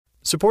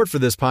Support for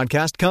this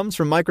podcast comes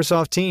from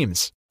Microsoft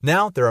Teams.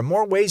 Now, there are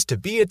more ways to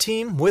be a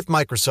team with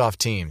Microsoft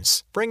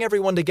Teams. Bring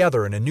everyone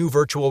together in a new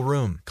virtual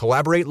room.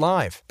 Collaborate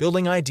live,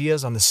 building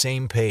ideas on the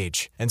same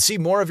page, and see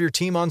more of your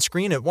team on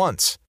screen at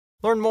once.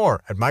 Learn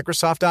more at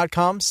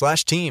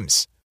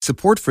Microsoft.com/Teams.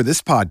 Support for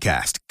this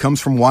podcast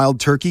comes from Wild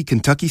Turkey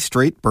Kentucky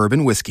Straight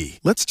Bourbon Whiskey.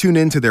 Let's tune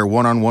in to their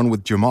one-on-one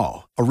with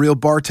Jamal, a real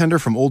bartender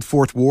from Old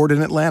Fourth Ward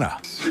in Atlanta.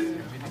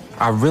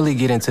 I really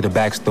get into the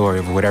backstory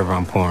of whatever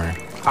I'm pouring,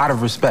 out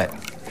of respect.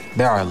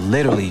 There are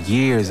literally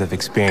years of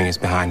experience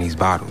behind these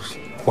bottles.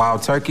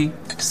 Wild Turkey,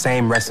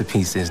 same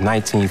recipe since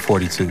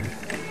 1942.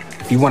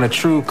 If you want a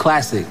true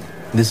classic,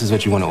 this is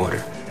what you want to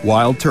order.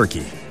 Wild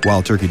Turkey.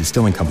 Wild Turkey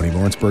Distilling Company,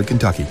 Lawrenceburg,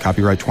 Kentucky.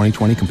 Copyright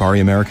 2020, Campari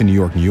American, New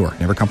York, New York.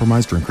 Never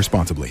compromise, drink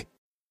responsibly.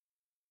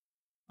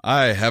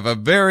 I have a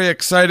very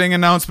exciting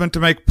announcement to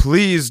make.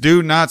 Please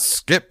do not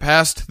skip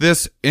past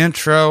this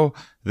intro.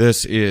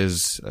 This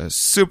is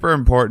super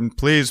important.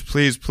 Please,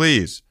 please,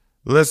 please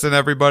listen,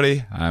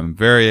 everybody. I'm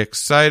very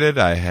excited.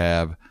 I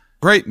have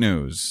great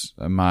news.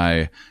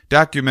 My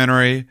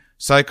documentary,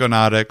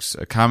 Psychonautics,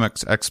 a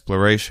comic's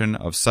exploration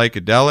of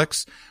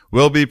psychedelics,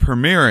 will be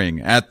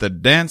premiering at the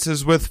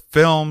Dances with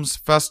Films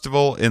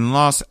Festival in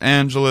Los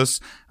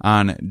Angeles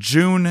on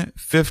June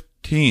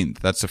 15th.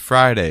 That's a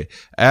Friday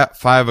at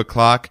 5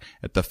 o'clock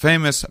at the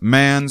famous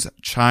Man's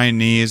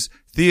Chinese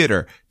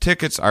Theater.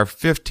 Tickets are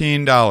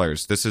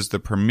 $15. This is the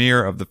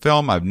premiere of the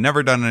film. I've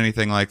never done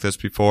anything like this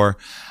before.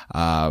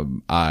 I've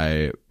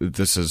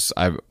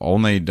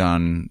only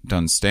done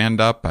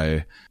stand-up.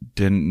 I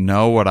didn't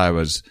know what I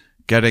was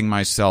getting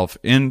myself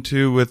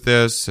into with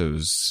this. It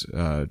was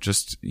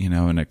just,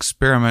 an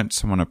experiment.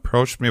 Someone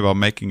approached me about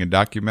making a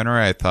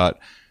documentary. I thought,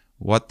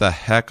 what the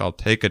heck? I'll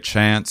take a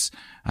chance.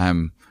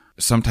 I'm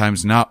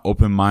sometimes not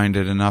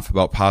open-minded enough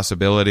about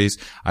possibilities.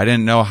 I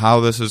didn't know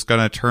how this was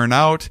going to turn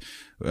out,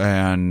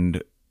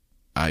 and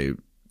I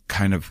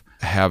kind of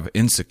have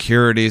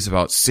insecurities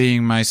about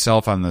seeing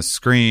myself on the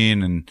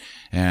screen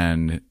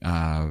and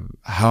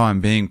how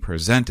I'm being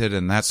presented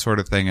and that sort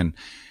of thing. And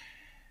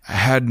I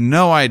had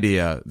no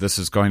idea this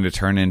is going to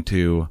turn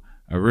into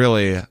a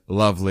really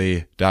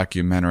lovely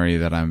documentary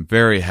that I'm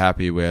very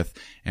happy with,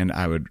 and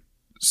I would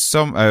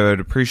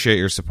appreciate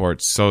your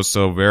support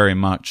so very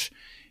much.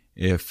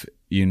 If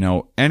you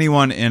know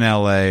anyone in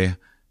LA,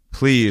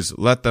 please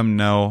let them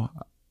know.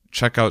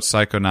 Check out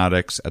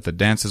Psychonautics at the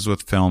Dances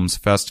with Films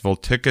Festival.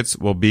 Tickets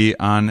will be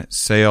on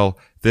sale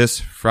this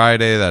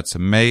Friday. That's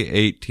May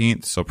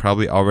 18th, so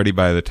probably already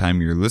by the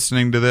time you're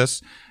listening to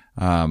this.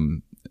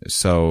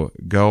 So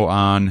go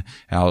on.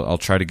 I'll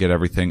try to get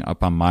everything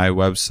up on my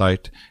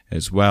website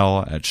as well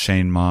at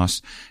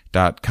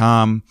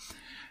shanemoss.com.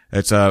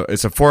 It's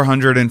a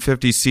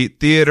 450 seat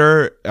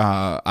theater.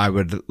 I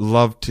would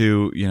love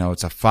to,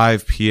 it's a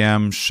 5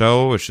 p.m.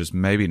 show, which is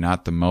maybe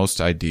not the most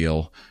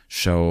ideal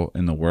show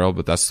in the world,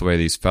 but that's the way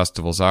these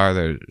festivals are.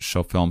 They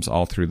show films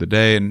all through the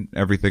day and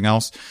everything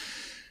else.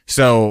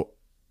 So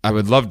I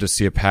would love to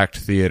see a packed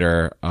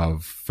theater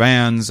of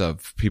fans,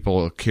 of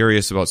people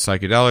curious about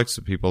psychedelics,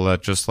 of people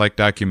that just like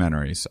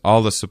documentaries.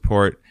 All the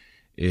support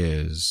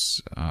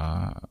is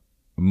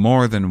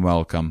more than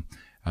welcome.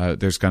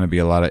 There's going to be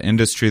a lot of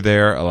industry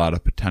there, a lot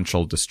of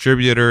potential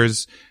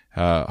distributors,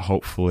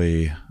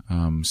 hopefully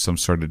some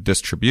sort of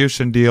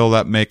distribution deal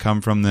that may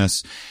come from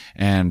this.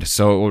 And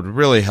so it would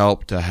really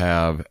help to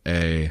have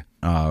a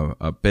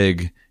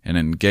big and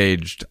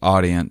engaged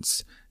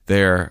audience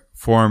there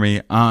for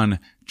me on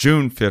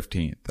June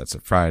 15th. That's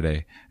a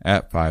Friday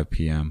at 5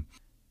 p.m.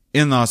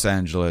 in Los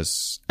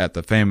Angeles at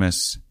the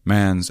famous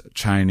Man's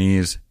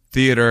Chinese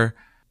Theater.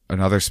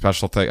 Another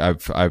special thing,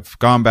 I've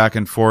gone back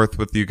and forth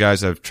with you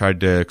guys. I've tried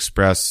to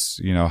express,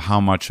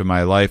 how much of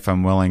my life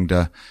I'm willing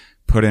to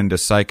put into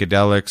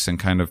psychedelics and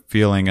kind of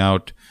feeling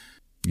out,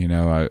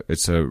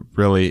 it's a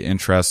really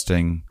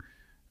interesting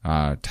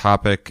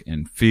topic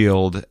and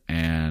field,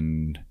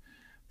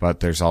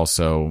 but there's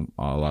also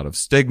a lot of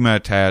stigma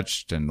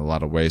attached and a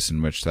lot of ways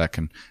in which that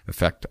can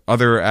affect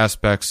other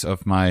aspects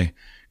of my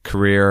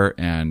career.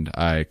 And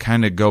I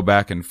kind of go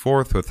back and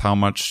forth with how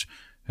much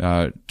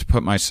to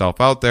put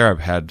myself out there.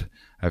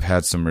 I've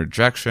had some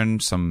rejection,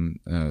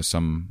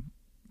 some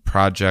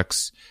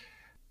projects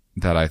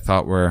that I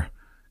thought were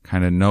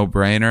kind of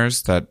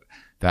no-brainers that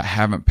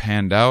haven't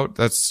panned out.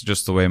 That's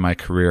just the way my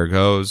career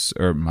goes,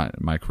 or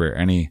my career,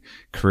 any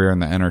career in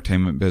the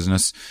entertainment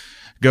business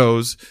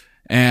goes.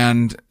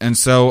 And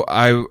so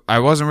I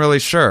wasn't really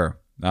sure.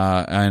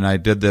 And I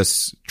did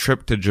this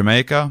trip to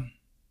Jamaica,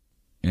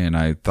 and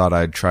I thought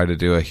I'd try to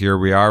do a Here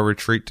We Are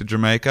retreat to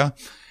Jamaica.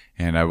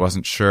 And I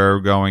wasn't sure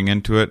going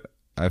into it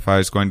if I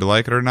was going to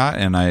like it or not.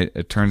 And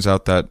it turns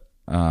out that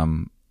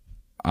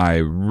I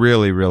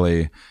really,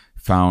 really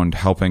found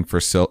helping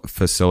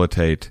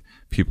facilitate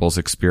people's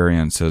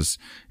experiences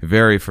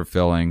very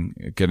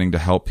fulfilling, getting to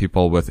help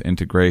people with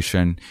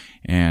integration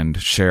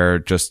and share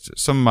just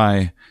some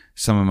of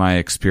my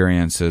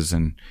experiences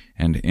and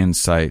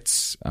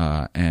insights,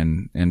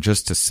 and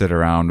just to sit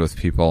around with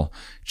people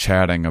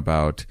chatting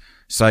about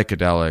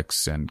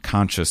psychedelics and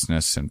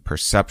consciousness and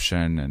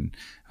perception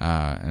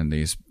and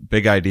these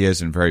big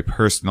ideas and very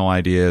personal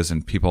ideas,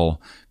 and people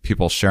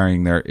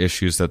sharing their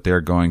issues that they're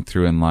going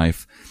through in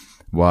life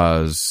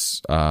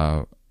was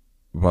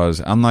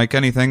unlike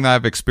anything that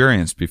I've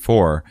experienced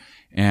before.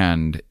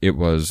 And it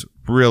was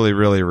really,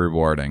 really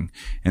rewarding.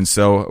 And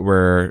so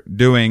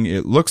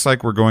it looks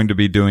like we're going to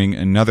be doing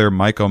another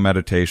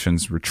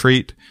MycoMeditations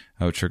retreat,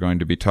 which we're going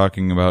to be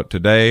talking about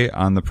today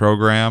on the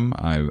program.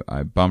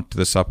 I bumped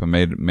this up and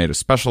made a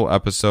special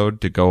episode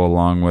to go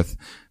along with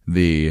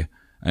the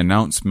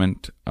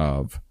announcement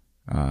of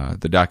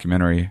the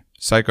documentary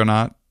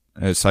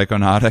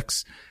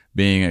Psychonautics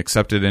being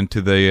accepted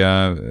into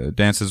the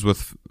Dances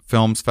with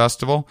Films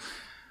Festival.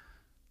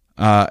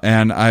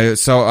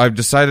 So I've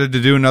decided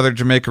to do another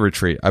Jamaica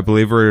retreat. I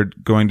believe we're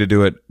going to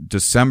do it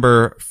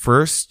December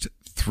 1st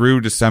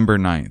through December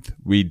 9th.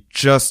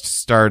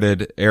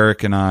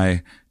 Eric and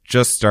I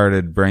just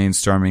started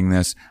brainstorming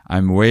this.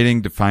 I'm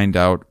waiting to find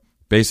out.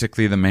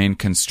 Basically, the main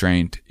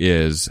constraint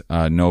is,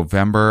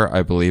 November.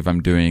 I believe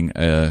I'm doing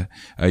a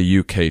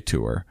UK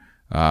tour,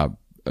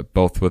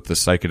 both with the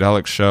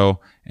psychedelic show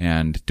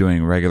and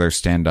doing regular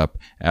stand-up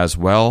as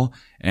well.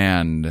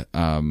 And,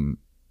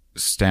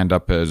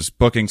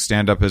 booking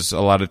stand-up is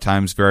a lot of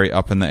times very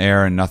up in the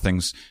air and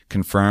nothing's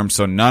confirmed.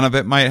 So none of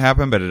it might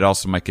happen, but it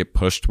also might get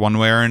pushed one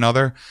way or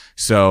another.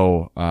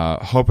 So,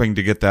 hoping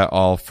to get that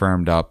all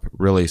firmed up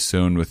really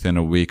soon, within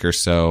a week or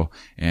so.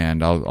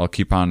 And I'll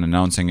keep on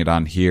announcing it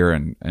on here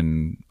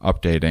and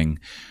updating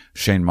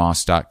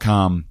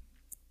shanemoss.com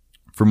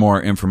for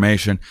more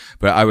information.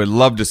 But I would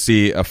love to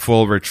see a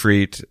full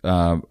retreat,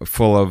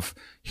 full of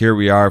Here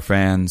We Are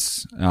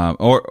fans,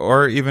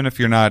 or even if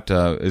you're not,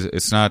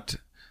 it's not,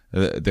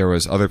 there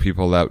was other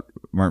people that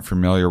weren't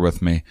familiar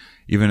with me.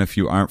 Even if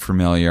you aren't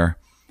familiar,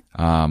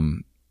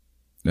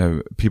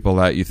 people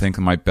that you think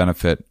might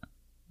benefit,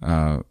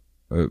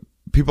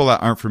 people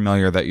that aren't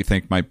familiar that you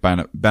think might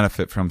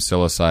benefit from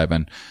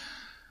psilocybin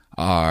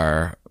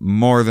are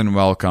more than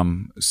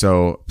welcome.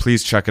 So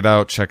please check it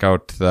out. Check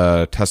out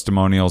the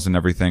testimonials and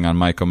everything on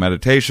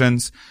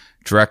MycoMeditations.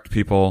 Direct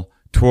people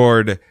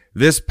toward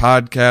this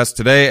podcast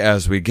today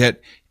as we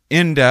get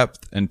in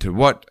depth into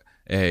what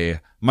a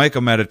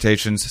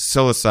MycoMeditations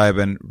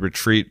psilocybin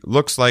retreat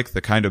looks like,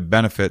 the kind of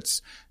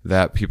benefits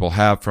that people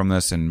have from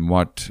this, and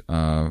what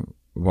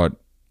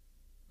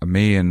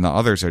me and the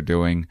others are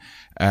doing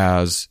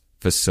as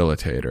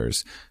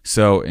facilitators.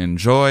 So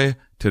enjoy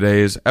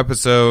today's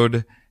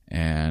episode,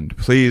 and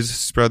please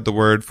spread the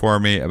word for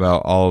me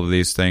about all of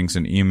these things,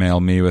 and email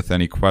me with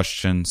any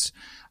questions,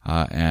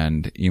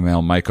 and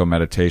email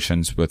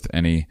MycoMeditations with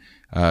any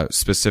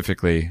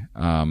specifically,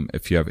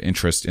 if you have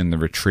interest in the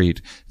retreat,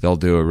 they'll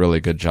do a really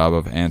good job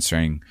of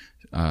answering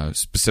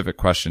specific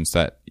questions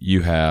that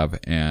you have,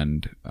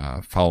 and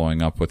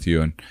following up with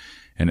you and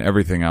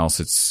everything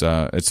else. It's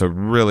a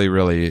really,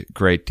 really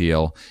great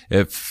deal.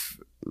 If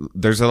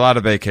there's a lot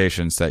of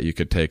vacations that you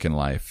could take in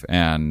life,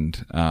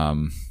 and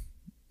I'm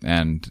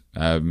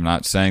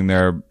not saying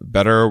they're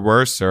better or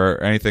worse or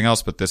anything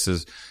else, but this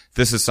is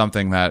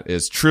something that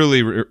is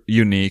truly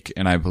unique,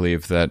 and I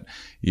believe that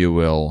you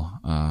will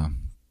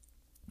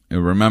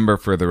remember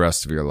for the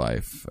rest of your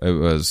life. It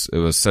was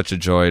such a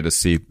joy to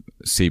see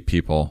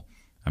people.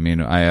 I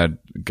mean, I had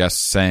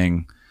guests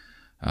saying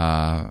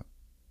at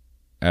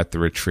the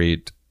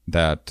retreat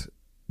that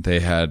they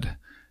had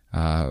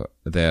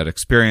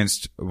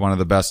experienced one of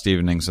the best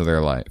evenings of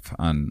their life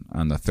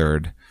on the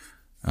third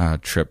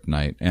trip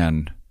night,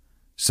 and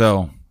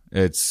so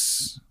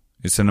it's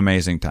an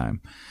amazing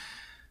time.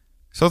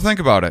 So think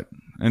about it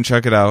and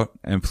check it out,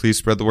 and please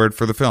spread the word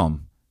for the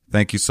film.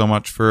 Thank you so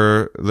much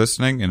for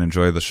listening, and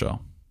enjoy the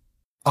show.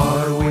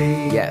 Are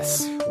we?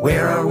 Yes.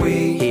 Where are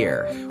we?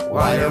 Here.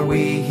 Why are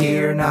we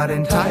here? Not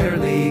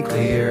entirely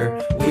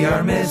clear. We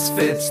are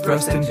misfits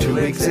thrust into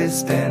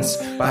existence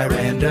by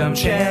random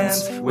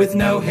chance, with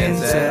no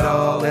hints at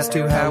all as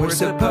to how we're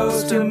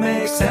supposed to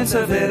make sense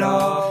of it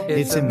all.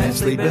 It's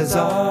immensely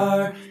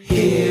bizarre.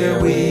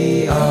 Here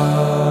we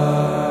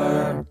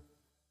are.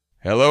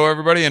 Hello,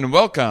 everybody, and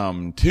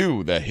welcome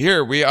to the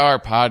Here We Are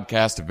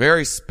podcast, a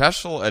very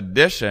special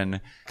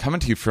edition coming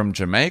to you from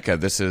Jamaica.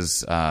 This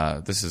is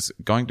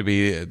going to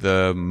be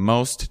the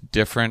most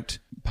different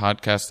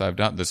podcast I've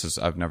done.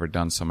 I've never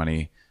done so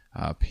many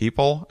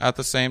people at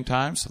the same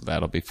time, so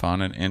that'll be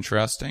fun and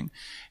interesting.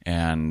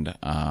 And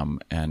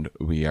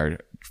we are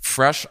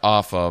fresh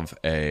off of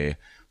a,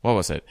 what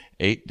was it,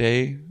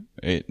 8-day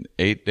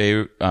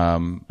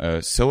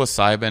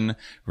psilocybin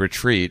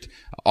retreat.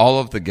 All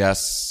of the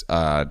guests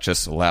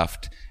just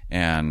left,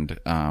 and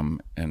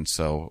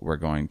so we're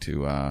going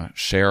to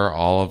share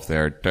all of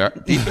their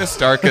deepest,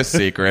 darkest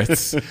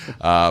secrets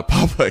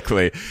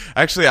publicly.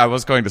 Actually, I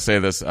was going to say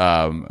this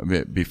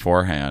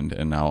beforehand,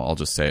 and now I'll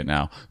just say it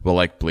now. We'll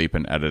bleep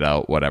and edit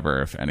out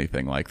whatever, if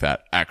anything like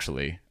that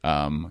actually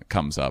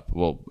comes up.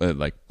 We'll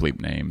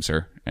bleep names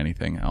or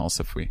anything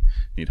else if we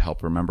need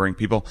help remembering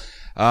people.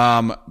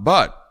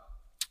 But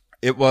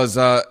it was,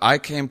 I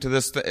came to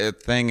this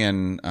thing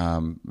in,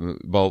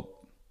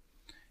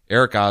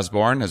 Eric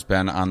Osborne has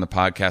been on the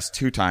podcast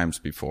 2 times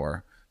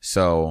before.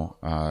 So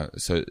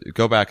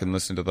go back and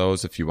listen to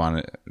those if you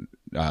want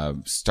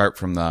to start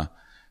from the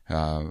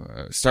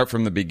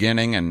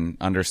beginning and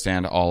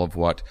understand all of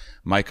what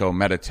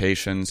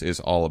MycoMeditations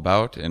is all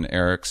about and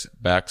Eric's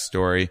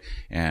backstory.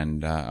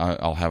 And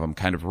I'll have him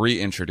kind of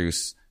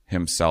reintroduce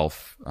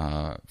himself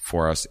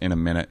for us in a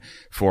minute.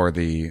 For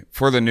the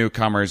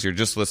newcomers, you're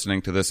just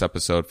listening to this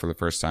episode for the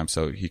first time,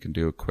 so he can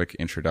do a quick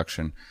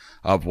introduction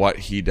of what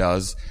he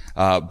does.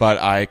 But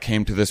I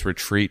came to this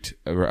retreat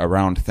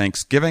around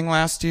Thanksgiving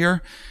last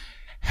year.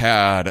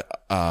 Had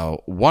a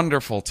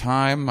wonderful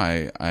time.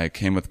 I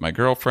came with my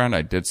girlfriend.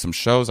 I did some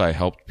shows. I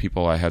helped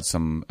people. I had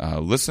some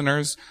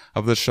listeners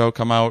of the show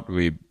come out.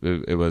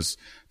 It was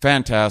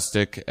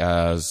fantastic.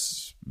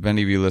 As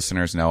many of you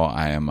listeners know,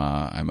 I'm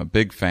a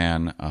big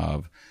fan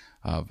of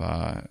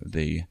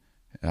the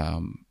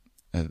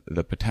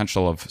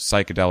potential of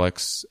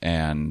psychedelics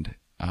and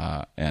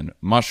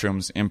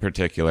mushrooms in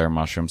particular.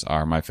 Mushrooms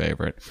are my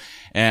favorite,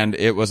 and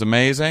it was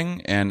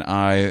amazing. And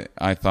I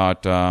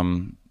thought,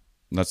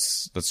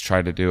 let's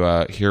try to do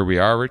a Here We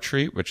Are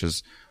retreat, which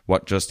is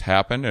what just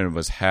happened, and it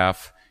was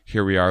half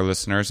Here We Are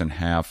listeners and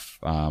half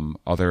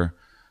other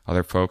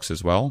folks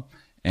as well.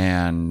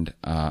 And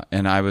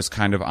I was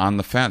kind of on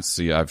the fence.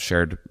 See, I've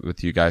shared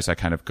with you guys, I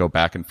kind of go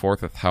back and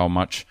forth with how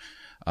much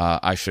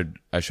I should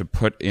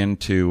put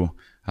into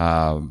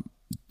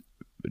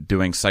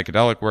doing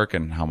psychedelic work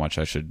and how much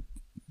I should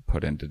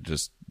put into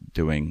just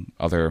doing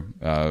other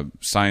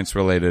science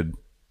related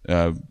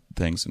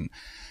things and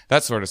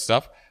that sort of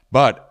stuff.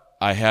 But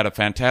I had a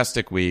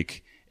fantastic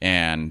week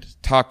and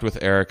talked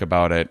with Eric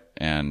about it,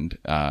 and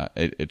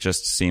it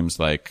just seems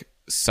like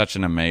such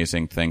an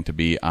amazing thing to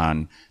be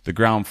on the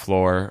ground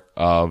floor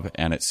of,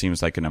 and it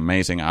seems like an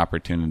amazing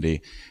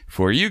opportunity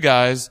for you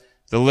guys,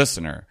 the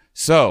listener.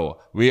 So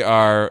we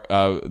are,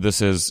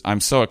 I'm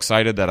so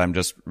excited that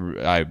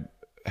I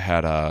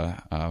had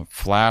a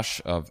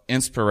flash of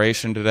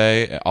inspiration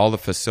today. All the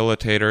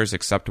facilitators,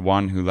 except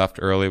one who left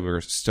early,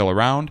 were still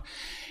around.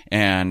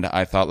 And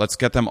I thought, let's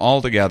get them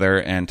all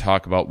together and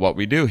talk about what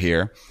we do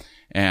here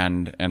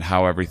and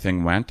how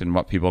everything went and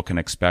what people can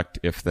expect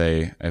if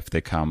they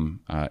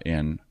come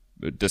in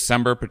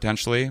December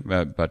potentially.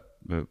 But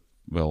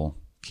I'll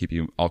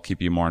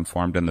keep you more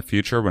informed in the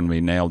future when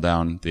we nail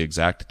down the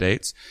exact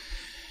dates.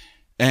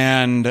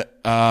 And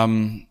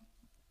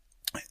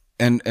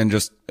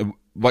just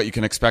what you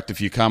can expect if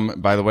you come.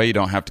 By the way, you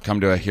don't have to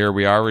come to a Here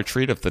We Are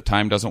retreat if the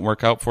time doesn't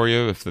work out for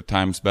you. If the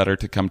time's better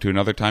to come to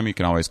another time, you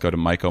can always go to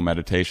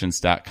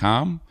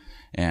mycomeditations.com,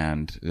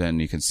 and then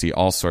you can see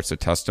all sorts of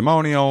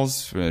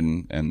testimonials,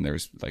 and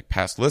there's like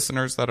past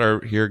listeners that are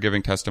here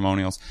giving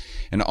testimonials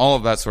and all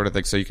of that sort of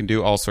thing. So you can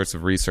do all sorts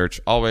of research.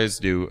 Always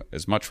do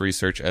as much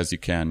research as you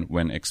can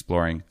when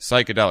exploring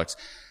psychedelics.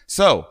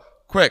 So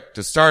quick,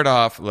 to start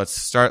off,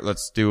 let's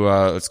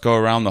go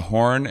around the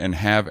horn and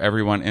have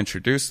everyone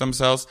introduce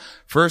themselves.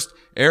 First,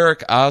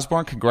 Eric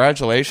Osborne,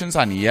 congratulations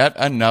on yet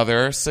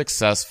another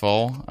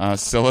successful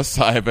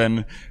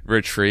psilocybin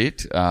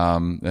retreat.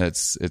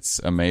 It's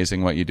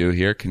amazing what you do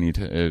here. Can you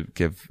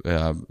give,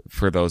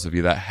 for those of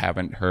you that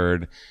haven't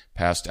heard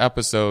past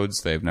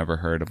episodes, they've never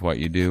heard of what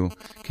you do,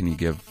 can you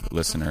give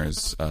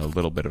listeners a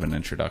little bit of an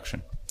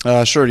introduction?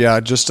 Sure, yeah.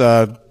 I just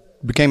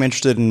became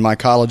interested in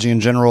mycology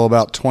in general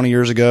about 20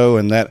 years ago,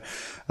 and that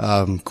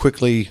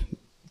quickly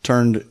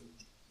turned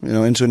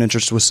into an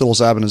interest with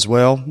psilocybin as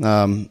well.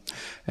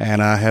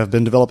 And I have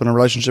been developing a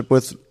relationship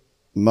with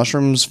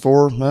mushrooms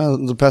for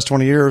the past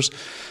 20 years.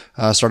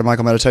 I started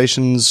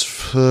MycoMeditations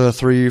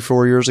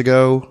 3-4 years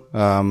ago,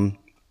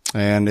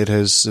 and it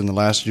has, in the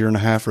last year and a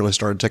half, really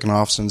started taking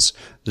off since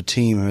the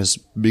team has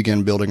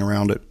begun building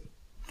around it.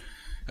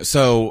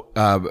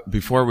 So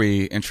before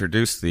we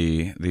introduce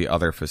the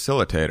other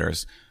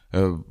facilitators,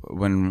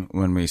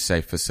 when we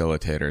say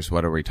facilitators,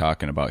 what are we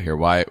talking about here?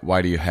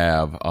 Why do you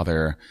have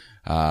other?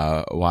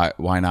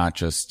 Why not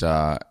just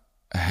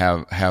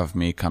have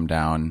me come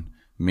down,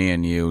 me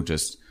and you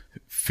just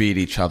feed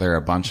each other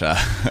a bunch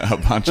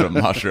of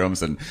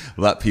mushrooms and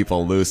let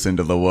people loose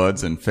into the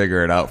woods and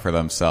figure it out for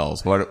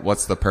themselves?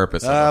 What's the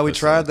purpose of we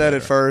tried that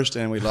at first,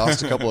 and we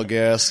lost a couple of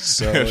guests,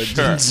 so it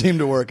didn't seem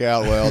to work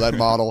out well, that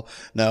model.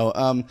 No.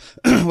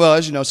 Well,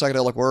 as you know,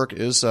 psychedelic work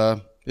is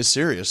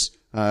serious.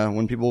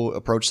 When people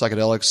approach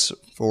psychedelics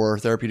for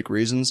therapeutic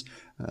reasons,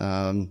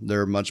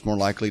 they're much more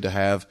likely to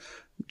have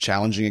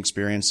challenging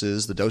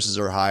experiences. The doses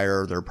are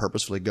higher. They're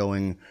purposefully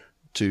going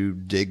to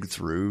dig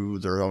through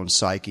their own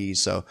psyche.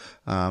 So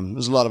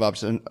there's a lot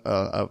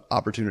of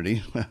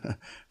opportunity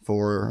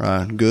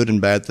for good and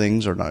bad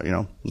things, or not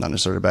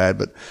necessarily bad,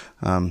 but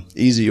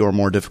easy or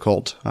more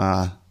difficult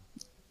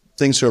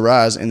things to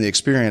arise in the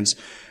experience.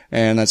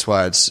 And that's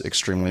why it's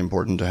extremely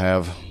important to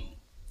have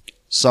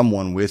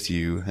someone with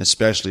you,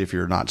 especially if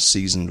you're not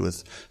seasoned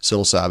with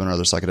psilocybin or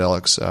other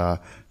psychedelics,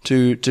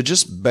 to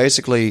just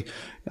basically,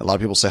 a lot of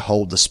people say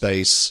hold the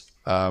space,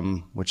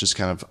 which is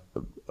kind of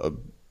a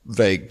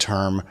vague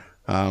term,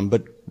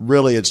 but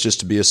really it's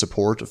just to be a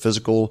support, a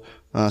physical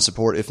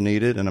support if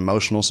needed, an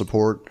emotional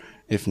support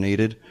if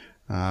needed.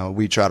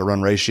 We try to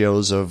run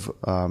ratios of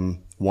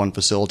 1 one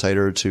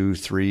facilitator to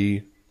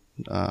 3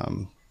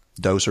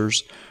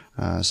 dosers.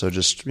 So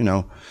just,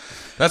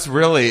 That's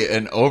really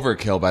an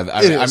overkill.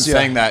 I'm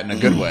saying that in a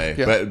good way,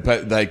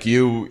 but like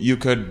you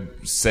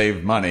could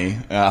save money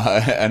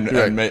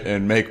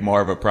and make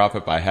more of a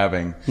profit by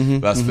having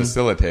less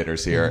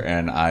facilitators here.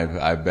 And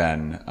I've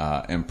been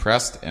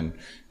impressed and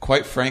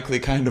quite frankly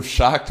kind of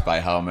shocked by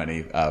how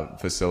many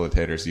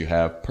facilitators you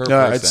have per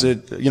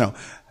person.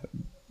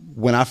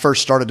 When I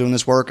first started doing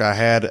this work, I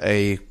had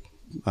a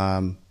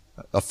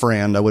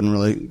friend, I wouldn't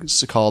really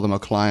call them a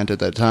client at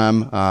that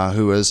time,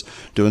 who was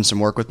doing some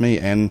work with me,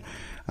 and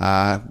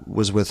I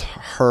was with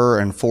her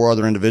and 4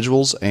 other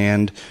individuals,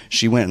 and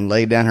she went and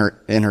laid down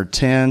in her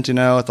tent,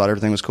 I thought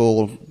everything was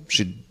cool.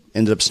 She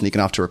ended up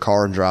sneaking off to her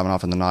car and driving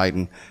off in the night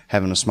and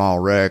having a small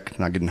wreck,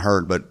 not getting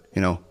hurt, but,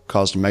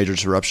 caused a major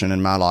disruption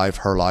in my life,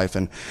 her life.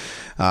 And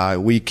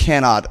we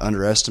cannot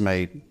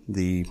underestimate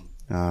the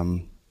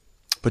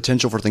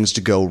potential for things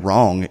to go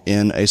wrong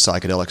in a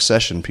psychedelic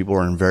session. People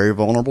are in very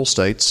vulnerable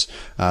states.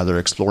 They're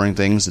exploring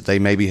things that they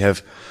maybe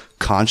have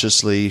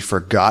consciously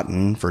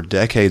forgotten for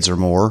decades or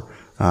more.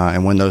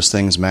 And when those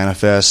things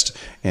manifest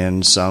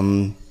in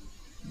some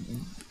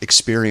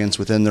experience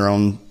within their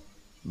own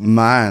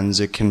minds,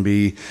 it can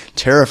be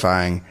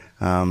terrifying.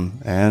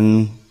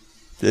 And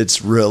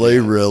it's really,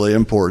 really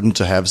important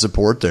to have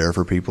support there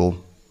for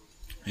people.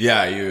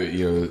 Yeah,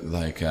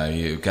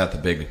 you got the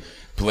big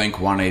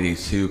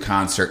Blink-182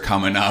 concert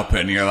coming up,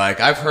 and you're like,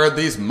 I've heard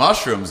these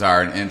mushrooms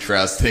are an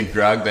interesting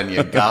drug. Then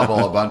you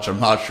gobble a bunch of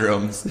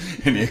mushrooms,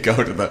 and you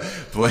go to the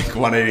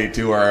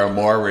Blink-182 or a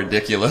more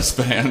ridiculous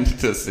band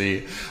to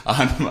see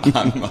on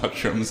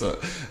mushrooms,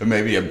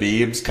 maybe a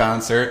Biebs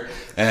concert,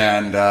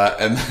 and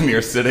then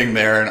you're sitting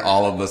there, and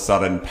all of a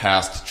sudden,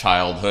 past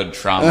childhood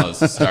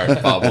traumas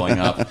start bubbling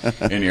up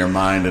in your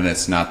mind, and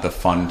it's not the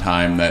fun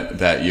time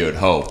that you had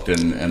hoped,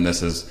 and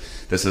this is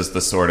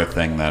the sort of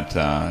thing that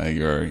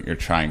you're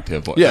trying to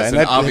avoid. Yeah, it's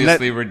an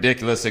obviously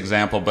ridiculous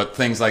example, but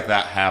things like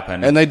that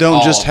happen. And they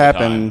don't just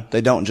happen.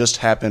 They don't just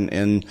happen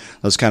in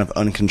those kind of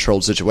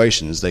uncontrolled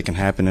situations. They can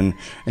happen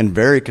in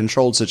very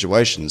controlled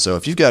situations. So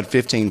if you've got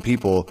 15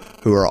 people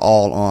who are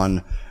all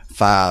on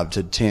 5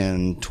 to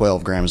 10,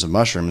 12 grams of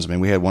mushrooms,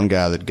 we had one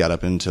guy that got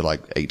up into like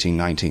 18,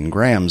 19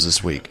 grams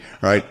this week,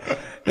 right?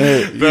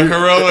 The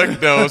heroic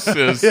dose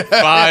is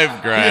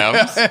 5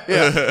 grams.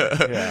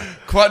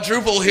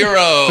 Quadruple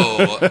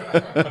hero.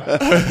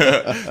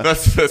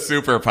 That's the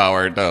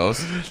superpower dose.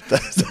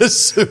 That's the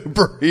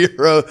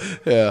superhero.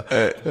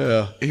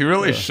 Yeah. He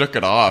really shook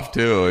it off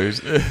too.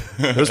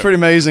 It was pretty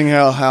amazing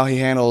how he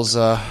handles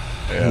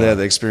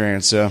the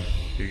experience. Yeah.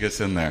 He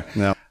gets in there.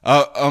 Yeah.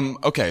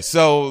 Okay.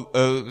 So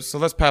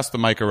let's pass the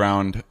mic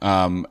around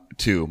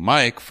to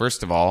Mike.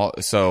 First of all,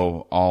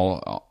 so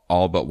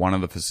all but one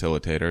of the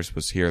facilitators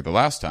was here the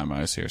last time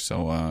I was here.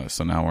 So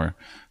now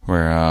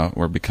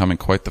we're becoming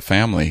quite the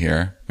family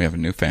here. We have a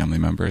new family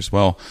member as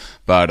well.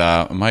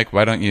 But Mike,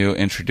 why don't you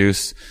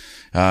introduce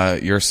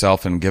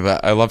yourself and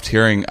I loved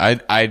hearing.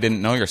 I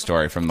didn't know your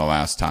story from the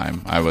last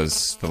time I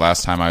was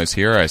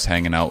here. I was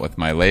hanging out with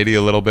my lady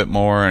a little bit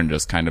more and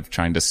just kind of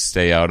trying to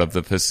stay out of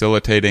the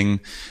facilitating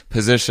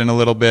position a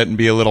little bit and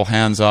be a little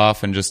hands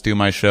off and just do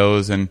my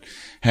shows and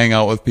hang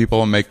out with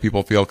people and make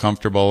people feel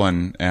comfortable.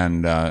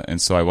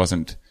 And so I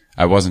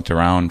wasn't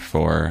around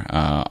for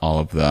all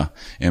of the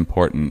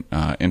important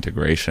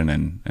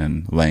integration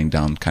and laying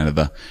down kind of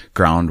the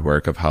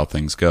groundwork of how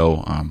things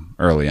go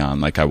early on,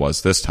 like I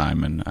was this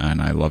time,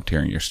 and I loved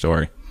hearing your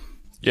story.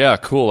 Yeah,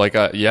 cool.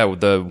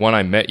 The one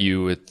I met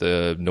you at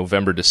the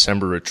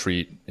November-December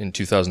retreat in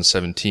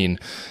 2017,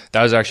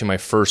 that was actually my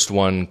first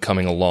one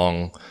coming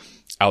along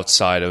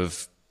outside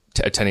of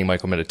attending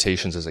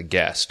MycoMeditations as a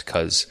guest,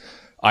 because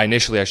I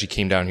initially actually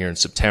came down here in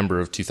September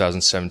of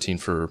 2017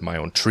 for my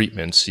own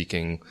treatment,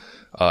 seeking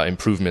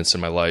improvements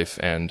in my life.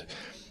 And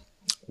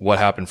what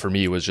happened for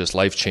me was just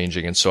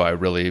life-changing. And so I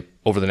really,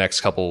 over the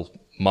next couple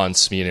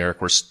months, me and Eric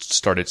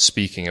started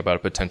speaking about a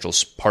potential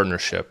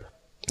partnership.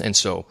 And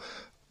so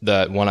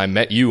the one I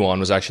met you on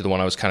was actually the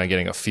one I was kind of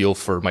getting a feel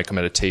for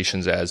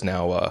MycoMeditations as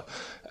now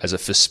as a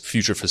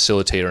future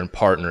facilitator and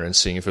partner, and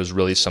seeing if it was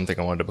really something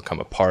I wanted to become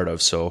a part of.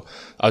 So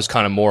I was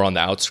kind of more on the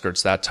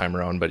outskirts that time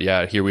around. But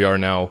yeah, here we are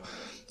now,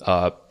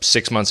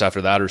 6 months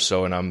after that or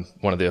so, and I'm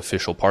one of the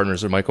official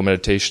partners of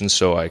MycoMeditations.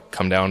 So I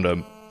come down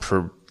to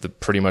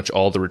pretty much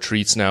all the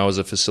retreats now as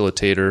a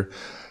facilitator,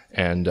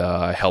 and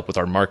I help with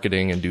our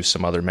marketing and do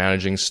some other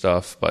managing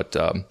stuff. But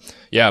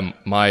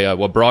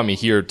what brought me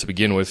here to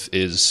begin with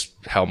is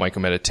how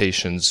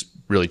MycoMeditations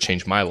really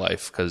changed my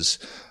life, because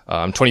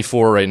I'm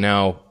 24 right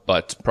now,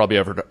 but probably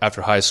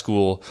after high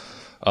school,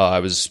 I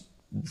was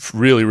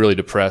really, really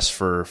depressed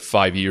for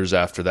 5 years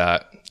after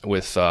that,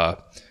 with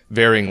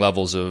varying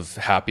levels of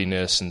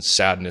happiness and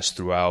sadness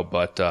throughout.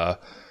 But I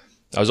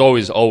was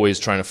always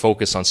trying to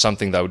focus on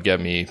something that would get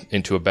me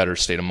into a better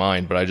state of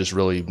mind, but I just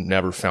really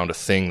never found a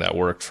thing that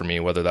worked for me,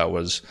 whether that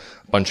was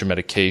a bunch of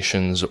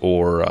medications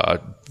or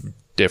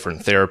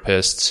different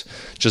therapists.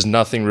 Just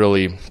nothing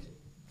really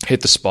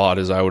hit the spot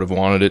as I would have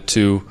wanted it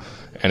to.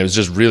 And it was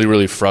just really,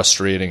 really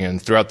frustrating.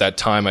 And throughout that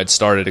time, I'd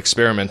started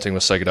experimenting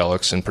with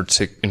psychedelics,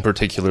 in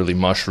particularly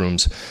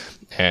mushrooms.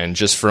 And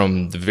just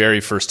from the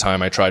very first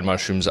time I tried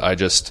mushrooms,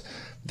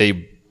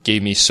 they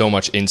gave me so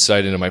much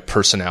insight into my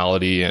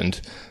personality and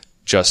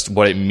just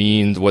what it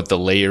means, what the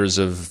layers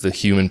of the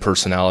human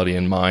personality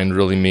and mind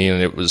really mean.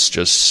 And it was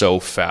just so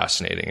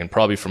fascinating. And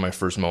probably from my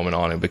first moment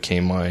on, it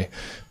became my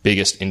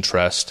biggest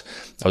interest.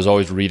 I was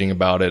always reading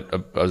about it.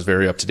 I was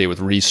very up to date with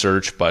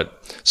research, but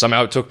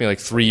somehow it took me like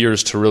 3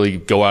 years to really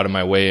go out of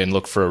my way and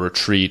look for a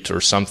retreat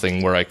or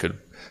something where I could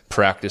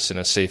practice in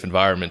a safe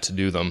environment to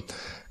do them.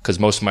 Because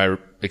most of my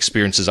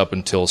experiences up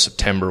until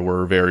September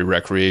were very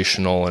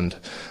recreational and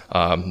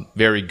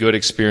very good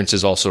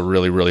experiences, also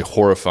really, really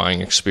horrifying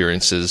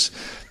experiences,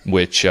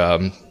 which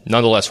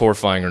nonetheless,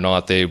 horrifying or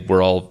not, they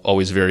were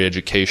always very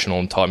educational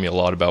and taught me a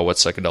lot about what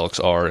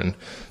psychedelics are, and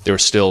they were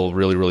still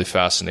really, really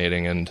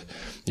fascinating. And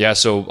yeah,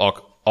 so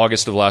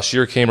August of last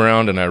year came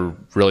around, and I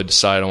really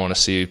decided I want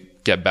to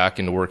get back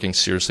into working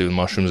seriously with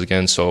mushrooms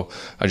again. So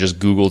I just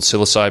Googled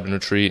psilocybin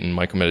retreat, and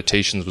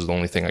MycoMeditations was the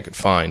only thing I could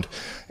find.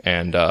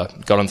 And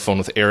got on the phone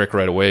with Eric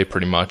right away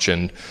pretty much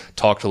and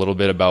talked a little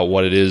bit about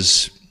what it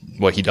is,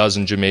 what he does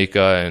in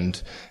Jamaica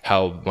and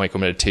how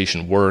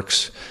MycoMeditation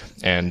works.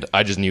 And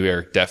I just knew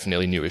Eric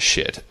definitely knew his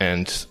shit.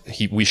 And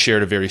we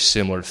shared a very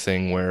similar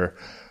thing where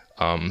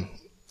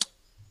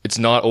it's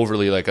not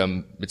overly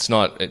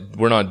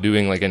we're not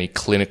doing like any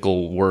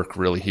clinical work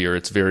really here.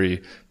 It's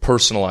very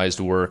personalized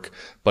work,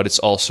 but it's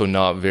also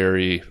not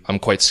I'm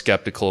quite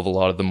skeptical of a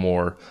lot of the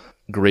more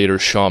greater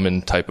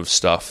shaman type of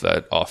stuff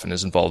that often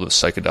is involved with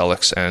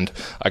psychedelics. And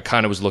I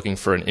kind of was looking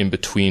for an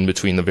in-between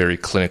between the very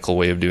clinical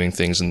way of doing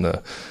things and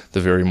the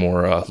very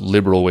more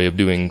liberal way of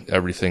doing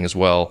everything as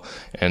well.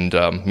 And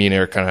me and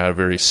Eric kind of had a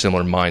very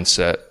similar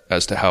mindset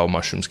as to how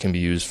mushrooms can be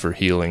used for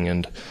healing.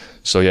 And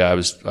so yeah,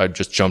 I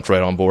just jumped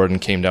right on board and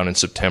came down in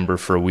September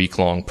for a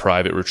week-long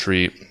private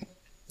retreat.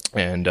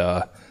 And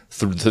the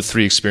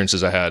 3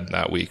 experiences I had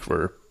that week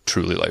were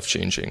truly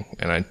life-changing.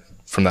 And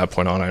from that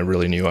point on, I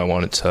really knew I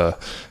wanted to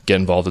get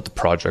involved with the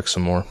project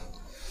some more.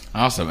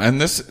 Awesome. And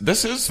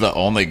this is the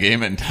only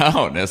game in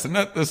town, isn't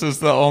it? This is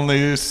the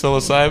only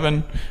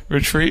psilocybin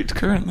retreat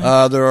currently?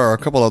 There are a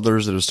couple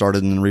others that have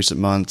started in recent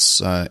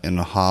months in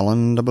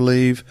Holland, I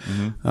believe.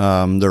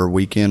 Mm-hmm. There are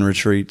weekend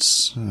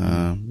retreats.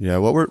 Yeah,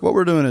 what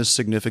we're doing is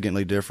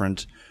significantly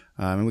different.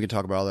 And we can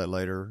talk about all that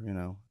later,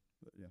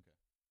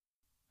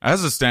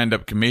 As a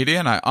stand-up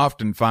comedian, I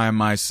often find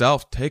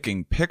myself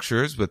taking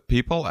pictures with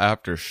people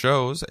after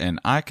shows, and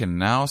I can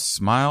now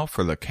smile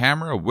for the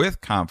camera with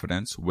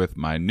confidence with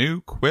my new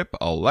Quip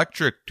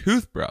electric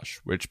toothbrush,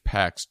 which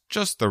packs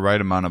just the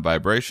right amount of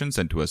vibrations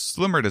into a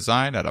slimmer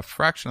design at a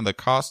fraction of the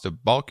cost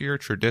of bulkier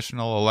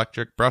traditional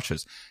electric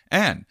brushes.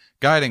 And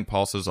guiding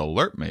pulses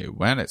alert me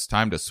when it's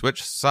time to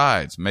switch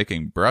sides,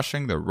 making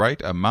brushing the right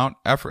amount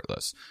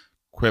effortless.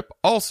 Quip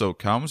also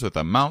comes with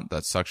a mount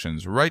that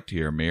suctions right to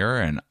your mirror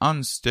and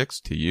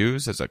unsticks to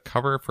use as a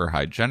cover for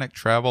hygienic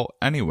travel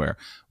anywhere,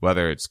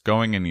 whether it's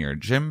going in your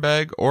gym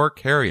bag or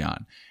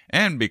carry-on.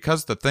 And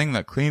because the thing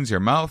that cleans your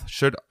mouth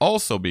should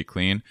also be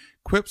clean,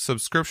 Quip's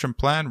subscription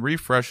plan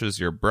refreshes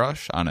your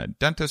brush on a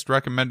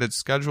dentist-recommended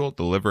schedule,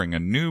 delivering a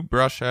new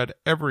brush head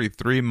every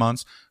 3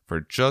 months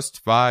for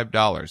just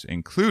 $5,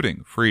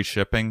 including free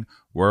shipping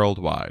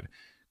worldwide.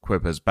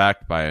 Quip is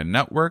backed by a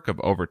network of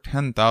over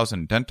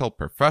 10,000 dental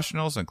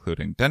professionals,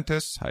 including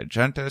dentists,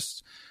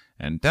 hygienists,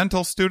 and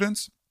dental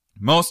students.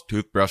 Most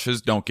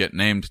toothbrushes don't get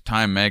named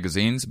Time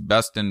Magazine's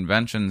Best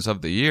Inventions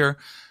of the Year,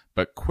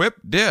 but Quip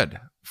did.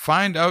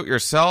 Find out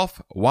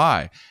yourself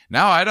why.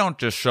 Now I don't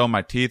just show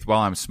my teeth while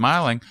I'm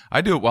smiling,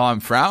 I do it while I'm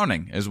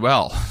frowning as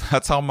well.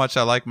 That's how much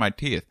I like my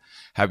teeth.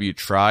 Have you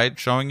tried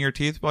showing your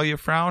teeth while you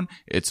frown?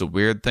 It's a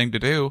weird thing to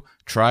do.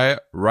 Try it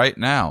right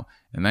now.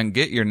 And then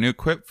get your new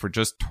Quip for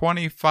just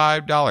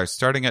 $25.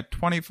 Starting at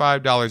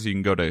 $25, you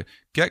can go to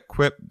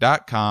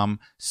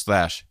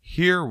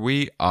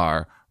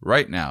getquip.com/hereweare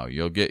right now.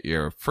 You'll get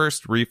your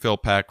first refill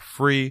pack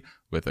free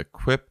with a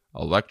Quip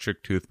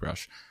electric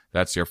toothbrush.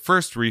 That's your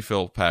first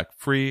refill pack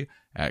free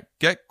at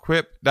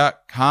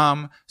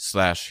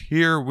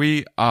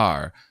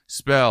getquip.com/hereweare,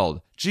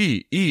 spelled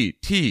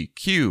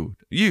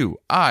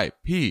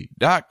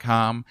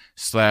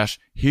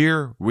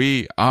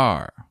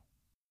GETQUIP.com/hereweare.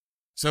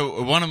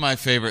 So one of my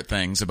favorite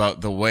things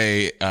about the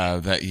way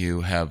that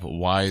you have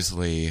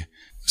wisely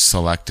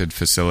selected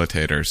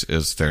facilitators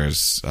is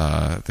there's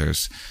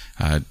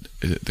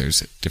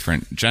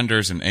different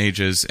genders and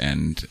ages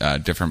and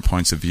different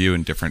points of view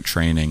and different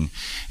training,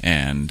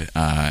 and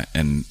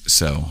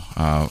so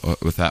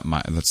with that,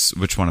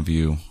 which one of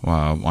you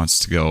wants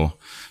to go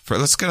for?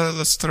 Let's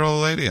throw a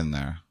lady in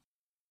there.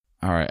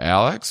 All right,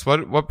 Alex,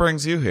 what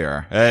brings you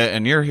here?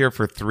 And you're here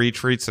for 3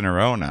 treats in a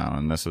row now,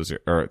 and this was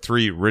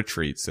 3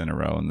 retreats in a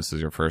row, and this is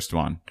your first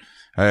one.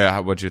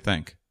 What'd you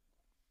think?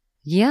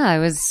 Yeah, I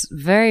was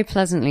very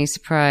pleasantly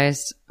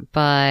surprised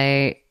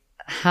by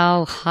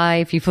how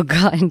high people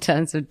got in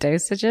terms of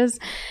dosages.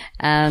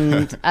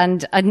 And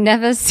I'd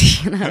never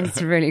seen,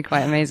 that's really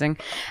quite amazing.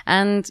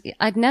 And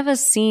I'd never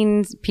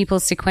seen people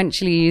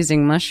sequentially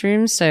using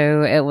mushrooms.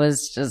 So it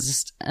was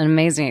just an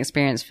amazing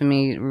experience for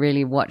me,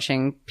 really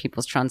watching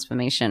people's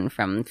transformation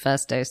from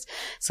first dose,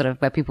 sort of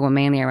where people were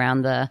mainly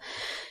around the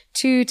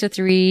 2 to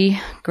 3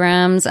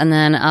 grams and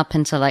then up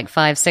into like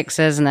 5,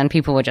 6s. And then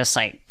people would just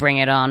like bring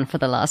it on for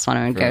the last one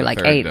and go like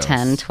 8, dose.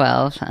 10,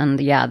 12. And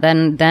yeah,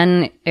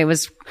 then it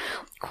was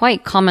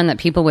quite common that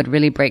people would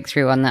really break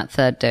through on that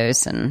third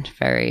dose and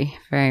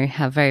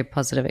have very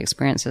positive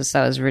experiences. So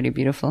that was really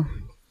beautiful.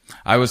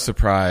 I was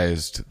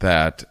surprised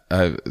that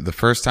the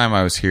first time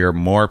I was here,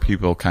 more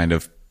people kind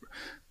of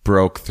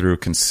broke through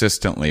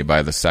consistently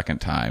by the second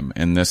time.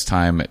 And this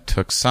time it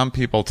took some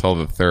people till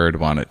the third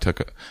one. It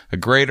took a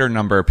greater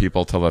number of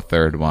people till the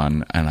third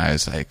one. And I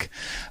was like,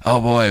 oh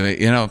boy,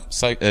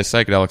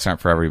 psychedelics aren't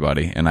for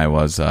everybody. And I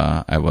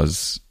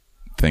was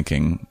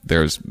thinking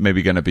there's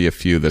maybe going to be a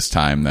few this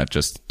time that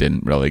just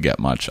didn't really get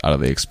much out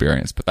of the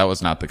experience, but that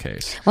was not the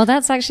case. Well,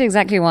 that's actually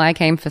exactly why I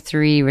came for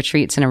 3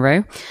 retreats in a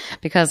row,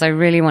 because I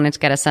really wanted to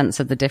get a sense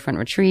of the different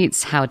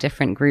retreats, how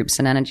different groups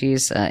and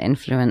energies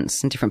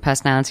influence, and different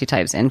personality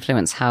types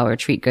influence how a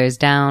retreat goes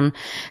down.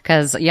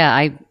 Because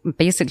I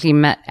basically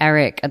met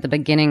Eric at the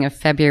beginning of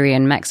February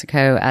in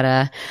Mexico at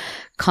a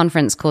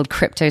conference called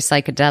Crypto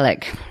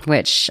Psychedelic,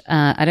 which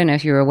I don't know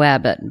if you were aware,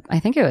 but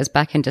I think it was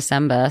back in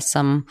December,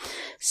 some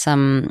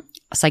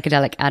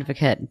psychedelic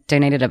advocate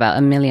donated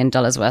about $1 million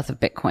worth of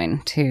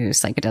Bitcoin to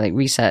psychedelic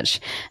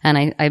research.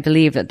 And I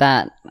believe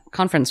that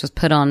conference was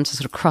put on to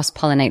sort of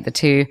cross-pollinate the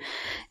two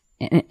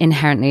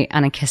inherently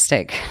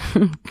anarchistic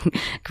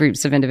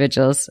groups of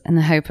individuals in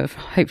the hope of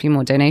hopefully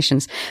more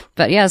donations.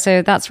 But yeah,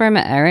 so that's where I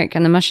met Eric,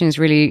 and the mushrooms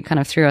really kind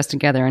of threw us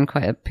together in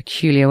quite a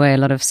peculiar way. A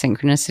lot of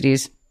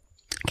synchronicities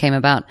came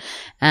about.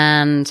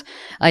 And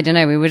I don't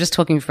know, we were just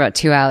talking for about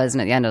 2 hours,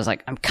 and at the end I was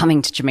like, I'm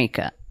coming to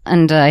Jamaica.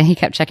 And he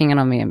kept checking in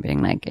on me and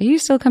being like, are you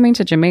still coming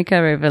to Jamaica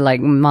over like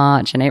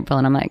March and April?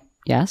 And I'm like,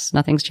 yes,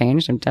 nothing's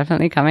changed. I'm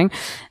definitely coming.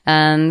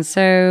 And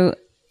so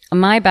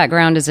my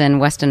background is in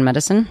Western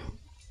medicine.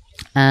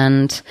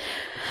 And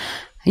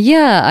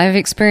yeah, I've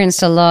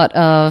experienced a lot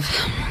of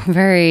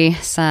very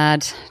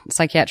sad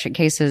psychiatric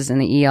cases in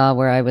the ER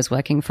where I was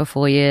working for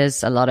 4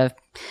 years. A lot of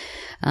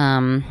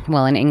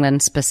in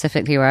England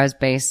specifically where I was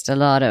based, a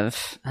lot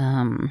of,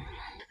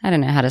 I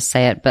don't know how to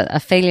say it, but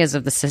failures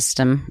of the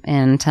system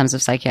in terms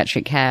of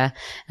psychiatric care,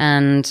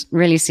 and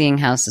really seeing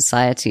how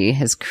society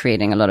is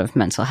creating a lot of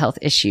mental health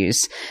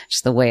issues,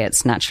 just the way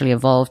it's naturally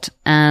evolved.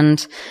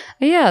 And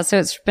yeah, so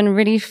it's been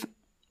really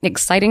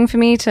exciting for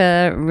me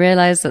to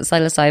realize that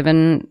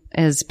psilocybin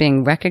is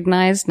being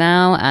recognized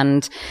now,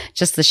 and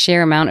just the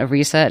sheer amount of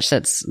research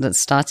that's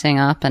starting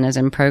up and is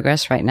in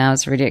progress right now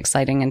is really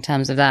exciting in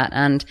terms of that.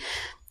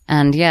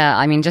 And yeah,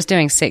 I mean, just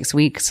doing 6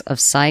 weeks of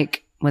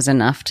psych was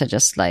enough to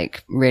just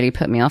like really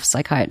put me off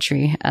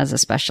psychiatry as a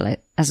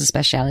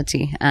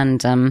specialty.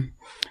 And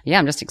yeah,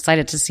 I'm just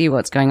excited to see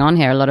what's going on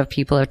here. A lot of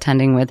people are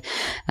attending with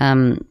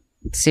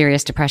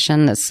serious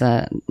depression that's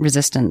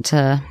resistant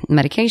to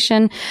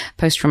medication,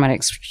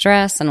 post-traumatic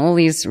stress, and all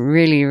these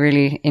really,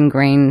 really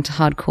ingrained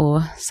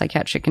hardcore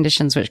psychiatric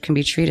conditions which can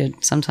be treated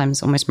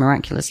sometimes almost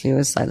miraculously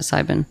with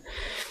psilocybin.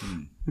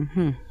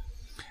 Mm-hmm.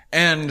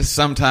 And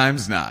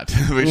sometimes not.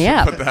 We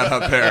should put that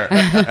up there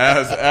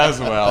as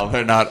well.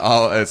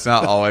 It's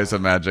not always a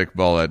magic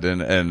bullet,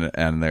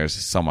 and there's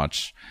so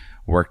much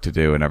work to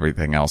do and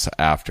everything else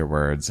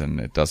afterwards. And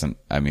it doesn't,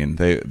 I mean,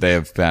 they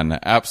have been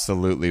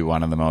absolutely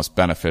one of the most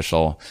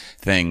beneficial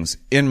things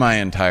in my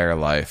entire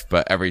life.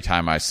 But every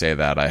time I say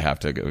that, I have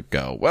to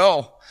go,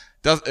 well,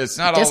 that's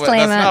not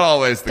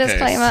always the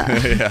case.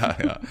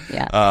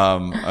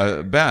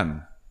 Yeah.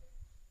 Ben.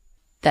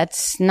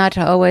 That's not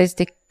always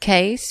the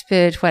case,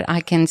 but what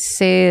I can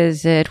say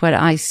is that what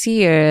I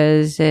see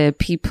is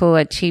people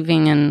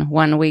achieving in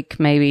 1 week,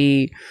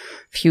 maybe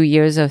a few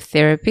years of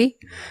therapy.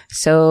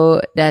 So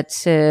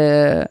that's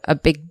a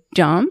big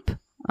jump,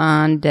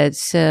 and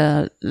that's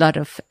a lot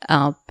of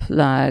help,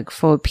 like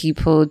for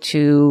people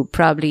to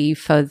probably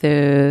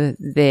further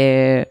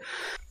the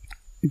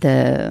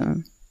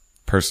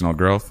personal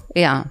growth.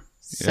 Yeah.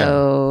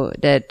 So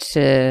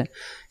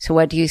so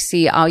what do you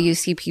see? How you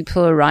see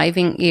people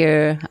arriving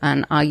here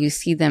and how you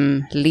see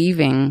them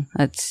leaving?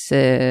 That's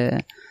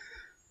a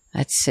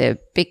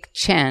big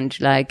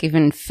change, like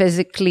even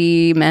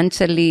physically,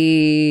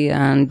 mentally,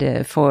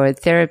 and for a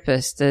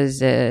therapist,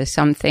 there's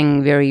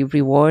something very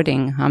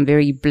rewarding. I'm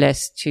very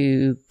blessed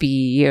to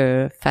be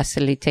here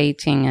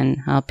facilitating and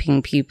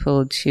helping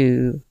people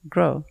to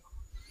grow.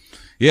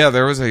 Yeah,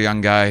 there was a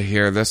young guy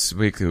here this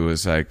week who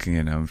was like,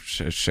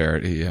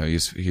 shared,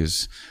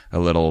 he's a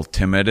little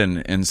timid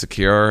and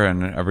insecure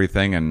and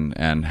everything,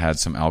 and had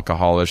some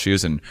alcohol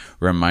issues, and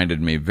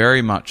reminded me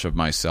very much of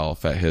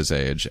myself at his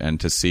age. And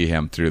to see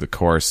him through the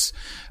course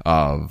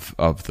of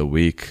the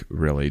week,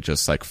 really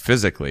just like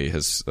physically,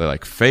 his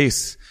like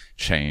face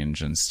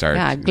change and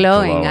start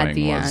glowing at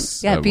the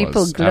end.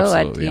 People glow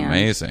at the end.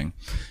 Amazing.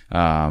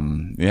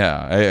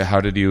 How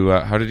did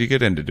you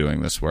get into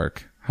doing this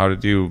work? How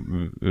did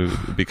you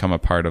become a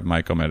part of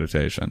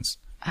MycoMeditations?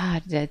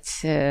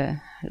 That's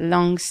a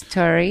long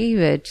story,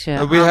 but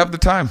we have the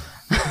time.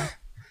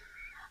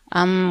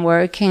 I'm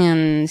working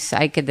in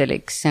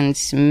psychedelics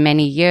since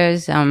many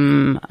years.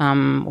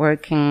 I'm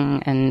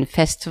working in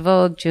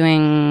festival,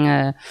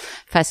 doing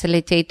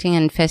facilitating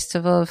in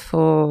festival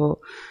for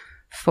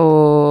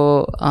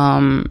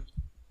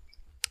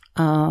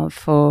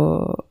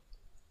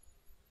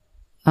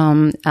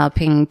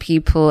helping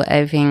people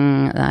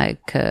having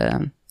like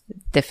a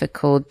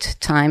difficult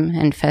time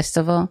in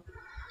festival.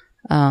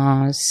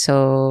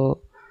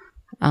 So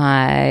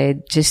I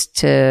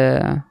just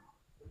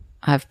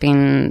I've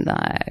been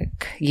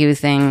like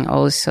using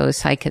also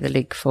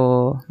psychedelic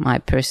for my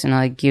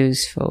personal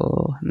use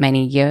for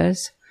many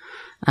years.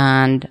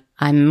 And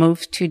I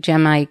moved to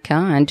Jamaica,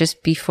 and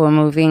just before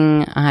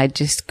moving, I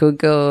just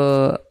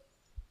Google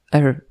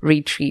a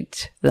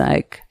retreat,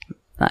 like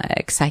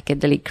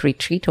psychedelic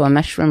retreat or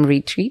mushroom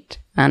retreat.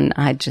 And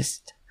I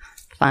just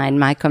find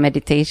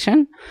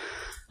MycoMeditation.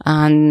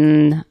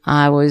 And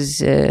I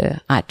was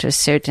at a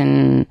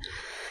certain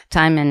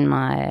time in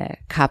my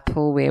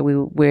couple where we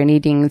were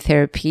needing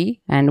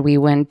therapy, and we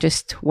went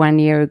just 1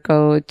 year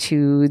ago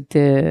to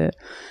the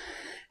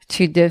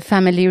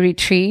family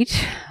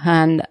retreat,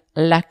 and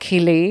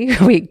luckily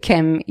we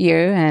came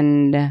here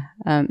and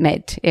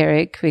met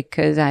Eric,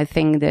 because I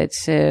think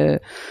that's a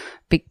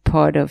big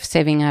part of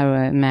saving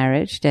our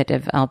marriage that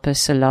have helped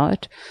us a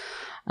lot.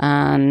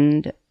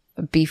 And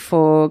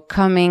before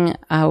coming,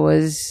 I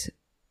was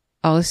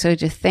also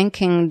just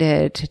thinking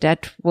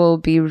that will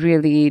be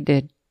really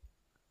the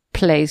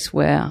place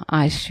where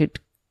I should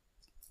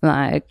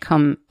like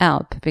come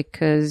help,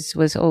 because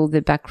with all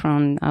the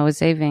background I was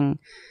having,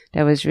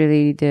 that was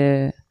really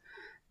the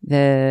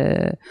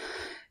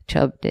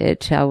job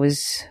that I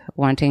was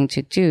wanting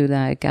to do,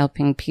 like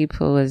helping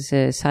people with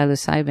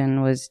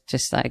psilocybin was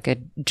just like a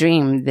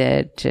dream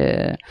that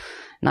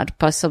not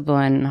possible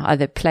in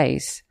other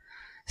place.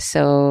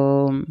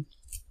 So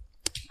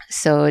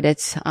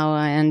that's how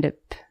I end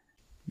up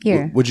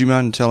here. Would you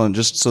mind telling,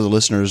 just so the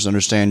listeners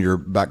understand, your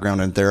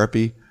background in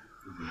therapy?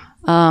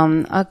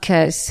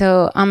 Okay,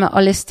 so I'm a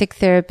holistic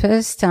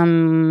therapist.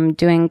 I'm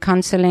doing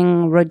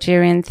counseling,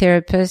 Rogerian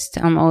therapist.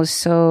 I'm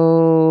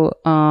also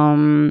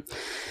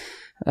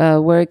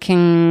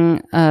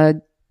working,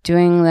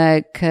 doing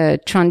like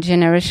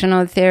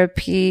transgenerational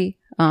therapy.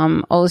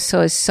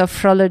 Also a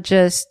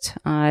sophrologist.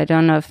 I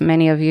don't know if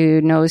many of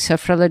you know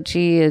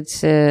sophrology.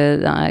 It's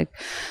like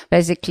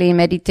basically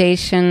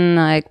meditation,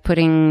 like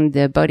putting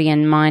the body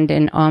and mind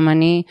in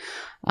harmony.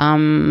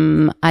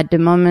 At the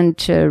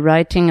moment,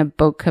 writing a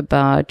book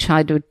about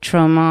childhood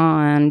trauma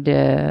and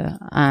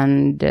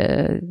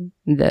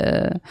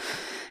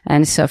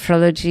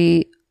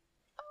sophrology.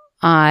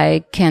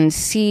 I can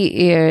see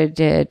here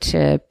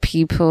that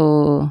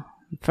people,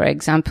 for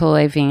example,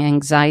 having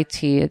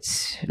anxiety,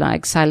 it's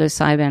like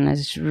psilocybin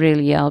is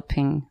really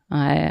helping.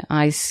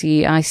 I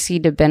see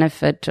the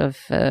benefit of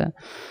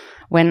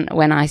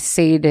when I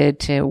say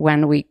that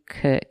 1 week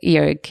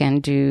here can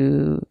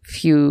do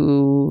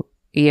few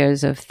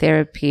years of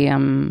therapy,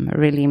 I'm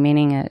really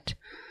meaning it.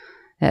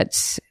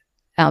 That's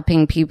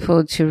helping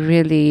people to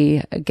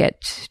really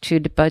get to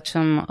the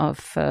bottom of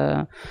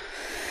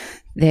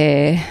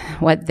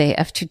what they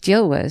have to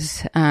deal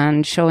with,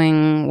 and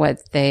showing what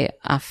they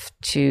have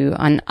to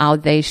and how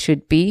they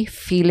should be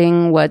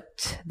feeling,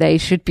 what they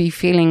should be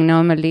feeling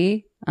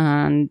normally.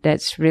 And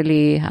that's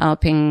really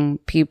helping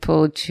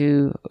people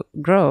to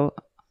grow.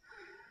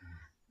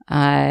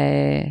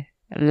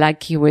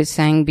 Like you were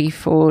saying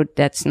before,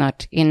 that's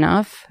not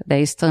enough.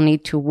 They still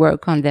need to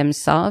work on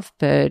themselves,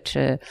 but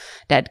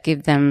that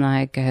gives them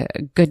like a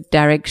good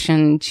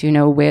direction to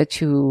know where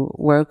to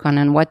work on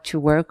and what to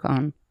work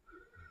on.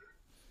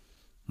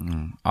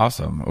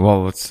 Awesome.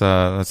 Well, let's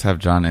have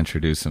John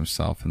introduce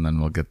himself, and then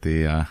we'll get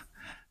the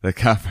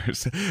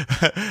conversation.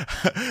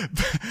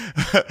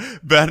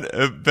 Ben,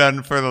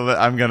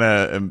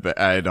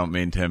 I don't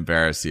mean to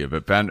embarrass you,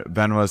 but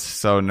Ben was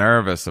so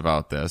nervous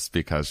about this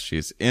because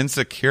she's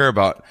insecure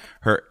about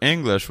her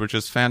English, which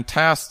is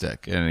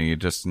fantastic. And you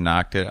just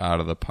knocked it out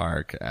of the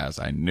park, as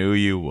I knew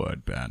you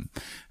would, Ben.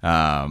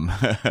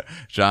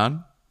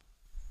 John?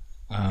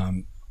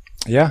 I,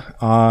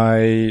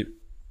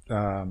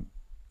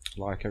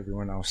 like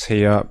everyone else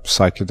here,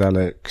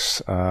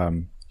 psychedelics,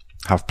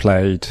 have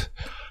played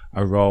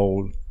a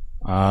role,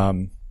 a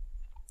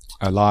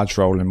large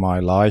role in my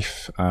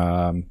life.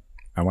 And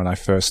when I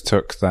first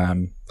took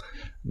them,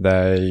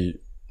 they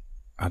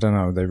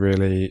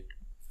really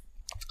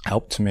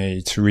helped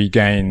me to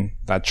regain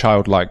that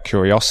childlike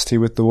curiosity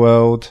with the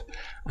world.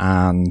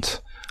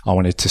 And I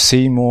wanted to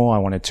see more. I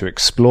wanted to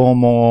explore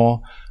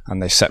more.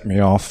 And they set me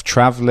off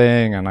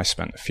traveling. And I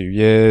spent a few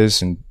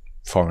years in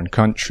foreign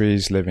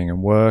countries, living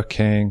and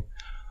working.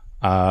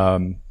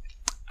 And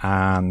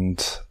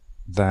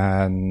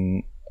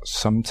then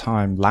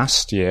sometime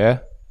last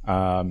year,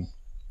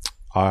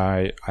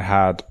 I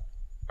had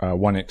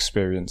one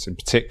experience in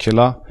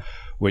particular,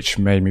 which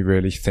made me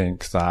really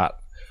think that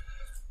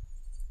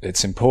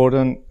it's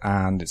important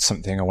and it's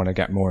something I want to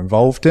get more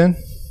involved in.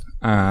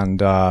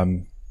 And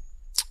I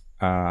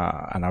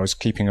was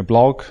keeping a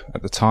blog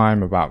at the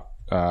time about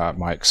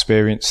my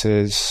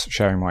experiences,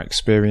 sharing my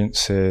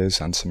experiences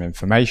and some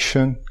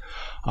information.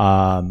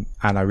 And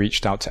I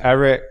reached out to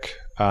Eric.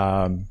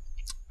 I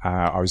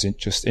was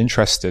just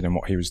interested in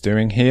what he was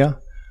doing here.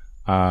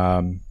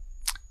 And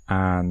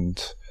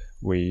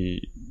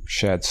we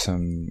shared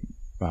some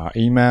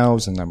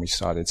emails, and then we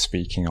started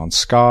speaking on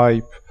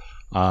Skype.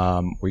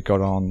 We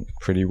got on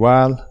pretty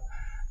well.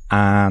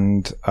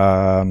 And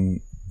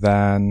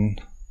then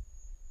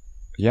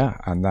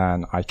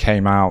I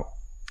came out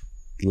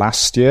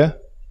last year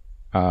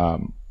for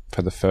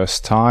the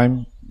first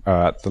time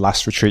at the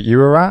last retreat you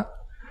were at.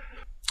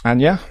 And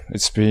yeah,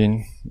 it's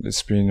been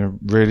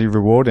really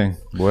rewarding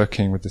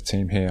working with the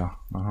team here.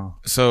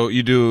 So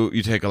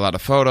you take a lot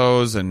of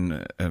photos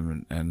and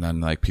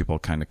then like people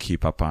kind of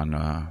keep up on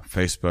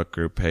Facebook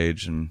group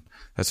page and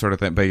that sort of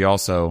thing. But you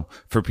also,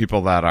 for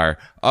people that are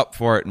up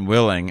for it and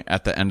willing,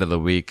 at the end of the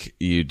week,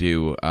 you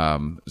do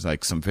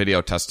like some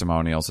video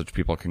testimonials which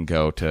people can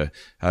go to.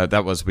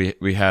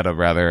 We had a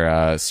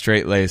rather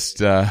straight-laced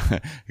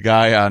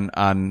guy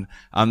on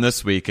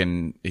this week,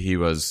 and he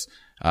was,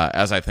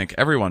 as I think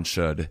everyone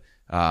should,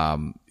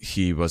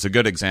 he was a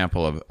good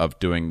example of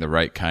doing the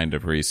right kind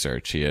of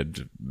research. He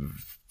had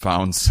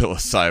found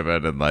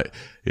psilocybin, and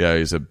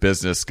he's a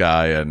business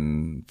guy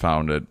and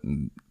found it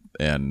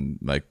and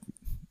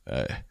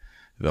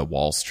the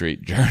Wall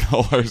Street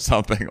Journal or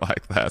something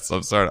like that,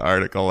 some sort of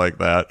article like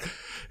that.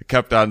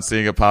 Kept on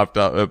seeing it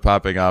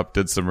popping up,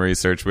 did some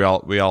research.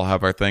 We all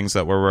have our things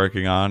that we're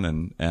working on,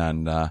 and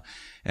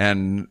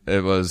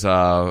it was,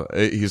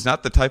 he's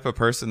not the type of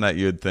person that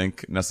you'd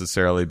think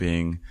necessarily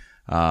being,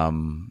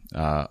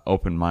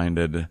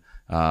 open-minded,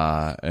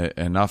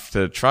 enough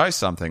to try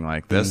something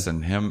like this.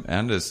 And him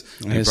and he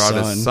brought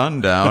his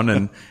son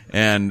down,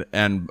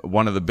 and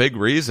one of the big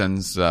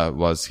reasons,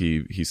 was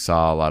he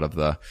saw a lot of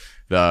the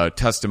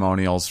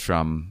testimonials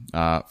from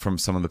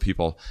some of the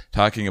people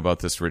talking about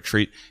this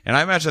retreat. And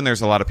I imagine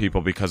there's a lot of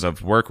people, because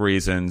of work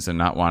reasons and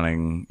not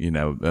wanting,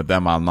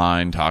 them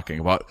online talking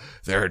about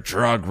their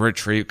drug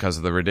retreat because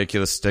of the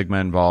ridiculous stigma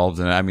involved.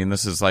 And I mean,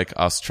 this is like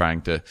us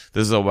this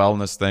is a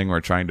wellness thing.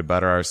 We're trying to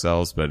better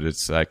ourselves, but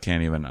I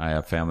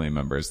have family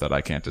members that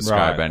I can't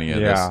describe any of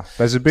this. Yeah.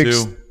 There's a big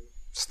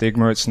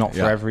stigma. It's not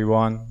for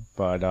everyone,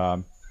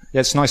 but,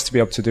 it's nice to be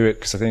able to do it,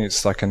 because I think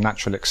it's like a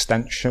natural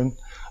extension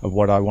of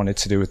what I wanted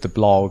to do with the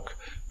blog,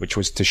 which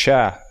was to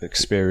share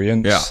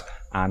experience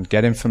and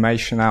get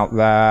information out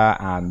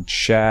there and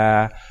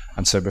share.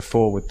 And so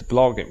before with the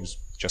blog, it was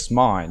just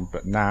mine,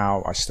 but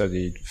now I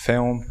studied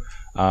film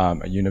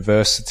at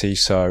university.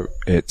 So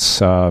it's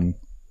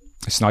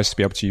nice to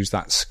be able to use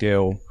that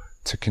skill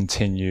to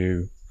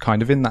continue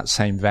kind of in that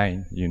same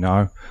vein,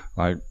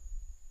 like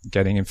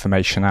getting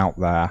information out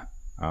there.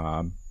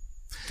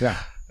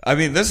 I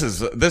mean, this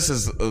is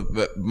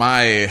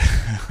my,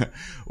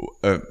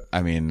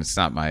 I mean, it's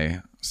not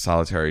my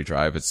solitary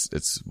drive.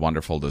 It's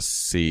wonderful to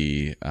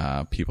see,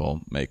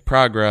 people make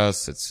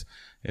progress. It's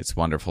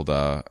wonderful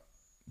to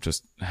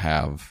just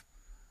have,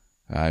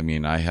 I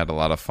mean, I had a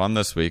lot of fun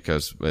this week.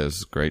 It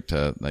was great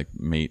to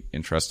meet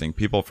interesting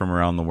people from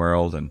around the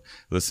world and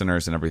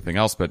listeners and everything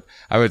else. But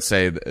I would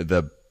say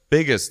the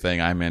biggest thing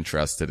I'm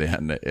interested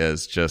in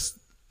is just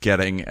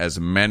getting as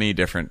many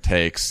different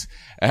takes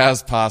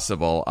as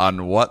possible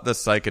on what the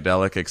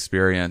psychedelic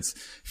experience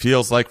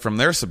feels like from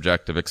their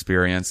subjective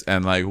experience,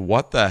 and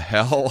what the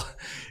hell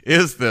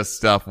is this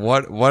stuff?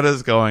 What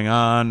is going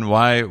on?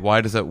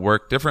 Why does it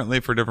work differently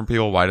for different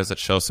people? Why does it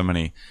show so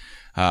many,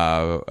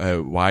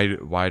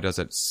 why does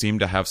it seem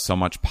to have so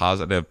much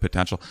positive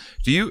potential?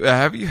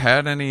 Have you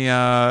had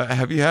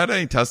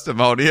any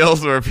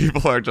testimonials where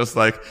people are just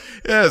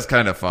it's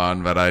kind of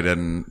fun, but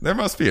there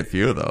must be a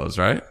few of those,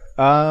 right?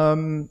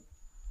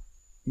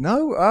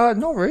 No,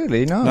 not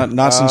really. No,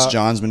 not since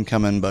John's been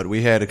coming, but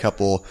we had a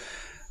couple.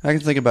 I can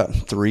think about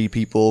 3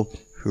 people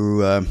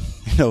who,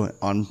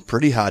 on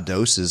pretty high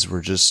doses were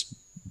just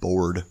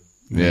bored.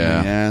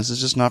 Yeah, this is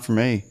just not for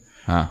me.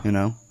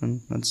 And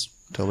that's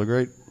totally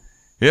great.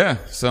 Yeah.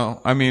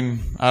 So, I mean,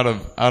 out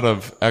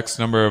of X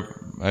number of,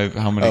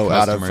 how many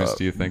customers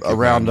do you think?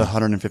 Around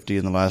 150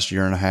 in the last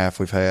year and a half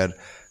we've had.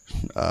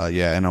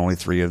 And only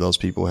 3 of those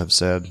people have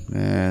said,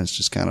 it's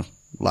just kind of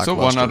lackluster. So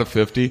 1 out of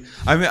 50.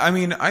 I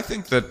mean, I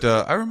think that,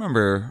 I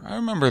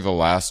remember the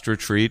last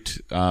retreat,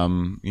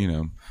 some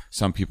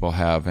people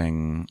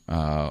having,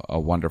 a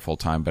wonderful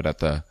time, but at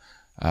the,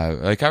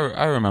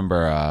 I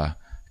remember a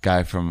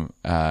guy from,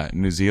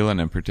 New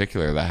Zealand in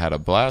particular that had a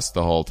blast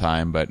the whole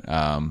time, but,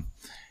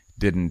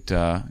 didn't,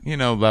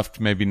 left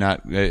maybe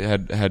not,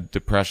 had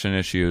depression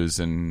issues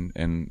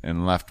and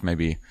left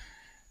maybe,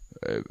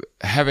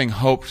 having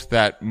hoped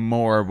that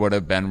more would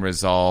have been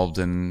resolved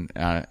in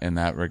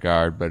that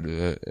regard,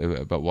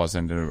 but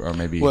wasn't, or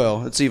maybe.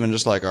 Well, it's even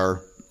just like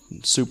our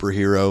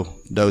superhero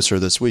doser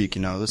this week.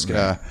 This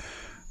guy,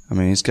 I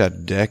mean, he's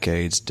got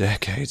decades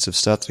of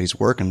stuff that he's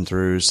working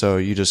through. So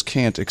you just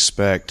can't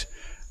expect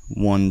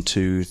 1,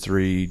 2,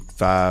 3,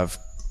 5,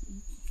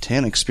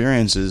 10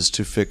 experiences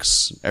to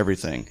fix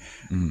everything.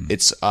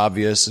 It's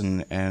obvious,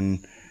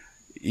 and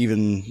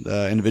even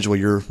the individual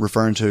you're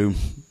referring to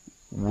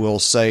will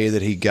say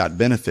that he got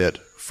benefit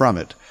from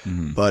it.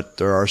 But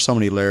there are so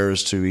many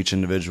layers to each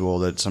individual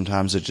that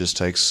sometimes it just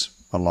takes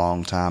a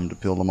long time to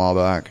peel them all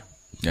back.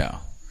 Yeah.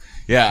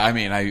 Yeah, I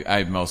mean,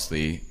 I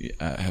mostly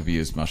have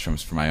used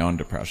mushrooms for my own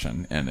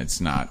depression, and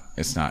it's not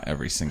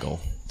every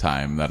single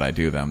time that I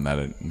do them that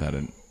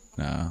it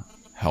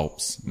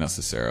helps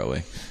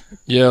necessarily.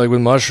 Yeah, like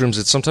with mushrooms,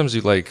 it's sometimes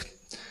you like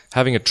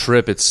having a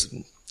trip.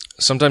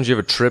 Sometimes you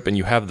have a trip and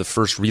you have the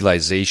first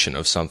realization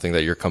of something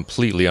that you're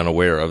completely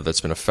unaware of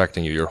that's been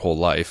affecting you your whole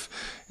life,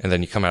 and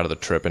then you come out of the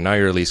trip and now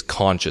you're at least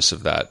conscious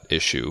of that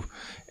issue,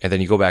 and then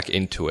you go back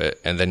into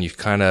it, and then you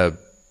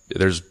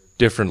there's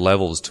different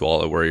levels to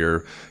all it where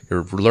you're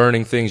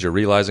learning things, you're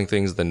realizing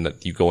things, then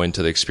you go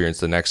into the experience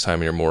the next time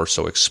and you're more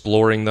so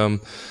exploring them,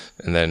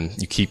 and then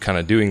you keep kind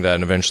of doing that,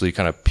 and eventually you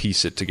kind of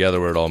piece it together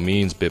what it all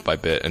means bit by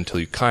bit until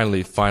you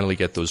finally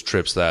get those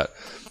trips that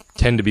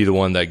tend to be the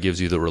one that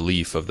gives you the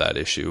relief of that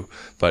issue.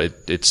 But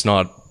it's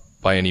not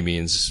by any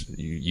means,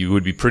 you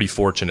would be pretty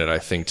fortunate, I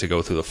think, to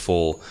go through the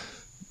full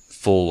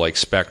like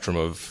spectrum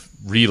of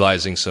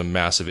realizing some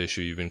massive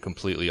issue you've been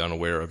completely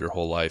unaware of your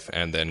whole life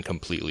and then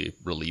completely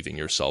relieving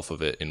yourself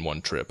of it in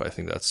one trip. I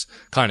think that's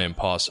kind of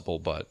impossible,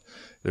 but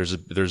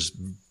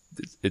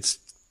it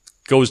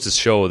goes to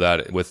show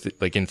that with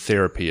like in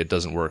therapy, it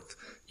doesn't work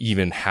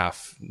even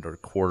half or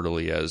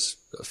quarterly as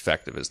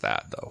effective as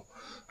that, though.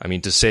 I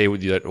mean, to say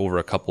with you that over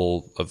a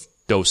couple of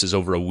doses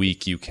over a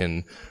week, you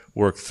can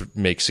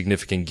make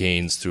significant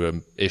gains through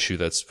an issue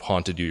that's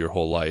haunted you your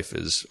whole life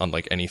is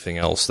unlike anything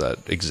else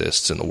that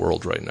exists in the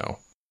world right now.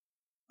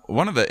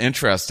 One of the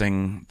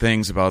interesting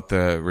things about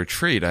the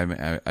retreat,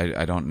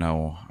 I don't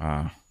know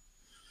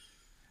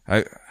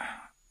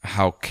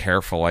how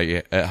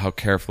carefully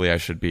I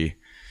should be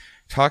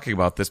talking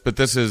about this, but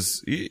this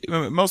is,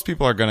 most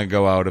people are going to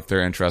go out if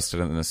they're interested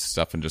in this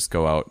stuff and just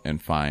go out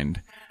and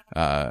find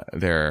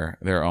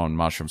their own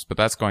mushrooms. But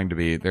that's going to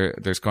be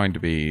there's going to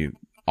be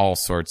all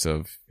sorts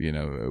of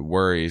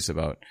worries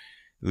about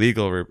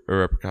legal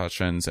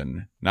repercussions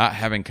and not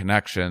having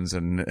connections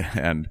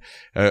and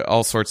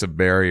all sorts of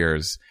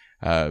barriers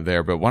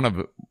there. But one of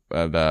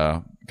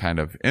the kind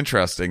of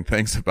interesting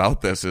things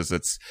about this is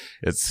it's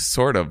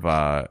sort of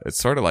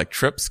like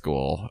trip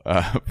school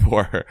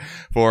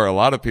for a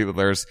lot of people.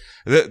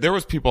 There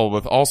was people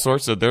with all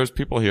sorts of, there's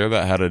people here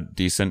that had a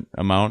decent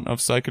amount of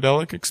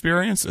psychedelic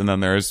experience, and then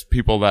there's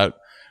people that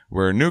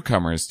were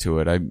newcomers to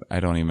it. I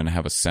don't even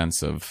have a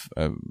sense of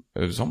it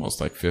was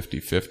almost like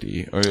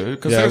 50-50,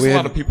 because there's a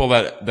lot of people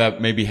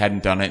that maybe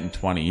hadn't done it in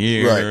 20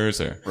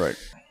 years. Right.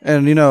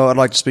 And I'd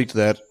like to speak to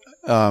that.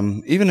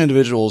 Even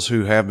individuals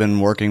who have been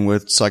working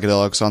with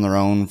psychedelics on their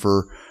own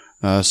for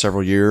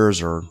several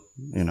years or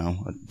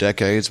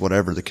decades,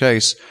 whatever the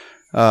case,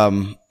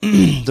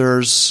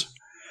 there's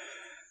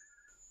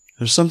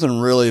something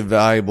really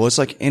valuable. It's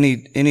like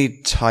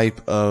any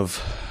type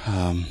of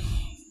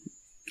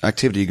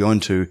activity you go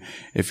into.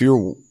 If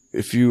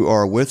you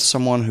are with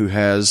someone who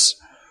has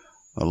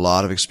a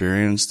lot of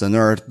experience, then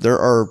there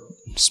are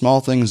small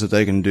things that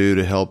they can do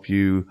to help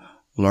you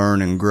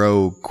learn and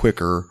grow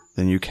quicker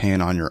than you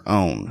can on your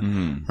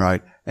own,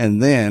 right?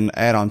 And then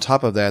add on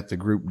top of that the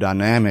group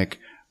dynamic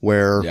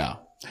where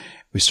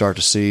we start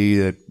to see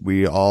that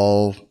we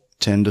all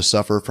tend to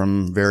suffer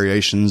from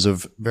variations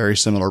of very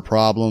similar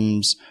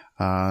problems.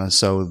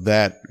 So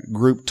that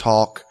group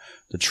talk,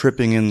 the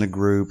tripping in the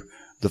group,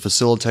 the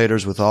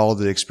facilitators with all of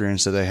the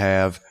experience that they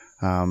have,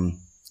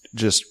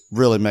 just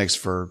really makes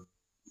for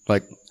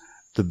like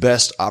the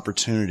best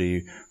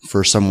opportunity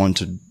for someone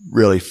to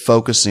really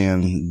focus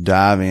in,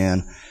 dive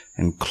in,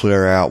 and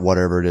clear out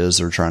whatever it is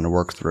they're trying to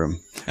work through.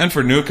 And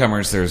for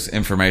newcomers, there's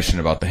information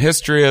about the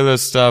history of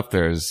this stuff.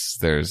 There's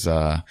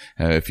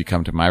if you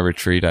come to my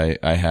retreat,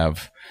 I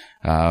have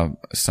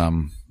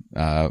some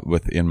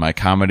within my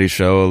comedy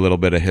show, a little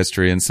bit of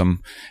history and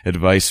some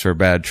advice for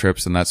bad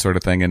trips and that sort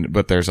of thing.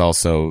 But there's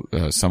also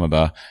some of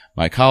the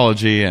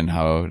mycology and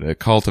how to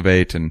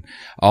cultivate and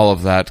all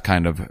of that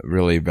kind of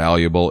really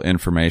valuable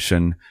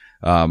information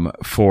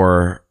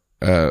for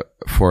a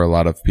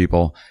lot of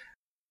people.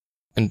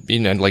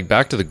 And like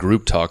back to the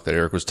group talk that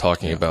Eric was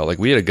talking about, like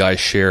we had a guy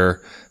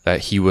share that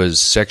he was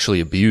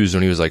sexually abused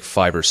when he was like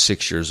 5 or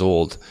 6 years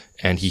old,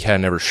 and he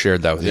had never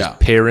shared that with his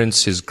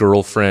parents, his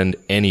girlfriend,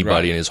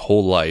 anybody in his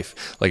whole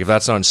life. Like if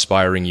that's not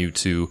inspiring you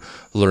to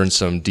learn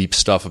some deep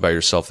stuff about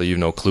yourself that you have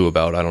no clue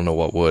about, I don't know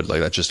what would.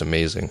 Like that's just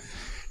amazing.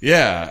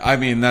 Yeah, I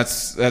mean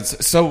that's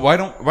so why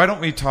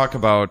don't we talk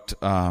about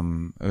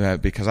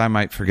because I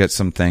might forget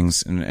some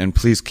things, and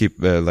please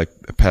keep like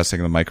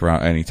passing the mic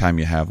around anytime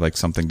you have like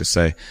something to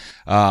say.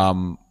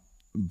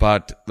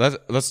 But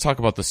let's talk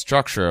about the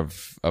structure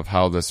of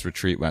how this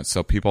retreat went.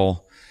 So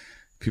people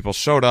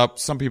showed up,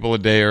 some people a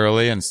day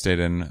early and stayed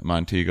in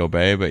Montego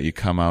Bay, but you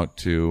come out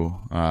to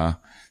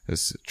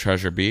this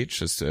Treasure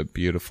Beach. It's a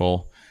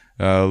beautiful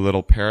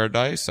little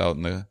paradise out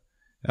in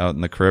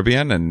the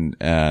Caribbean,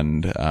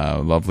 and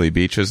lovely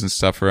beaches and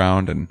stuff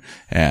around,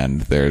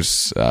 and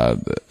there's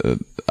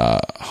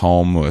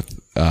home with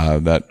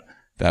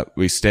that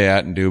we stay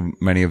at and do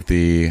many of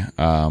the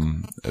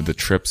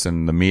trips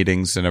and the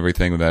meetings and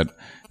everything that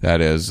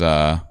is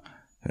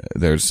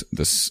there's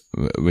this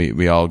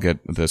we all get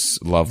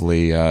this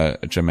lovely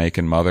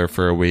Jamaican mother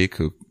for a week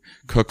who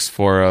cooks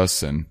for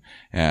us and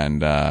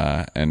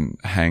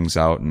hangs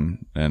out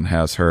and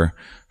has her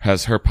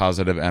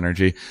positive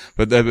energy.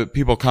 But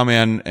people come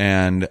in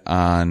and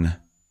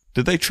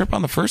did they trip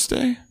on the first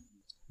day?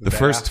 The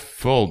first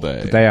full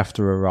day. The day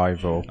after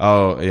arrival.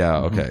 Oh, yeah.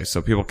 Okay.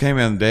 So people came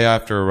in the day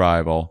after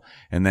arrival,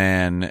 and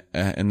then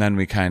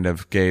we kind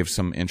of gave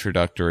some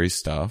introductory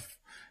stuff,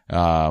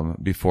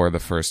 before the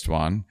first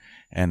one.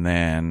 And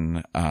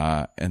then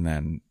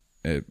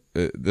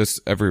this,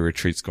 every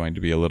retreat's going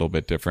to be a little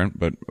bit different,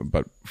 but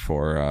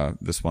for,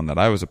 this one that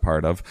I was a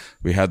part of,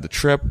 we had the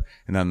trip,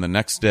 and then the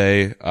next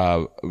day,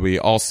 we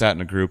all sat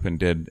in a group and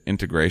did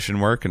integration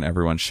work, and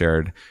everyone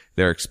shared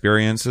their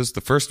experiences.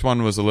 The first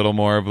one was a little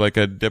more of like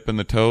a dip in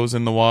the toes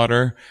in the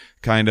water,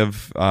 kind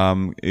of,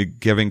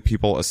 giving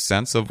people a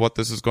sense of what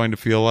this is going to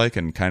feel like,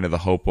 and kind of the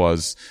hope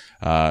was,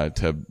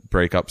 to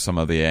break up some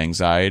of the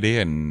anxiety,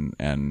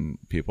 and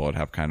people would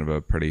have kind of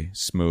a pretty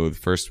smooth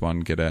first one,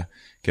 get a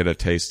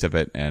taste of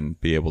it, and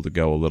be able to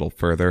go a little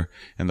further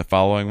in the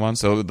following one.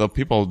 So the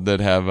people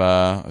did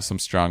have some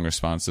strong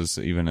responses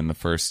even in the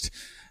first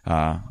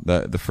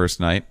the first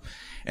night.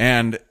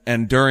 And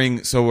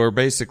during, so we're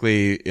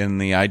basically in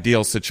the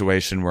ideal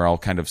situation, we're all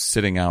kind of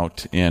sitting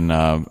out in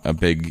a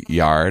big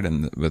yard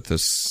and with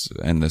this,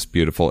 in this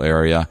beautiful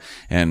area,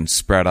 and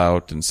spread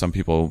out, and some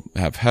people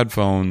have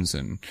headphones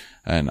and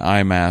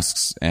eye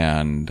masks,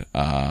 and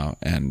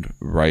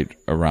right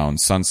around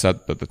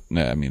sunset, but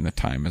the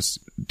time is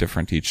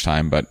different each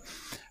time, but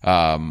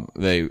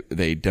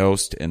they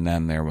dosed, and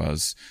then there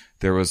was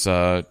 2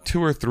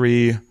 or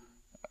 3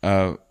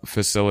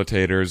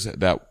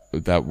 facilitators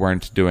that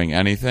weren't doing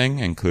anything,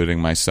 including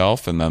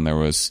myself, and then there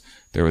was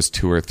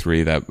 2 or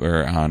 3 that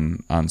were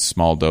on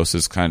small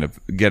doses, kind of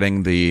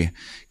getting the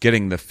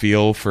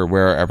feel for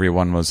where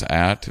everyone was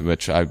at,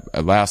 which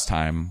last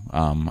time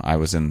I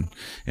was in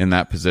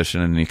that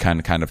position, and you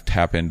kind of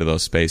tap into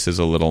those spaces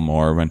a little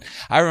more. When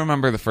I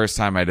remember the first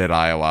time I did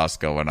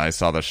ayahuasca, when I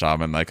saw the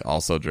shaman like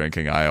also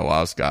drinking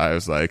ayahuasca, I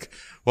was like,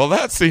 well,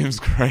 that seems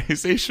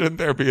crazy. Shouldn't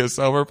there be a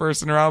sober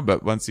person around?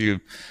 But once you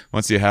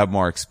have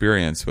more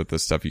experience with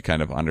this stuff, you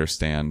kind of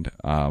understand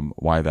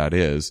why that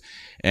is.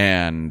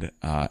 And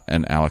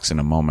Alex, in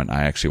a moment,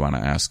 I actually want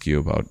to ask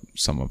you about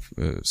some of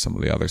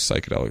the other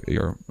psychedelic,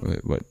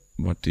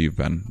 what you've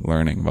been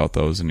learning about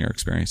those in your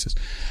experiences.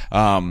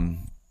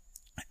 And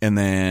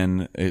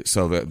then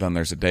then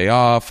there's a day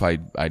off. I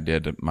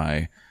did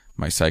my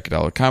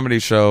psychedelic comedy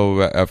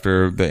show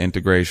after the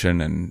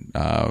integration, and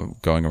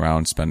going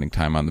around spending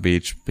time on the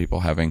beach, people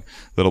having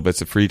little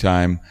bits of free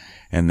time.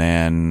 And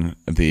then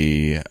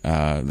the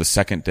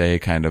second day,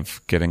 kind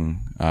of getting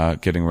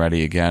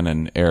ready again,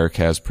 and Eric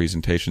has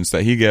presentations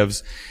that he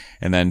gives,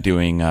 and then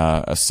doing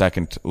a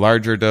second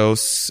larger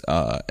dose,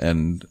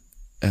 and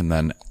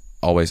then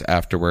always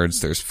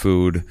afterwards there's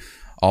food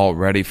all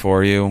ready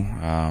for you,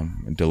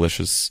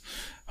 delicious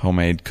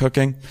homemade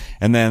cooking.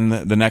 And then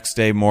the next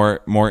day,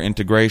 more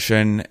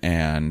integration,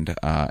 and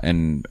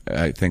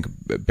I think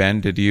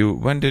Ben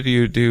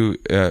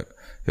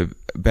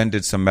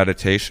did some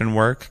meditation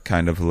work,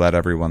 kind of led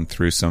everyone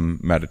through some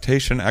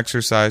meditation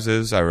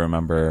exercises. I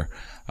remember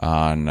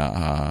on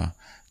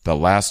the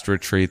last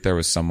retreat, there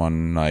was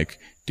someone like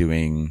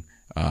doing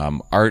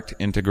art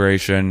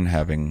integration,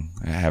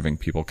 having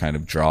people kind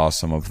of draw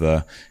some of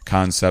the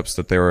concepts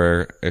that they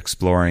were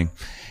exploring.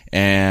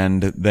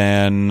 And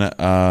then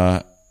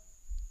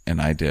and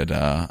I did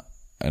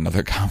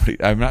another comedy.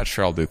 I'm not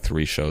sure I'll do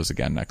 3 shows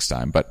again next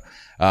time, but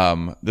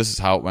this is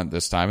how it went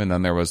this time. And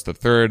then there was the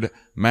third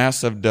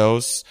massive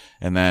dose,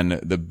 and then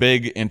the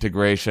big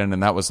integration,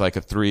 and that was like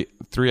a 3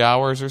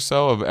 hours or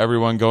so of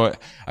everyone going.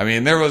 I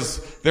mean, there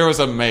was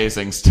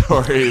amazing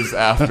stories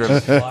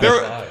after.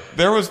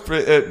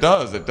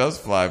 It does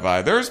fly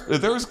by. There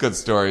was good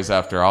stories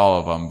after all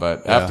of them,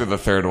 but after the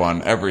third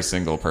one, every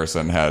single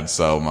person had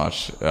so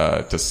much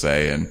to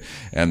say,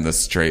 and the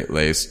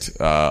straight-laced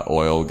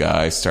oil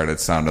guy started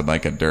sounding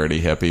like a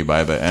dirty hippie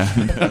by the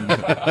end.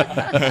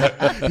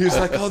 He was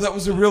like, "Oh, that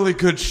was a really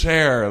good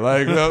share.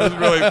 Like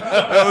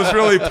that was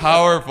really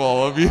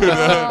powerful of you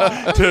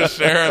to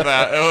share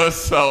that. It was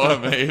so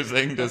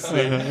amazing to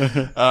see."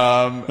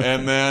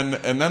 And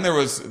then there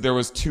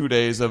was 2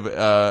 days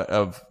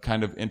of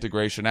kind of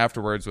integration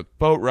afterwards, with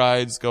boat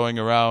rides, going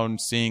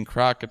around, seeing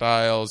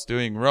crocodiles,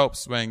 doing rope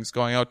swings,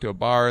 going out to a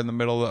bar in the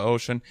middle of the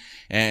ocean,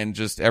 and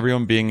just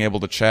everyone being able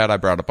to chat. I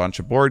brought a bunch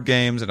of board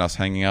games, and us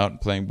hanging out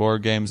and playing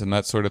board games and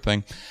that sort of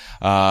thing.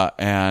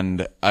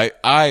 And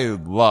I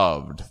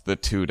loved the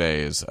 2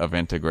 days of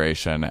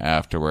integration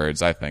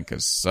afterwards, I think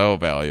is so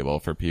valuable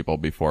for people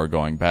before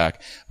going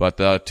back. But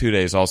the 2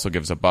 days also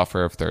gives a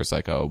buffer if there's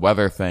like a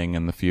weather thing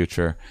in the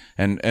future.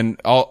 And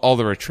all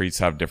the retreats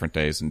have different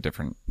days and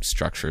different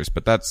structures,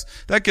 but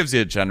that gives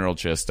you a general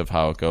gist of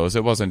how it goes.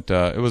 It wasn't,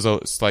 it was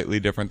slightly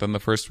different than the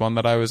first one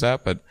that I was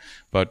at, but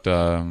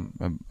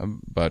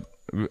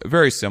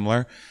very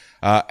similar.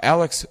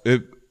 Alex,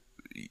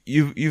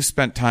 you've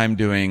spent time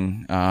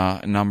doing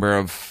a number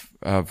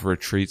of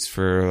retreats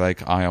for like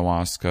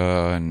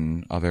ayahuasca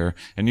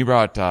and you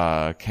brought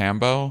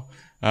Cambo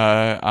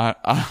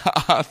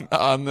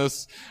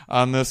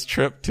on this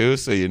trip too,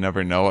 so you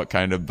never know what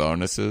kind of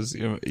bonuses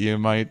you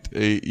might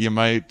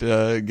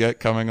get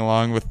coming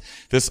along with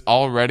this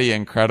already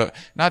incredible.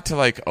 Not to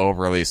like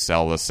overly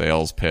sell the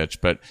sales pitch,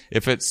 but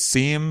if it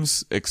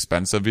seems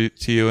expensive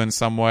to you in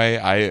some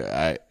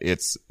way,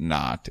 it's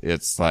not.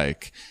 It's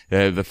like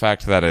the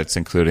fact that it's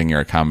including your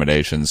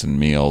accommodations and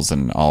meals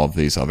and all of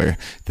these other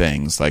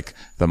things, like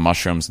the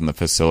mushrooms and the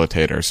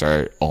facilitators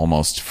are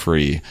almost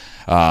free,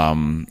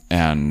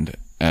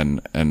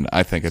 and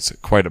I think it's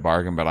quite a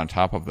bargain. But on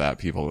top of that,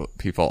 people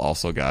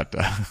also got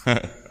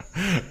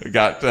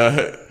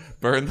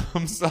burned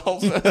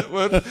themselves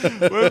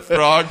with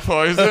frog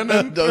poison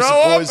and throw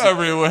up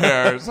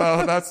everywhere.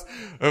 So that's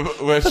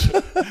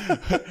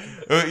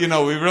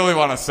we really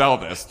want to sell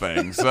this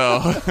thing. So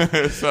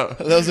that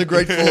was a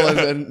grateful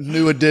and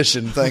new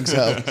addition. Thanks,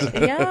 Hal.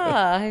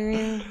 Yeah, I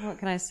mean, what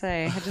can I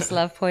say? I just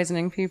love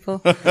poisoning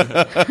people.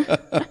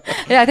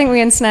 Yeah, I think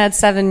we ensnared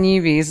 7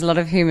 newbies, a lot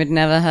of whom had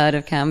never heard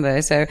of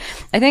Cambo. So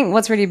I think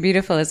what's really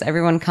beautiful is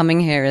everyone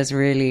coming here is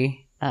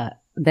really,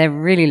 they're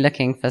really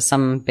looking for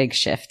some big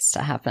shifts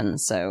to happen.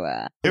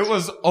 So, it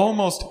was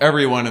almost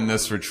everyone in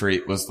this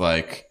retreat was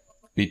like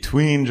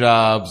between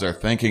jobs or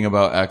thinking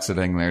about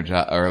exiting their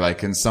job or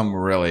like in some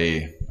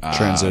really,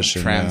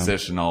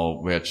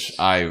 transitional, which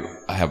I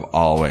have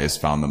always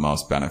found the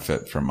most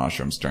benefit from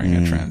mushrooms during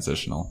a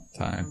transitional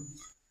time.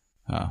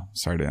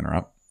 Sorry to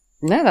interrupt.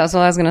 No, that's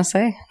all I was going to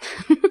say.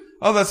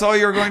 Oh, that's all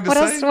you were going to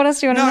say? What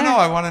else do you want to know? No,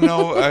 I want to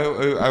know.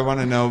 I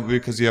want to know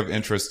because you have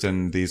interest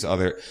in these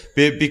other,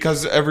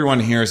 because everyone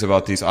hears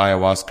about these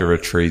ayahuasca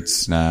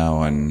retreats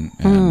now, and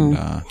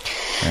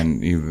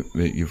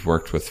you've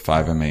worked with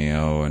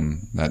 5-MeO and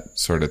that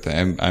sort of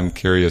thing. I'm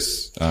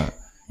curious,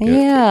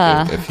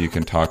 if you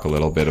can talk a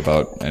little bit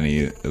about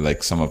any,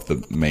 like some of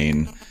the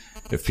main,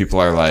 if people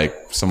are like,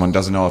 someone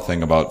doesn't know a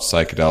thing about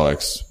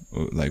psychedelics,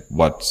 like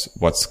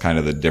what's kind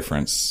of the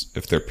difference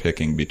if they're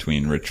picking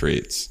between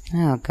retreats?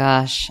 Oh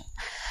gosh.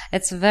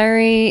 It's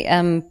very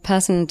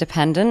person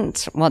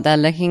dependent, what they're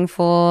looking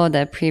for,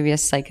 their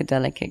previous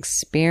psychedelic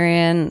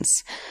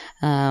experience.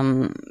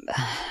 And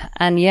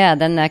yeah,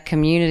 then their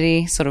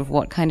community, sort of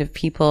what kind of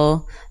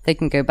people they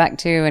can go back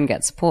to and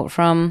get support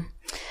from,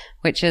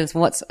 which is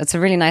it's a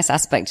really nice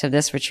aspect of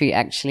this retreat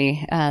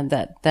actually,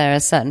 that there are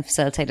certain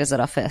facilitators that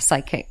offer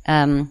psychic,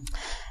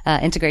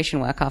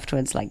 integration work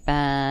afterwards, like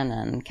Ben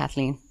and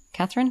Kathleen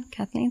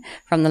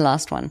from the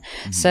last one.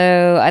 Mm-hmm.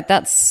 So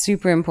that's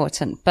super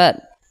important.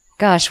 But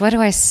gosh, where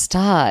do I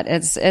start?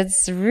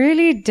 It's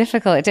really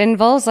difficult. It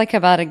involves like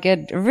about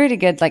a really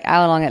good, like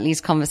hour-long at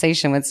least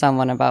conversation with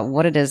someone about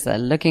what it is they're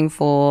looking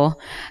for,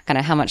 kind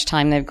of how much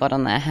time they've got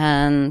on their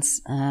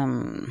hands,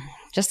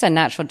 just their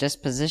natural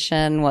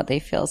disposition, what they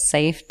feel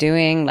safe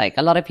doing. Like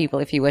a lot of people,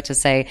 if you were to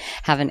say,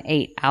 have an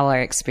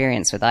 8-hour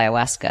experience with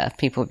ayahuasca,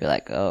 people would be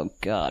like, oh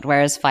God.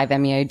 Whereas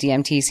 5-MeO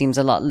DMT seems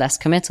a lot less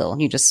committal.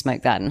 You just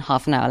smoke that and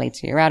half an hour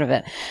later you're out of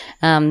it.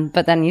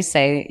 But then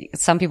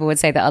some people would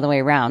say the other way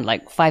around,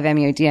 like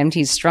 5-MeO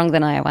DMT is stronger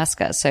than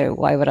ayahuasca. So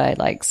why would I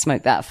like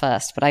smoke that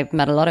first? But I've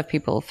met a lot of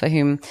people for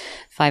whom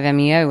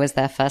 5-MeO was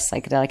their first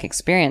psychedelic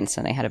experience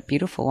and they had a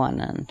beautiful one.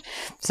 And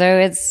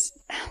so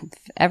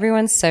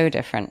everyone's so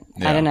different.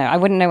 Yeah. I don't know. I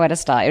wouldn't know where to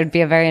start. It would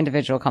be a very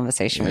individual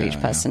conversation with each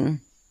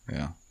person.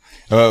 Yeah.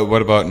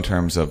 What about in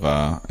terms of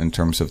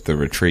the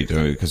retreat?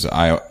 Because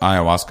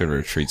ayahuasca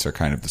retreats are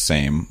kind of the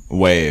same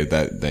way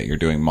that you're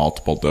doing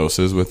multiple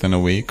doses within a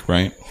week,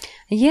 right?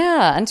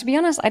 Yeah. And to be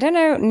honest, I don't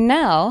know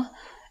now,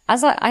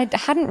 as I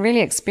hadn't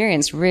really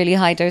experienced really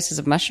high doses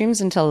of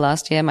mushrooms until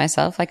last year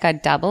myself. Like I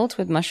dabbled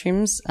with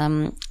mushrooms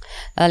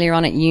earlier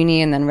on at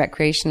uni and then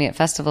recreationally at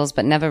festivals,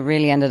 but never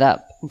really ended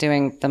up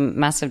doing the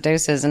massive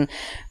doses. And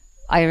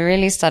I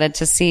really started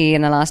to see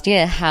in the last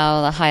year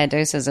how the higher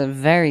doses are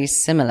very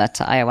similar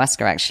to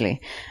ayahuasca, actually.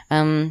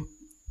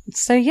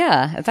 So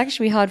yeah, it's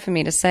actually hard for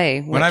me to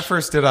say. When I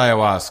first did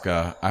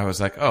ayahuasca, I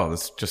was like, oh,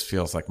 this just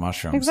feels like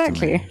mushrooms.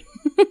 Exactly. To me.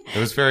 It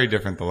was very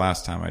different the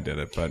last time I did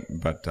it,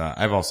 but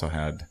I've also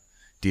had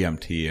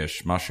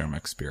DMT-ish mushroom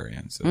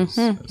experiences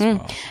as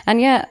well. And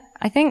yeah,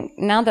 I think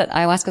now that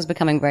ayahuasca is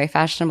becoming very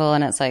fashionable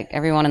and it's like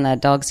everyone and their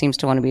dog seems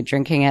to want to be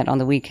drinking it on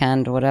the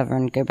weekend or whatever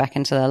and go back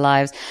into their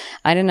lives.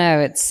 I don't know.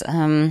 It's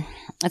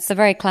the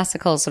very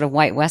classical sort of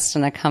white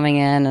Westerner coming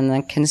in and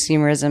the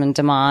consumerism and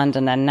demand.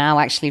 And then now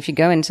actually, if you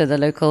go into the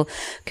local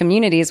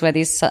communities where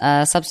these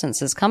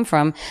substances come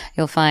from,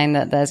 you'll find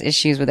that there's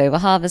issues with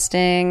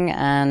overharvesting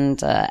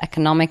and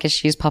economic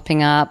issues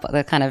popping up.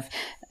 The kind of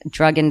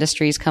drug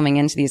industries coming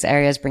into these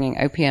areas, bringing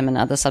opium and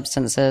other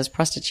substances,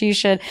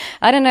 prostitution.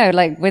 I don't know,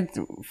 like with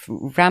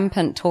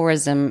rampant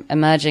tourism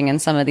emerging in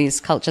some of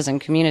these cultures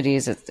and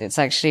communities, it's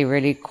actually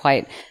really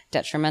quite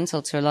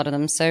detrimental to a lot of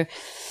them. So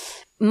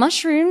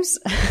mushrooms,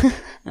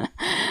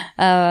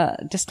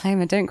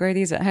 disclaimer, don't grow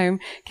these at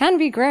home, can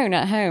be grown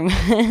at home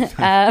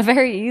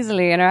very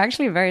easily and are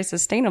actually very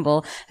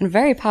sustainable and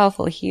very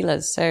powerful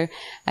healers. So,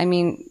 I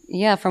mean,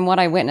 yeah, from what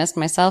I witnessed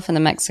myself in the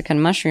Mexican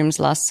mushrooms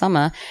last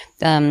summer,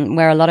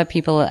 where a lot of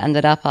people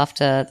ended up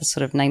after the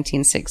sort of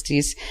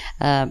 1960s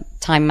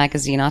Time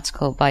magazine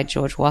article by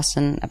George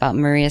Wasson about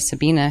Maria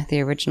Sabina, the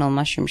original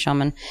mushroom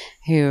shaman,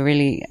 who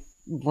really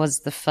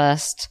was the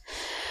first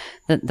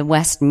that the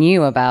West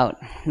knew about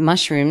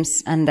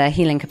mushrooms and their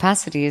healing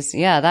capacities.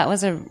 Yeah, that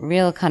was a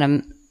real kind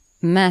of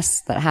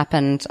mess that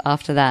happened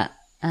after that.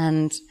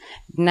 And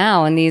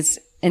now in these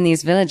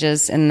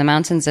villages in the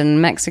mountains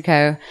in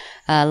Mexico,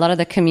 a lot of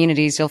the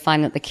communities, you'll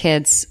find that the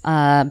kids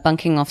are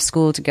bunking off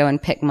school to go and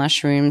pick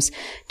mushrooms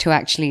to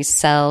actually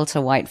sell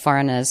to white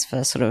foreigners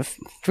for sort of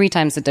 3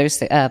 times the dose,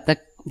 the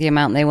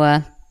amount they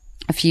were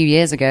a few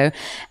years ago.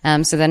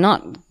 So they're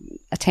not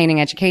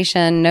attaining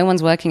education. No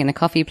one's working in the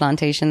coffee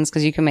plantations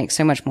because you can make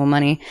so much more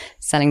money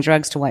selling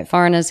drugs to white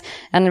foreigners.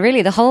 And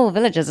really the whole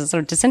villages are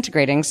sort of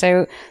disintegrating.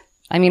 So,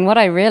 I mean, what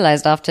I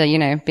realized after,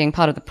 being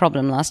part of the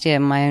problem last year,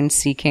 my own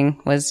seeking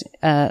was,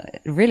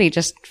 really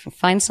just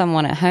find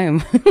someone at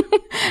home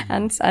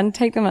and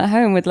take them at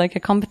home with like a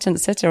competent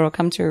sitter or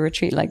come to a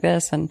retreat like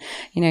this. And,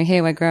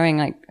 here we're growing,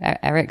 like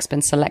Eric's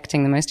been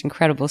selecting the most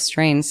incredible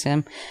strains,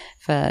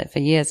 for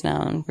years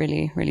now, and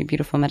really, really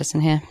beautiful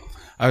medicine here.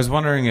 I was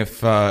wondering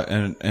if,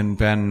 and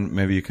Ben,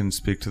 maybe you can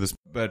speak to this,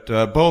 but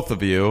both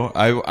of you,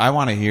 I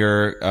want to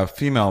hear a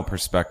female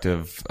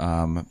perspective,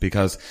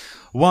 because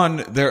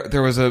one,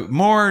 there was a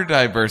more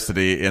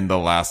diversity in the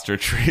last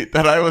retreat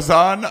that I was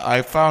on.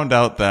 I found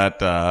out that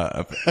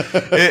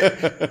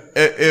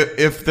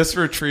if this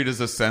retreat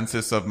is a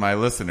census of my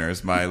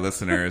listeners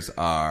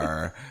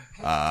are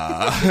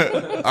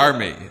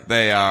me.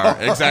 They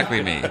are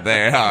exactly me.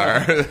 They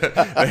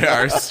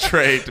are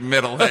straight,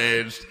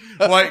 middle-aged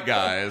white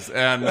guys,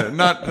 and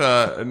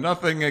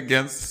nothing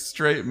against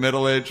straight,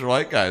 middle-aged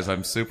white guys.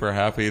 I'm super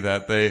happy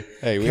that they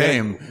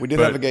came. We did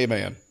have a gay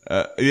man.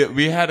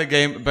 We had a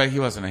game, but he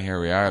wasn't a Here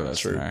We Are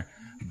listener. True.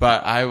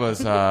 But I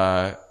was,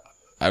 I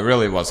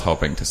really was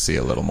hoping to see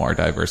a little more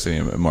diversity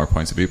and more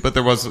points of view. But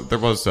there was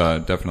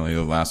definitely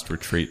the last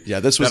retreat.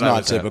 Yeah, this was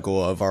not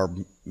typical of our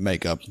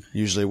makeup.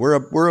 Usually,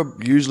 we're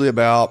usually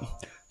about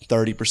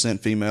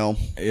 30% female.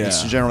 Yeah.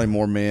 It's generally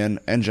more men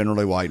and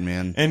generally white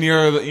men. And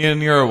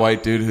you're a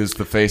white dude who's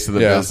the face of the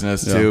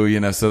business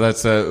too, so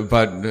that's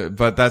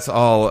but that's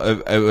all.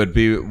 It would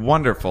be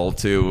wonderful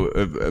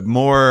to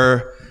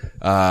more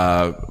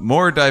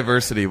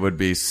diversity would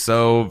be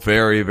so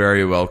very,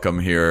 very welcome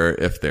here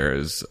if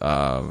there's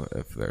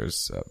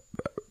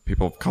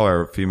people of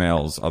color,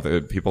 females, other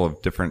people of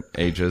different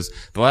ages.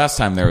 The last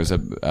time there was a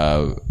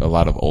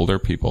lot of older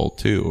people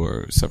too,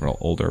 or several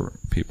older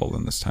people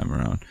than this time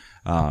around.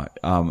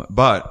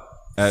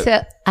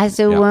 So as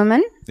a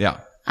woman,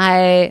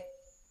 I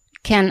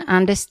can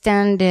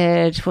understand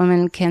that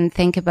women can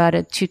think about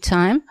it 2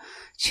 times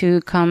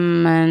to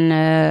come in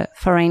a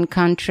foreign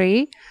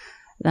country,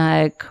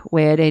 like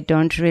where they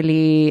don't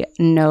really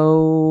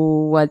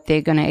know what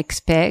they're gonna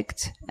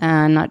expect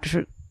and not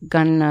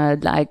gonna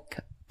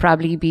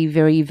probably be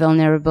very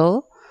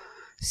vulnerable.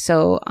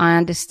 So I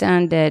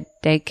understand that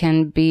they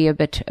can be a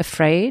bit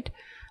afraid,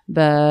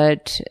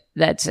 but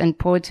that's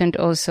important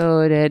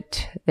also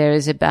that there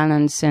is a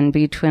balance in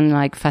between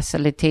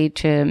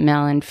facilitator,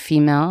 male and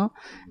female,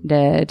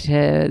 that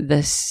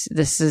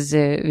this is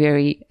a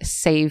very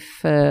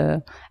safe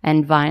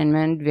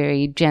environment,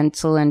 very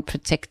gentle and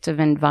protective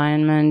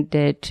environment,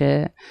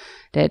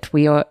 that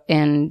we are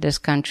in. This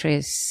country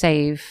is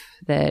safe,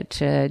 that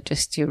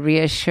just to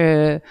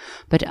reassure.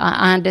 But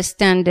I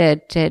understand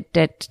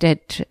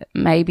that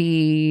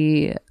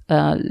maybe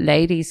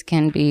ladies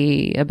can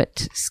be a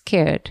bit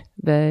scared,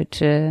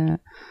 but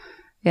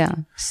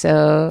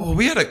so. Well,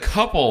 we had a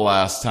couple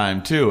last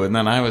time too, and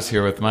then I was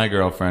here with my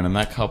girlfriend, and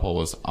that couple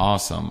was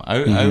awesome.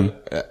 I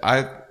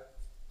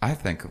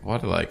think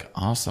what a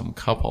awesome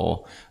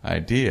couple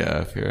idea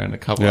if you're in a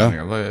couple and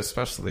you're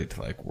especially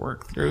to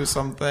work through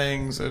some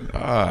things, and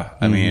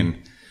I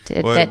mean.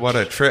 What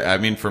a trip. I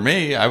mean, for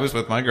me, I was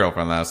with my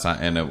girlfriend last time,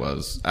 and it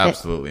was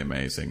absolutely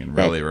amazing and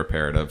really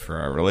reparative for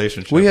our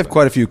relationship. We have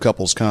quite a few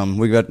couples come.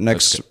 We got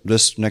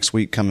this next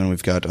week coming.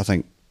 We've got, I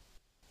think,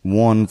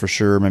 1 for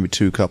sure, maybe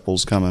 2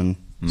 couples coming.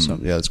 So,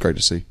 yeah, it's great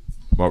to see.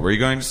 What were you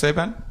going to say,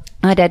 Ben?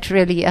 That's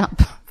really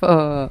up for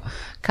a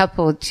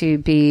couple to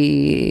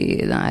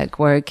be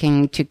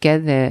working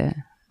together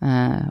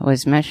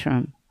with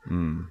mushroom.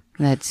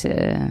 That's,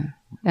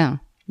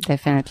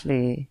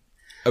 definitely.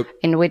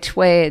 In which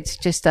way it's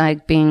just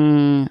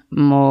being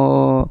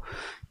more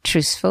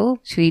truthful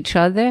to each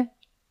other,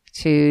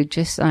 to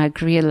just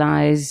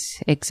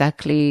realize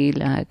exactly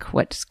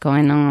what's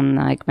going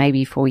on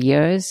maybe for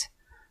years,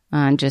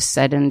 and just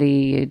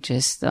suddenly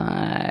just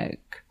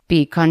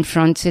be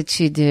confronted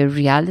to the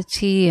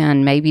reality,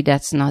 and maybe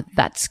that's not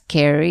that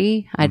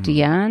scary at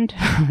the end,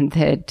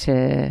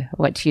 that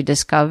what you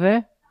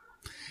discover.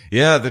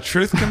 Yeah, the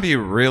truth can be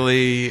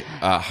really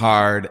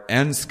hard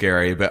and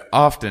scary, but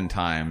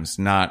oftentimes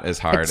not as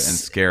hard and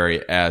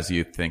scary as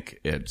you think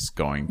it's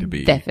going to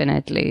be.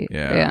 Definitely.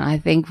 Yeah, I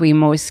think we're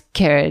more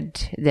scared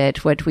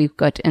that what we've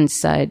got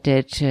inside,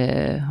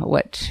 that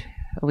what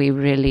we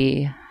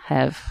really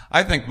have.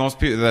 I think most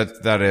people,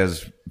 that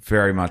is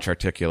very much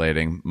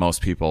articulating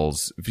most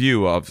people's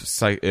view of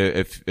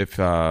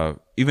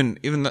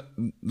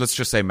let's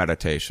just say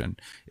meditation.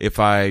 If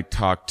I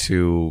talk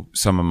to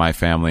some of my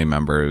family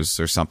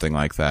members or something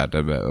like that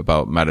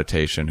about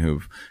meditation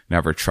who've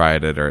never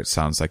tried it, or it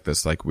sounds like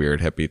this like weird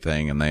hippie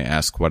thing, and they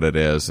ask what it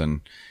is, and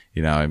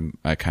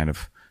I kind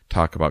of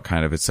talk about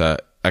kind of it's a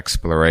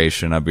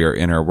exploration of your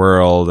inner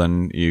world,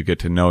 and you get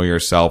to know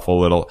yourself a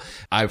little.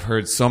 I've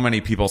heard so many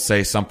people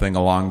say something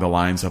along the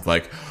lines of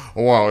like,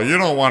 well, you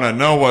don't want to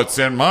know what's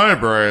in my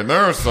brain.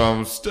 There's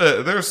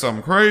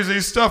some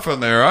crazy stuff in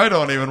there. I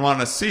don't even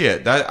want to see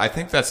it. I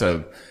think that's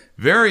a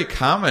very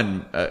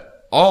common,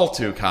 all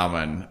too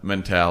common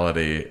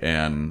mentality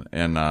in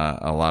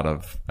a lot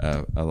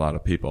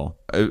of people.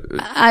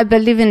 I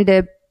believe in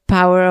the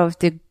power of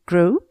the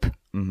group.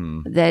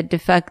 Mm-hmm. That the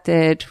fact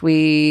that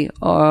we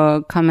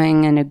are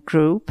coming in a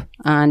group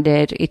and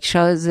that each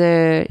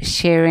other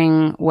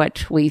sharing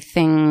what we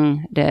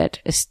think that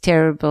is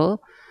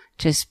terrible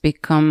just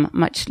become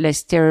much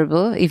less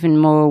terrible, even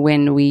more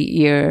when we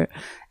hear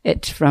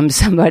it from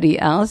somebody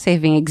else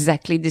having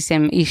exactly the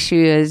same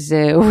issue as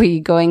we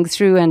going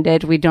through, and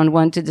that we don't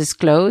want to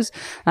disclose.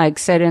 Like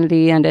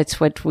suddenly, and that's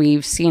what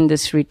we've seen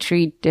this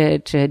retreat,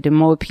 that the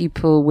more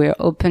people were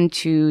open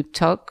to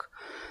talk,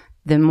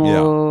 the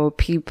more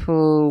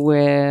people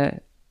were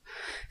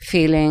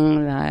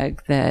feeling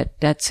like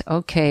that's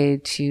okay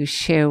to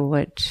share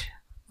what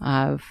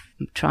I'm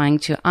trying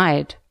to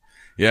hide.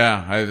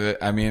 Yeah,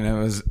 I mean, it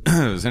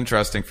was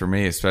interesting for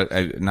me,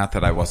 not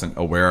that I wasn't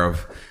aware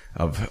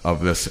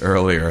of this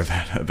earlier,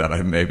 that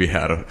I maybe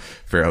had a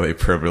fairly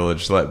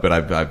privileged life, but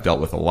I've dealt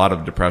with a lot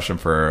of depression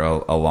for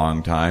a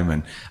long time,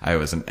 and I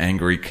was an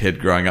angry kid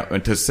growing up,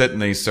 and to sit in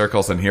these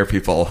circles and hear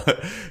people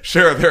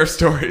share their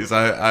stories,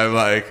 I'm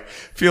like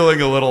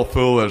feeling a little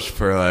foolish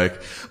for like,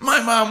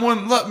 my mom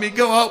wouldn't let me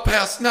go out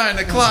past 9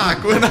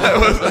 o'clock when I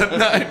was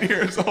 9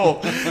 years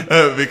old,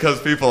 because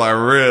people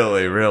are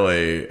really,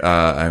 really,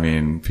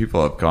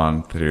 people have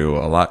gone through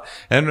a lot,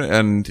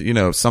 and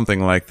something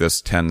like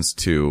this tends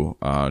to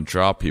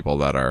draw people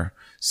that are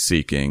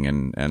seeking,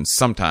 and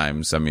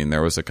sometimes,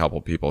 there was a couple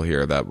people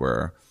here that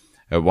were,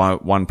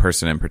 one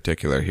person in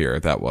particular here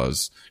that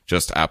was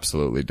just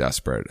absolutely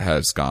desperate,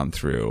 has gone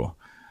through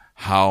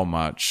how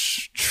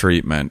much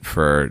treatment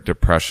for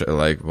depression,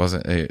 like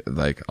wasn't it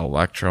like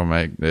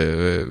electromagnetic,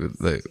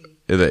 the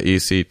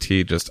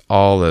ECT, just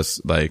all this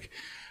like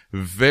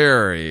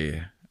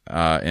very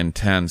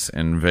intense,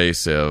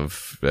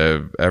 invasive,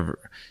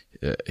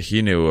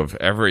 he knew of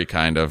every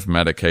kind of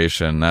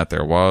medication that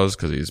there was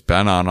because he's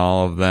been on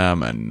all of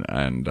them,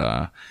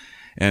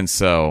 and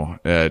so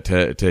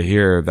to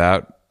hear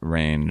that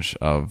range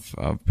of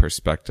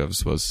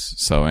perspectives was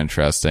so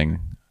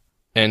interesting.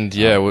 And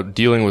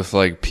dealing with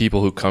like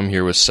people who come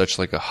here with such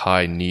like a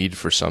high need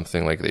for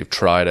something, like they've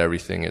tried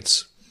everything.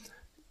 It's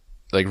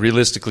like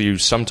realistically, you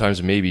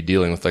sometimes may be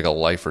dealing with like a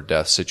life or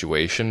death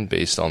situation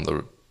based on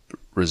the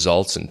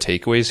results and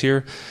takeaways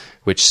here,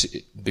 which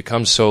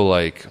becomes so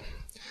like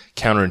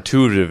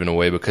counterintuitive in a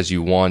way, because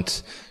you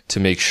want to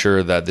make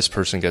sure that this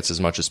person gets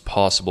as much as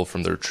possible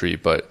from the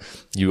retreat, but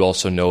you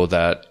also know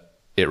that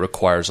it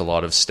requires a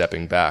lot of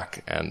stepping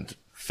back and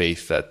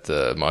faith that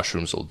the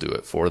mushrooms will do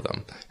it for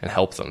them and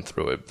help them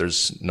through it.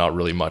 There's not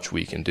really much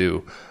we can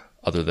do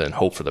other than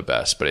hope for the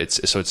best, but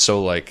it's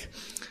so like,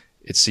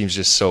 it seems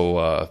just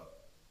so,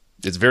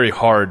 it's very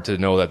hard to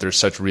know that there's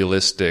such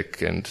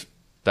realistic, and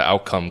the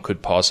outcome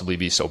could possibly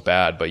be so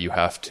bad, but you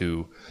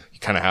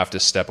kind of have to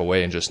step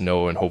away and just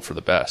know and hope for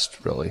the best,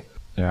 really.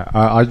 Yeah,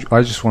 I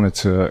just wanted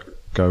to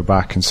go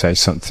back and say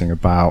something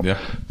about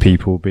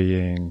people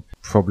being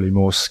probably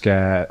more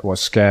scared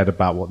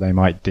about what they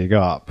might dig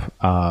up.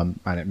 And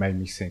it made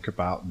me think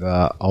about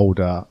the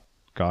older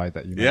guy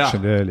that you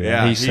mentioned earlier.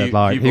 Yeah, he said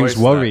he was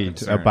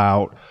worried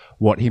about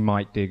what he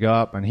might dig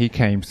up, and he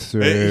came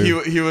through.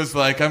 He was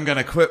like, I'm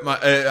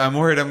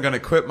worried I'm going to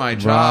quit my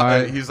job.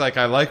 Right. He's like,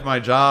 I like my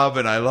job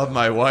and I love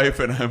my wife,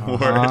 and I'm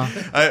worried.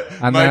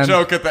 My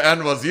joke at the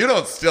end was, you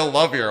don't still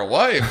love your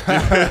wife.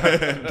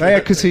 Yeah,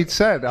 because he'd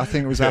said, I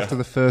think it was after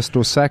the first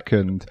or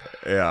second,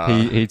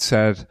 he'd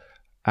said,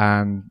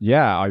 and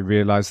I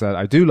realized that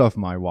I do love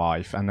my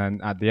wife. And then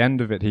at the end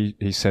of it,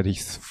 he said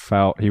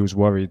he was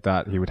worried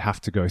that he would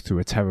have to go through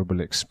a terrible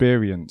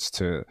experience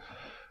to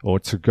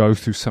go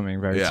through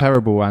something very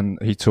terrible. And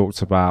he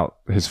talked about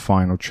his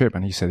final trip,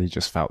 and he said he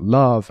just felt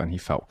love, and he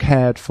felt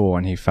cared for,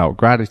 and he felt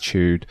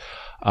gratitude.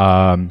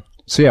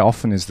 So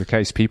often is the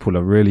case. People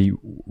are really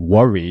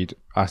worried.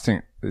 I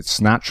think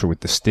it's natural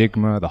with the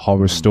stigma, the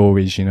horror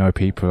stories, you know,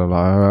 people are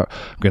like, oh,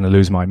 I'm going to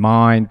lose my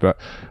mind. But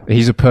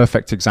he's a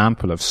perfect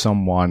example of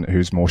someone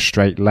who's more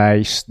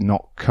straight-laced,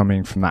 not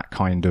coming from that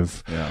kind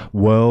of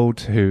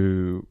world,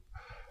 who,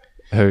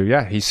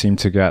 he seemed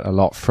to get a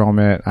lot from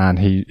it. And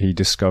he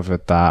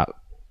discovered that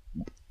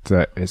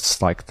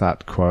it's like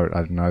that quote, I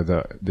don't know,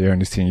 that the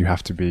only thing you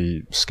have to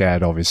be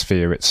scared of is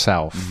fear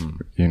itself,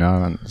 you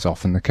know, and it's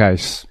often the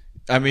case.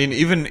 I mean,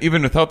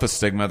 even without the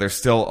stigma, there's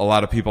still a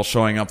lot of people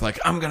showing up like,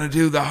 I'm going to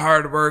do the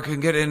hard work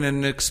and get in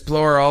and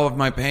explore all of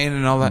my pain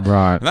and all that.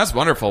 Right. And that's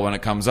wonderful when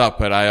it comes up.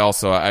 But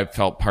I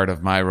felt part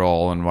of my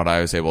role and what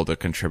I was able to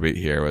contribute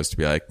here was to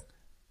be like,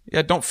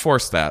 yeah, don't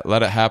force that.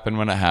 Let it happen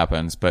when it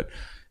happens. But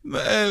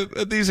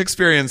these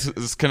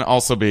experiences can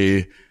also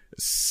be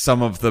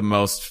some of the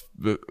most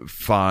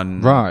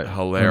fun,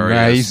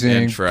 hilarious,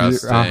 amazing,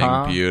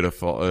 interesting,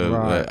 beautiful.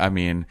 Right. I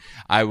mean,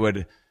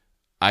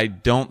 I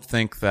don't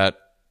think that,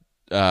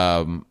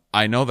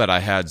 I know that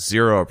I had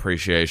zero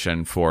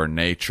appreciation for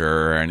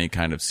nature or any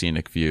kind of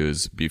scenic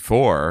views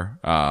before,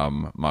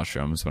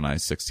 mushrooms when I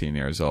was 16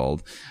 years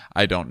old.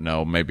 I don't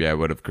know. Maybe I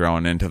would have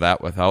grown into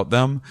that without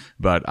them,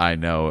 but I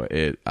know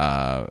it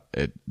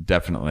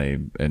definitely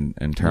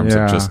in terms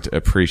of just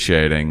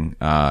appreciating,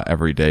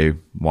 every day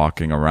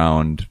walking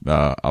around,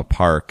 a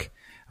park.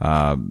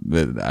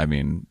 I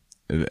mean,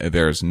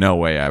 there's no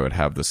way I would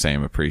have the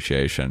same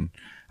appreciation,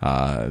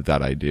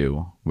 that I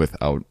do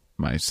without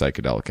my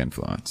psychedelic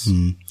influence.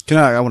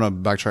 I want to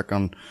backtrack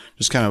on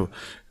just kind of,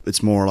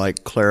 it's more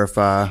like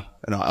clarify.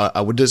 And I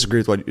would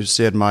disagree with what you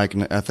said, Mike,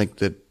 and I think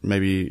that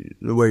maybe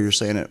the way you're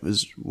saying it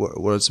is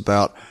what it's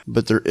about.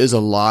 But there is a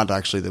lot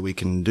actually that we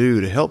can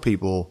do to help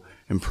people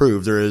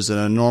improve. There is an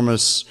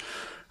enormous,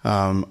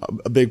 a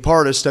big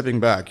part is stepping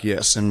back,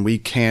 yes, and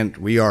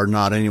we are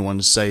not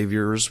anyone's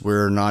saviors.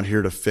 We're not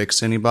here to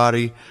fix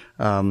anybody.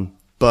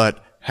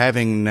 But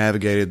having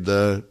navigated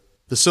the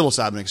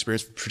psilocybin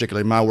experience,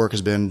 particularly my work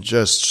has been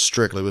just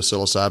strictly with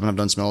psilocybin. I've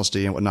done some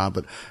LSD and whatnot,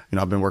 but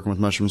I've been working with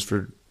mushrooms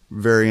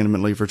very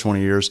intimately for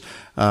 20 years.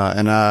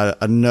 And I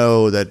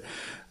know that,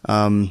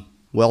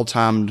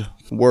 well-timed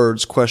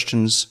words,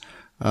 questions,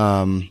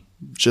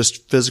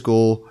 just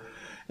physical,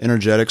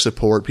 energetic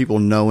support, people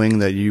knowing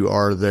that you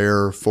are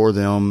there for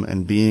them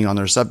and being on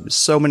their side.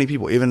 So many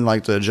people, even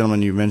like the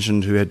gentleman you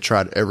mentioned who had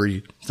tried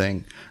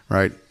everything,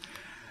 right?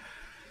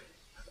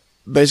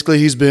 Basically,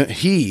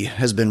 he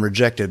has been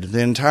rejected the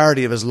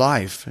entirety of his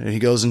life. He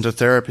goes into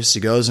therapists, he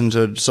goes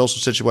into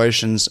social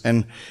situations,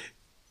 and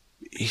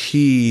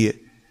he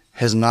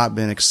has not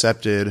been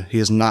accepted. He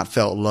has not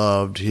felt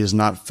loved. He has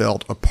not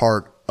felt a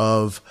part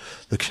of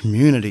the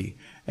community.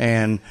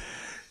 And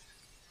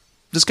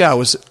this guy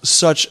was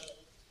such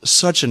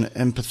an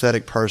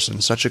empathetic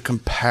person, such a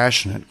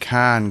compassionate,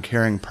 kind,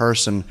 caring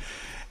person,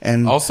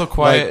 and also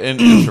quiet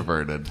and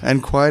introverted.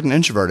 And quiet and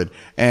introverted.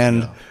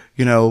 And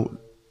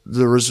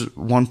there was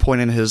one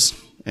point in his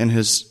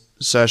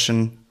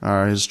session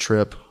or his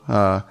trip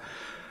that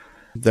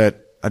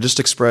I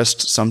just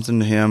expressed something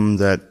to him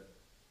that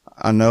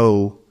I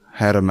know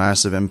had a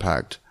massive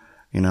impact,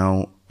 and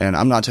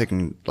I'm not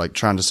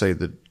trying to say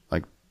that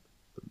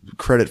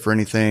credit for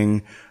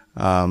anything,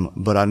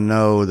 but I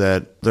know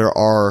that there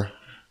are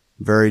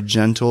very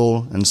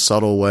gentle and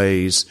subtle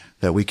ways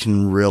that we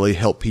can really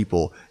help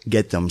people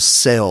get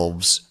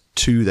themselves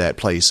to that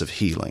place of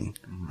healing,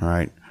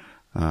 right?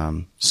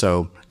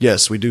 So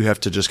yes, we do have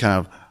to just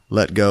kind of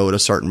let go at a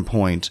certain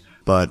point,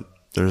 but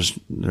there's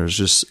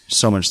just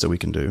so much that we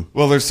can do.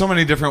 Well, there's so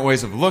many different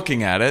ways of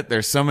looking at it.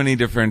 There's so many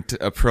different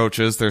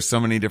approaches. There's so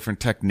many different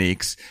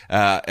techniques.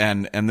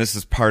 And this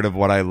is part of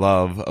what I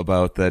love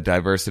about the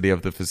diversity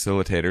of the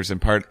facilitators.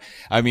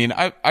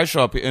 I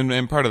show up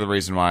and part of the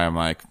reason why I'm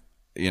like,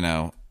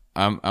 I'm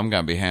going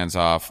to be hands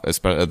off,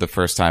 especially the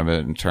first time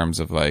in terms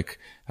of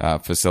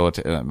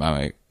facilitate.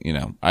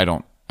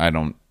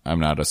 I'm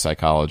not a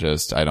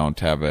psychologist. I don't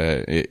have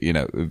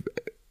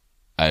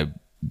I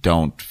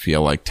don't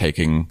feel like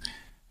taking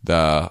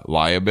the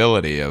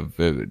liability of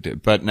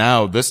it. But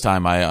now this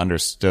time I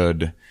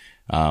understood,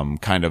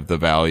 kind of the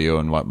value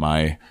and what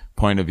my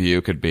point of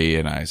view could be.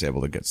 And I was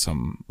able to get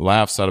some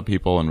laughs out of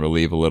people and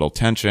relieve a little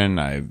tension.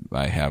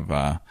 I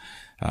have,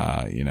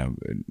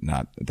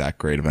 not that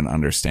great of an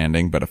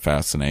understanding, but a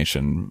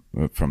fascination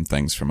from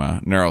things from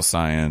a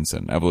neuroscience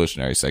and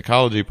evolutionary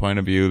psychology point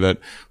of view that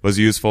was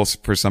useful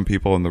for some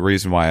people. And the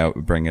reason why I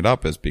bring it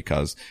up is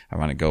because I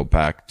want to go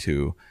back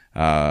to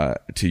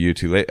you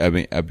two later. I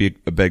mean, a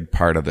big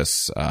part of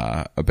this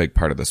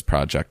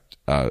project,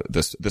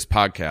 this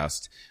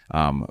podcast,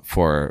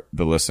 for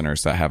the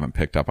listeners that haven't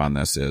picked up on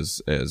this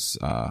is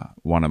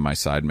one of my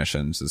side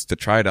missions is to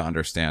try to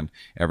understand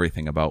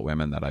everything about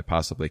women that I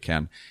possibly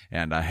can.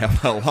 And I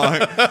have a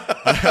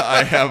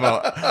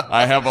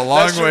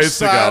long ways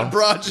to go.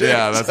 Project.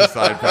 Yeah, that's a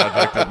side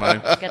project of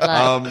mine. Good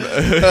luck.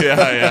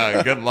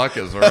 Yeah. Good luck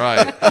is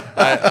right.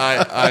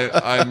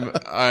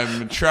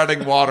 I'm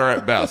treading water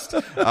at best.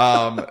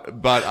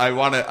 But I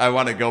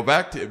want to go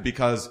back to it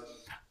because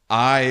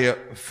I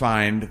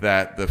find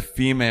that the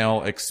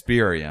female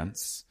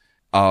experience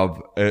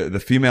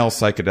the female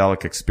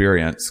psychedelic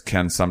experience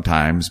can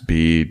sometimes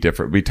be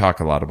different. We talk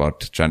a lot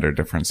about gender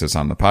differences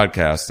on the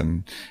podcast,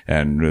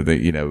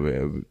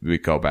 and we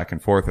go back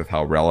and forth with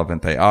how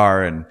relevant they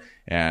are and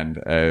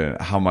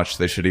how much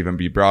they should even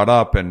be brought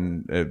up,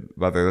 and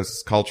whether this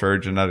is culture or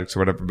genetics or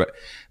whatever.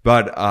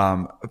 But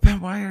Ben,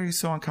 why are you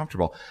so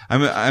uncomfortable?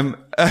 I'm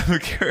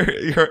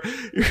curious.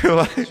 You're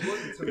like.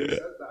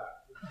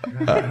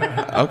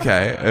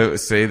 Okay.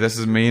 See, this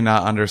is me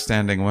not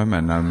understanding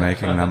women. I'm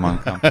making them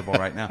uncomfortable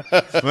right now.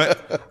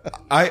 But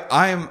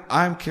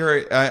I'm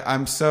curious.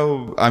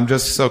 I'm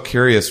just so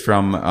curious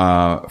from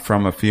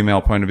a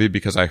female point of view,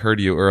 because I heard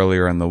you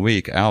earlier in the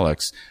week,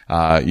 Alex.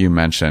 You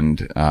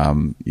mentioned,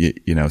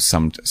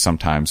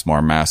 sometimes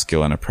more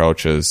masculine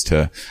approaches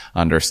to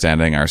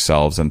understanding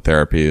ourselves and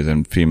therapies,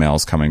 and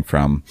females coming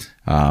from,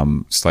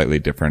 slightly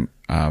different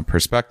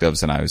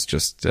perspectives, and I was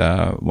just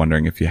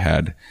wondering if you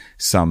had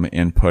some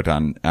input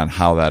on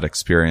how that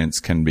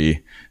experience can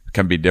be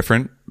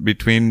different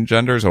between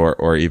genders,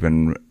 or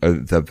even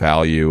the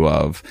value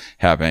of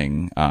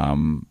having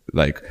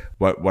like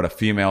what a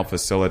female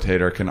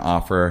facilitator can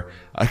offer.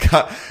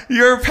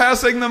 You're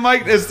passing the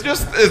mic. Is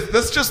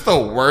this just the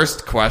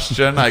worst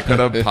question I could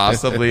have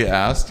possibly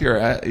asked?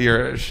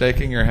 You're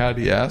shaking your head.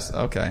 Yes.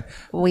 Okay.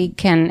 We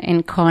can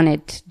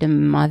incarnate the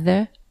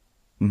mother.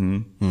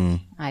 Mm-hmm.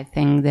 I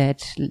think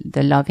that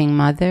the loving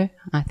mother,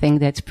 I think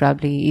that's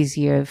probably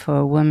easier for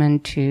a woman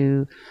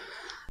to,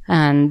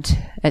 and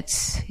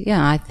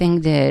I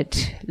think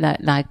that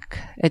like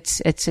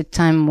it's a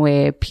time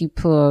where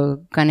people are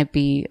gonna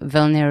be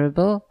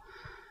vulnerable,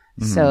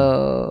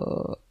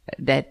 so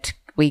that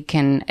we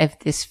can have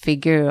this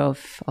figure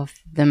of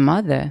the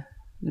mother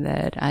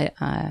that as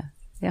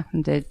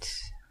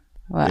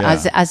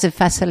a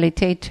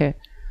facilitator.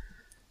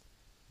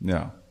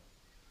 Yeah.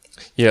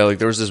 Yeah, like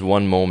there was this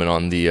one moment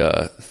on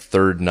the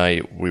third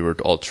night we were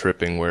all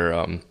tripping where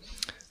a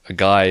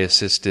guy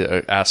asked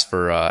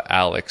for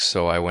Alex,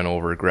 so I went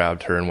over,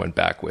 grabbed her, and went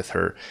back with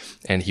her.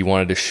 And he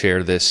wanted to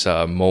share this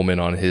moment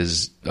on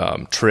his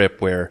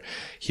trip where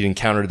he'd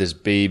encountered this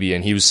baby,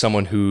 and he was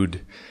someone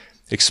who'd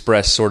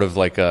expressed sort of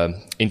like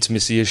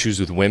intimacy issues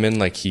with women,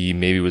 like he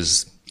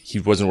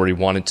wasn't where he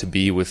wanted to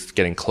be with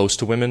getting close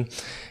to women.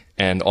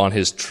 And on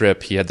his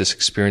trip, he had this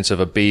experience of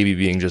a baby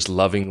being just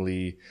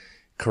lovingly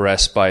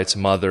caressed by its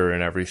mother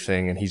and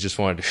everything, and he just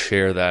wanted to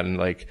share that, and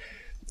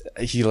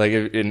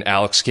and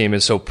Alex came in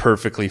so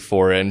perfectly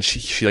for it, and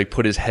she like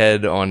put his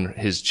head on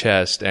his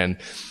chest and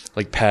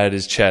like patted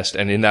his chest,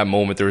 and in that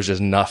moment there was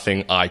just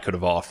nothing I could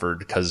have offered,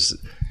 because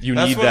you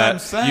need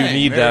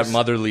that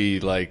motherly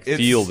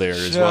feel there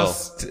as well.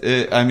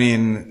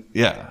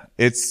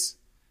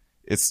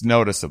 It's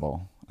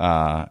noticeable,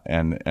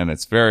 and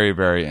it's very,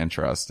 very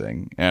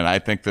interesting, and I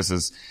think this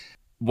is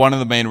one of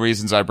the main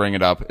reasons I bring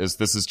it up. Is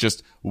this is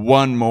just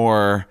one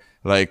more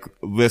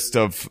list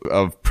of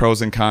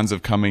pros and cons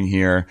of coming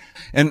here.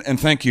 And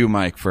thank you,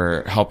 Mike,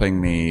 for helping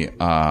me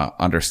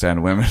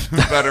understand women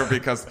better,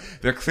 because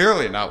they're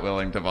clearly not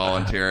willing to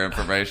volunteer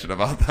information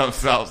about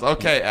themselves.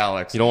 Okay,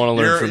 Alex. You don't want to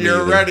learn from me.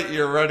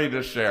 You're ready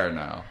to share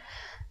now.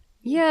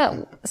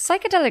 Yeah,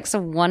 psychedelics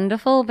are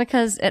wonderful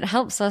because it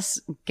helps us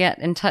get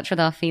in touch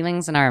with our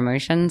feelings and our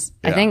emotions.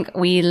 Yeah. I think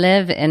we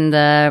live in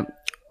the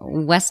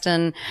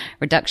Western,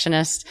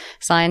 reductionist,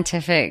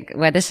 scientific,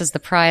 where this is the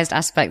prized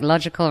aspect,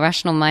 logical,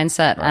 rational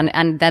mindset. Right.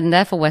 And then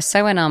therefore we're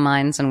so in our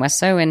minds, and we're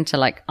so into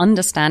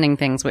understanding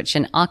things, which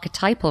in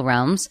archetypal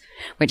realms,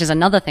 which is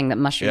another thing that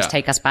mushrooms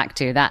take us back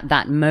to,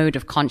 that mode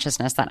of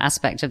consciousness, that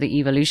aspect of the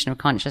evolution of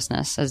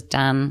consciousness, as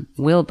Dan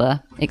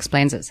Wilber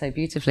explains it so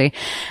beautifully.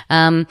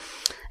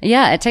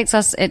 It takes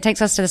us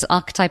to this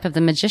archetype of the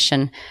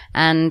magician,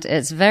 and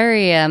it's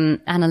very,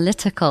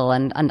 analytical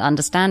and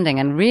understanding,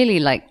 and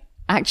really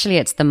actually,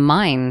 it's the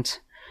mind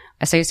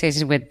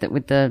associated with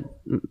the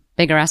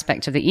bigger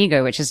aspect of the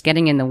ego, which is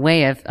getting in the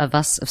way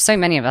of so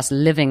many of us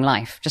living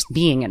life, just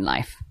being in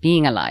life,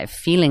 being alive,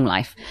 feeling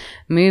life,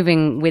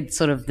 moving with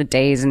sort of the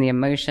days and the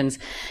emotions.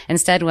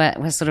 Instead,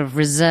 we're sort of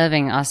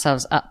reserving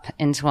ourselves up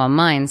into our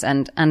minds.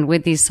 And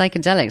with these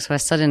psychedelics, we're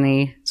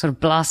suddenly sort of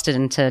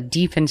blasted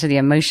deep into the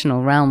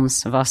emotional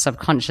realms of our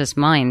subconscious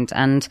mind.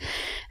 And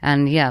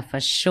yeah,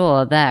 for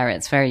sure there,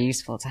 it's very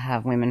useful to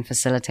have women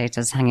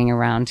facilitators hanging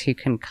around who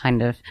can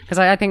because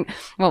I think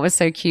what was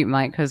so cute,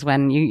 Mike, was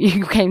when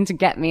you came to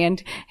get me,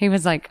 and he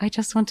was like, I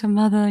just want a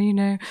mother, and you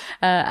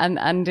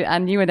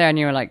were there, and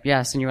you were like,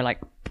 yes, and you were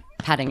like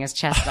patting his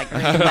chest really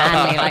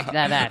manly,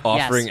 that.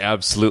 Offering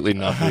absolutely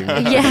nothing.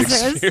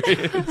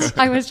 Yes,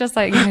 I was just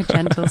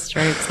gentle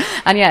strokes.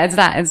 And yeah, it's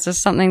that. It's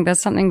just there's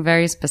something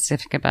very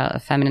specific about a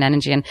feminine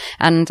energy,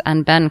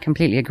 and Ben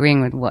completely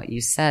agreeing with what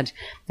you said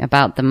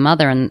about the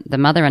mother and the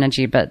mother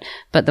energy, but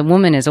the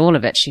woman is all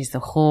of it. She's the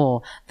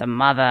whore, the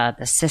mother,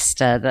 the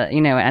sister,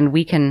 and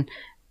we can,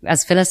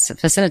 as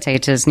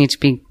facilitators, need to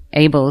be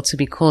able to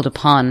be called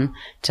upon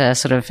to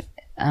sort of,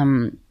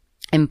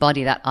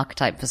 embody that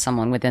archetype for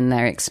someone within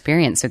their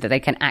experience so that they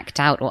can act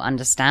out or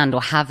understand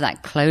or have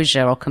that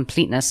closure or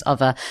completeness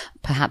of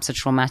perhaps a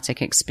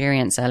traumatic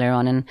experience earlier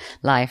on in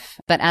life.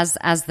 But as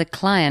the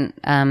client,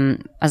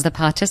 as the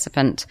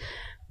participant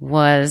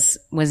was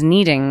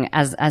needing,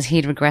 as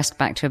he'd regressed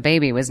back to a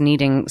baby, was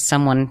needing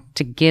someone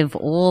to give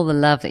all the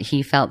love that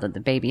he felt that the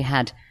baby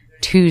had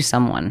to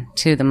someone,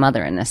 to the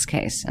mother in this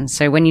case. And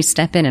so when you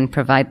step in and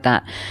provide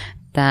that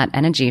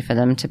energy for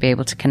them to be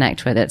able to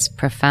connect with, it's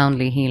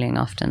profoundly healing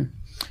often.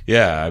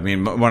 Yeah, I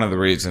mean, one of the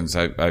reasons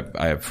I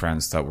have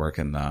friends that work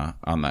on the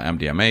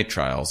MDMA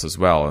trials as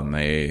well, and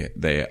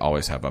they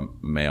always have a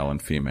male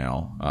and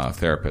female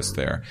therapist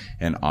there,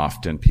 and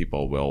often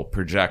people will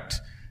project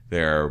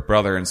their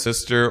brother and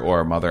sister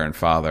or mother and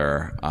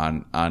father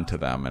onto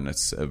them, and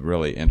it's a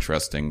really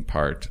interesting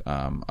part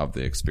of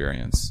the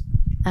experience.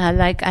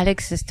 Like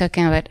Alex is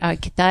talking about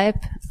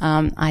archetype,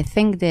 I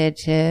think that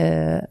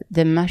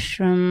the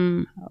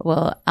mushroom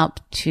will help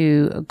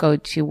to go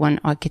to one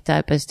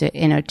archetype as the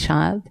inner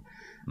child,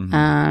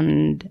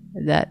 and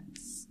that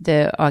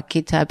the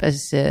archetype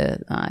is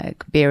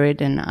like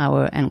buried in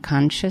our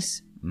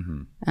unconscious,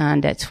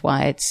 and that's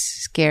why it's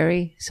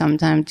scary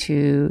sometimes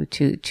to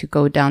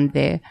go down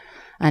there,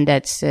 and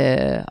that's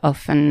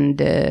often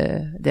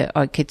the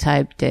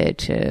archetype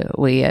that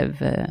we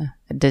have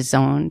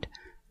disowned.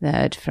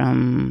 That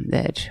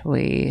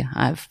we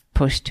have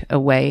pushed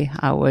away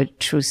our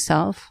true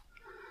self,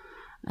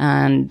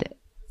 and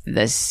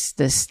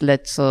this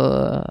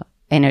little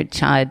inner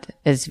child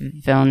is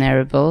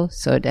vulnerable.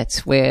 So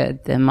that's where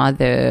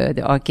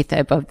the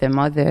archetype of the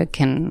mother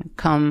can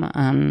come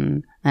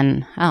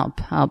and help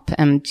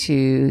him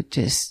to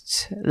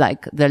just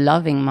like the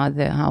loving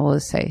mother, I will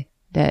say,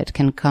 that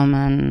can come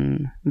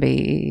and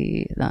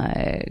be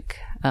like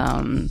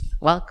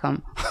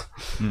welcome.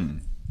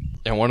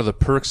 And one of the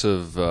perks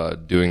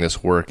of doing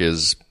this work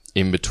is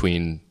in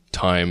between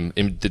time,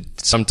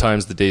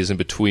 sometimes the days in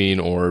between,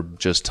 or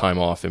just time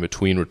off in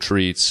between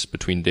retreats,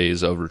 between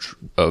days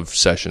of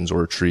sessions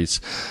or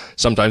retreats.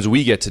 Sometimes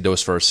we get to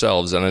dose for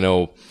ourselves. And I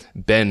know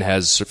Ben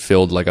has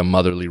filled like a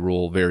motherly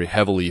role very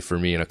heavily for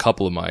me in a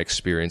couple of my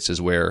experiences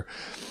where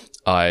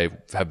I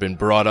have been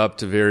brought up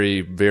to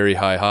very, very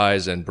high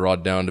highs and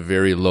brought down to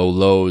very low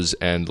lows,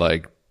 and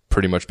like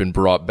pretty much been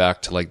brought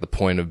back to like the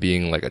point of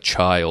being like a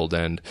child.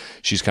 And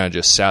she's kind of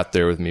just sat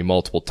there with me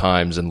multiple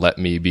times and let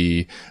me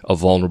be a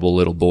vulnerable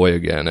little boy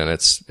again. And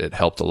it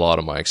helped a lot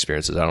of my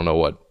experiences. I don't know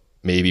what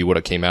would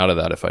have came out of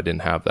that if I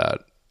didn't have that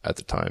at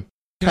the time.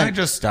 Can I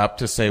just stop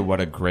to say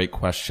what a great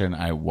question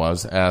I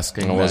was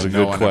asking? It was a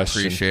good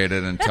question.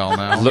 Appreciated until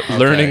now.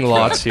 Learning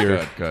lots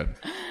here. Good.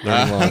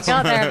 Learning lots. We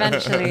got there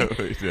eventually.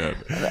 We did.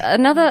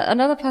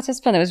 Another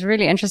participant that was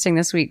really interesting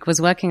this week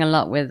was working a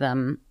lot with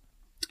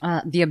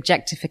the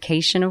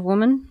objectification of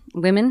women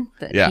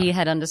that he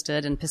had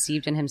understood and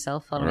perceived in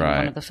himself following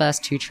one of the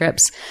first two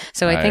trips.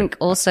 So I think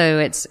also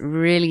it's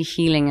really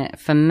healing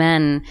for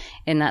men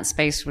in that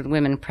space with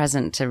women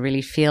present to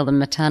really feel the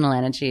maternal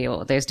energy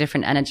or those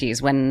different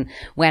energies when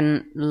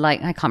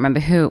like, I can't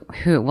remember who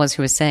it was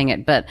who was saying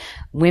it, but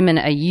women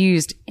are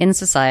used in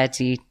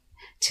society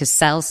to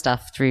sell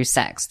stuff through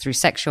sex, through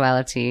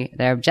sexuality.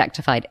 They're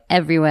objectified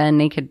everywhere,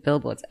 naked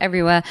billboards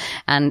everywhere.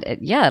 And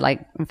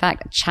in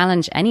fact,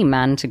 challenge any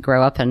man to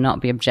grow up and not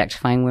be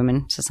objectifying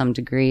women to some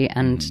degree,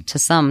 and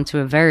to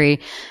a very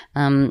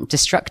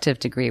destructive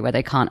degree where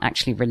they can't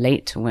actually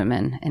relate to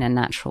women in a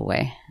natural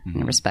way,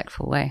 in a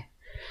respectful way.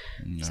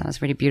 So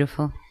that's really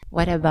beautiful.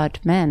 What about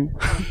men?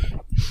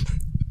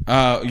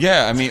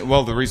 I mean,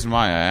 well, the reason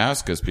why I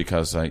ask is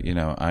because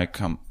I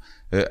come,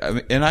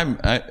 and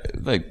I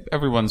like,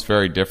 everyone's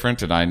very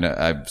different, and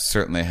I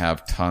certainly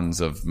have tons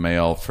of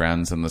male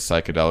friends in the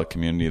psychedelic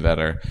community that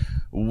are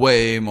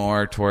way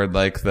more toward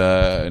like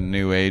the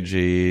new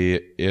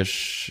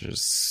agey-ish,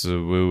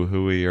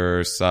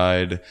 woo-hooier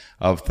side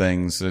of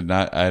things.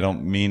 I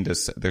don't mean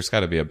to, there's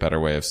got to be a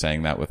better way of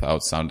saying that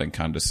without sounding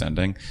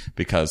condescending,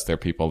 because they're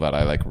people that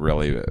I like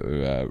really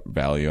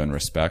value and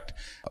respect.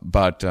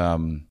 But I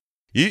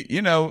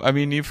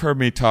mean, you've heard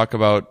me talk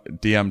about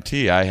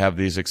DMT. I have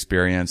these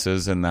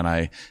experiences, and then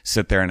I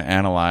sit there and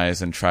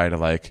analyze and try to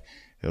like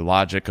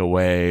logic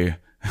away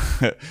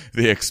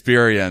the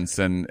experience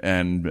and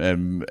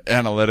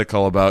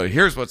analytical about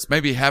here's what's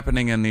maybe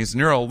happening in these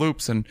neural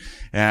loops, and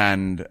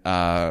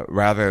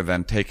rather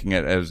than taking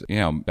it as,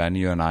 Ben,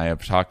 you and I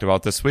have talked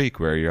about this week,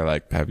 where you're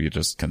like, have you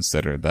just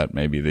considered that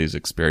maybe these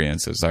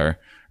experiences are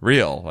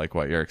real, like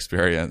what your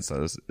experience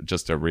is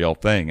just a real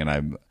thing?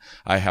 And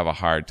I have a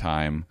harder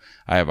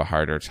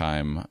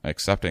time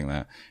accepting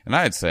that. And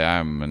I'd say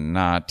I'm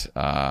not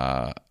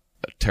a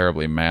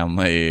terribly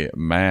manly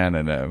man,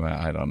 and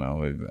I don't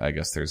know, I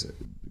guess there's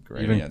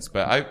gradients,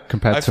 but I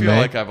feel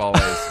like I've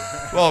always,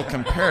 well,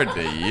 compared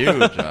to you,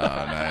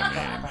 John,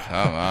 I mean,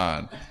 come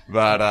on.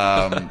 But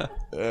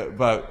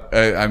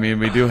I mean,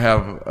 we do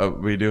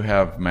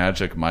have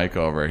Magic Mike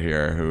over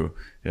here who,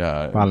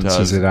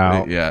 balances it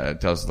out. Yeah, it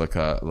does look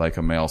like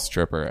a male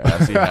stripper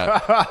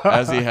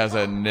as he has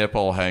a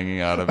nipple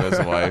hanging out of his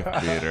wife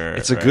beater.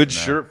 It's a good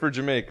shirt for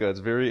Jamaica. It's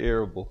very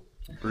arable.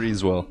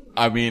 Breathes well.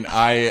 I mean,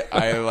 I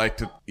like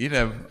to,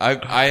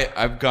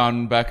 I've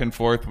gone back and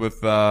forth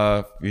with,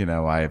 I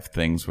have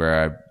things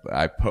where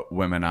I put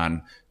women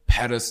on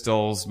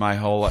pedestals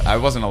I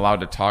wasn't allowed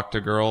to talk to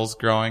girls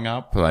growing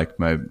up. Like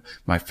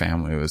my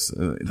family was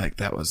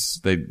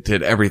they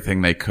did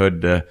everything they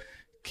could to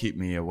keep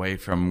me away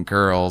from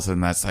girls,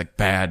 and that's like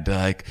bad to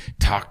like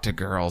talk to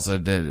girls.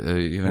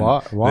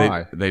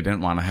 Why? They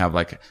didn't want to have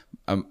like,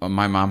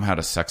 my mom had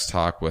a sex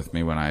talk with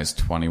me when I was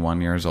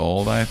 21 years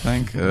old, I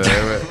think. It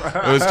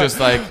was just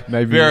like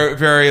very,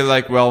 very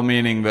like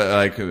well-meaning, but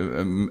like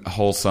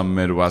wholesome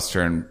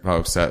Midwestern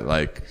folks that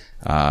like,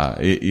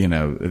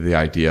 the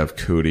idea of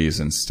cooties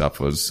and stuff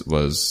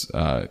was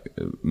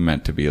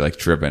meant to be like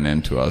driven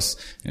into us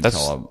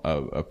until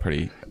a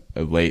pretty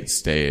late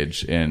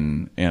stage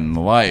in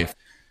life.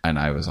 And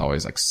I was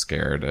always like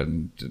scared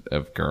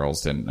of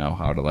girls, didn't know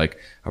how to like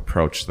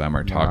approach them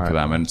or talk to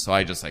them. And so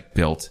I just like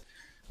built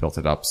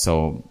it up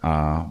so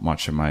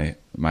much in my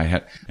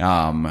head.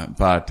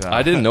 But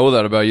I didn't know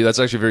that about you. That's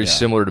actually very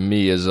similar to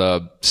me. As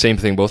same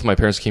thing. Both my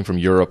parents came from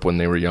Europe when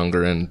they were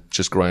younger, and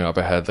just growing up,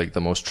 I had like the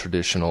most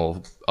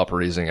traditional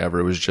upraising ever.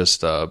 It was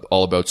just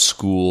all about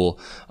school.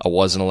 I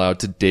wasn't allowed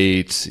to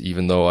date,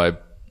 even though I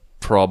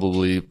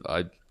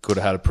could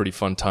have had a pretty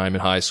fun time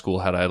in high school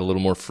had I had a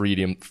little more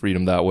freedom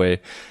that way.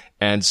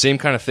 And same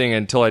kind of thing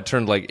until I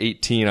turned like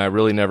 18. I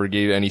really never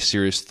gave any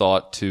serious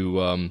thought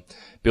to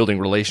building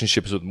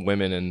relationships with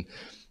women. And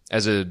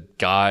as a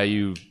guy,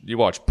 you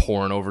watch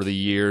porn over the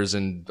years,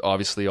 and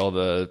obviously all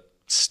the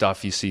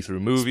stuff you see through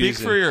movies.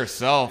 Speak for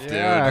yourself, dude.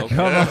 Yeah, Okay.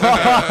 come on.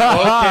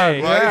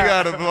 Okay.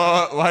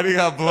 Why do you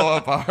gotta blow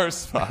up our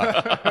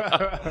spot?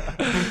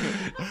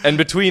 And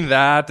between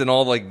that and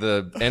all like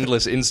the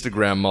endless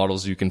Instagram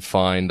models you can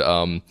find,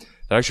 that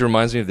actually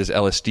reminds me of this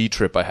LSD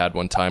trip I had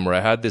one time where I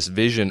had this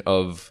vision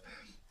of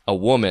a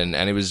woman,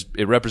 and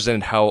it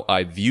represented how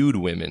I viewed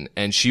women.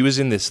 And she was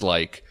in this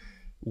like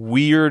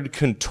weird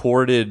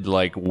contorted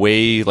like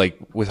way, like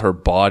with her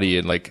body,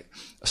 and like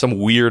some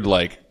weird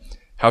like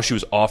how she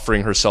was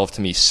offering herself to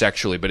me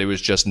sexually, but it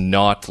was just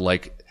not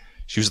like,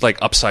 she was like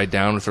upside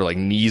down with her like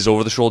knees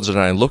over the shoulders. And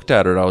I looked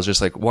at her and I was just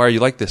like, why are you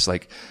like this?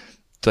 Like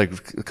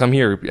come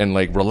here and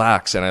like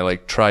relax. And I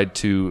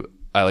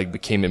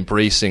became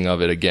embracing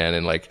of it again,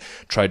 and like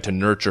tried to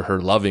nurture her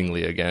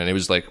lovingly again. And it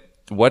was like,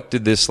 what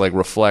did this like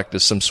reflect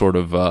as some sort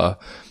of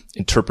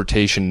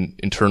interpretation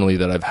internally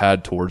that I've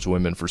had towards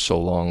women for so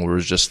long, where it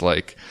was just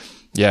like,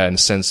 yeah, in a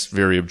sense,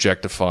 very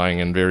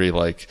objectifying and very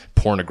like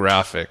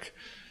pornographic.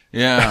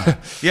 Yeah.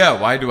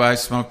 Yeah. Why do I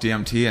smoke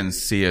DMT and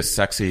see a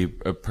sexy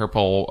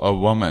purple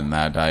woman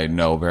that I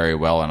know very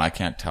well, and I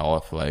can't tell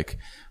if like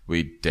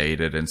we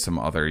dated in some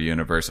other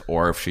universe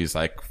or if she's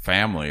like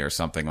family or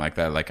something like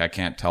that. Like I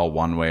can't tell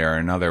one way or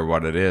another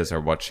what it is or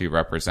what she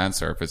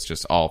represents, or if it's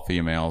just all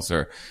females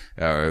or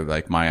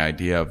like my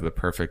idea of the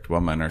perfect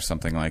woman or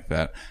something like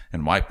that.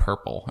 And why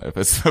purple if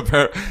it's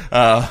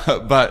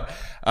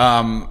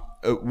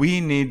we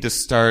need to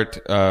start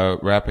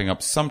wrapping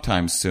up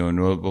sometime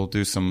soon. We'll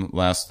do some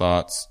last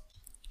thoughts.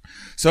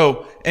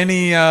 So,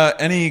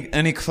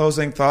 any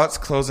closing thoughts,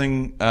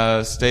 closing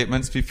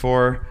statements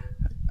before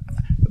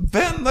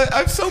Ben?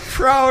 I'm so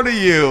proud of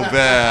you,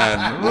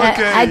 Ben. Look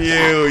at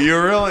you.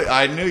 You really.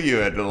 I knew you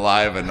had to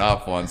liven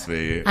up once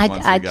we got you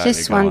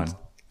going.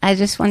 I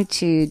just want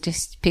to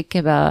just speak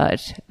about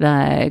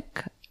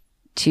like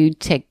to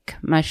take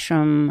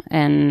mushroom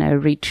and a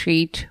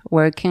retreat,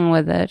 working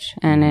with it,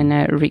 and in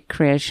a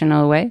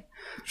recreational way.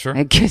 Sure.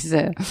 Because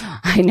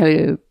I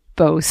know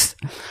both.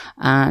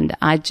 And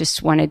I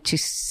just wanted to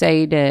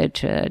say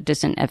that it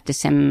doesn't have the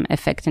same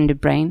effect in the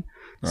brain.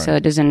 Right. So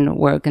it doesn't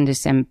work in the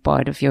same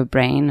part of your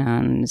brain.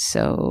 And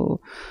so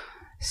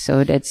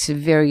that's a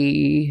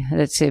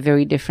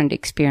very different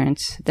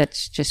experience.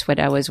 That's just what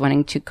I was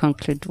wanting to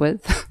conclude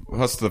with.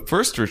 Well, it's the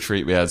first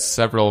retreat. We had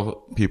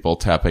several people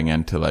tapping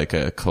into like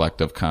a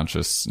collective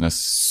consciousness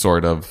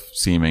sort of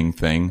seeming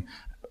thing.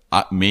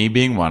 Me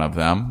being one of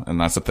them. And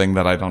that's a thing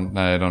that I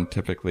don't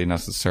typically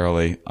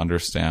necessarily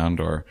understand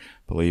or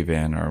believe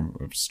in or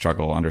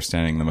struggle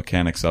understanding the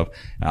mechanics of.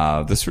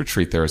 This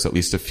retreat, there was at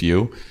least a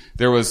few.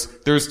 There was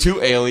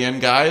 2 alien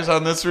guys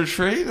on this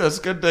retreat. That's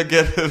good to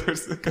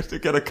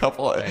get, a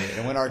couple.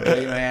 And when our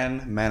gay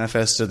man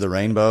manifested the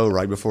rainbow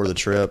right before the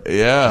trip.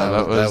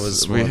 Yeah, that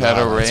was we had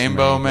a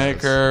rainbow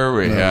maker.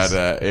 We had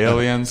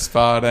alien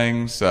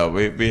spotting. So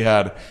we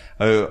had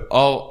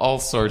all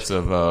sorts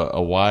of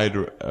a wide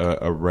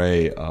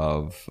array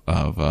of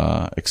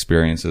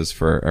experiences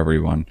for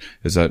everyone.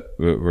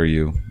 Were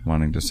you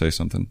wanting to say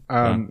something?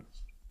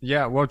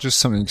 Yeah, well, just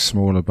something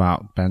small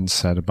about Ben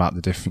said about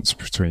the difference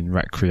between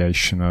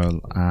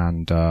recreational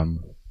and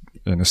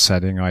in a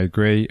setting. I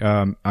agree.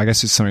 I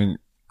guess it's something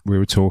we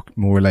were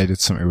more related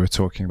to something we were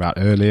talking about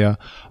earlier,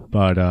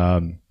 but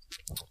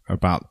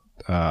about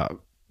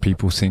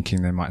people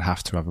thinking they might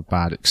have to have a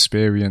bad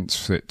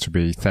experience for it to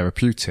be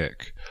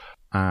therapeutic.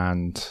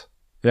 And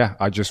yeah,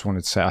 I just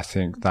wanted to say I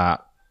think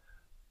that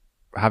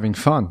having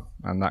fun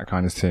and that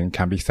kind of thing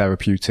can be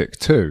therapeutic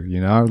too, you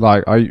know?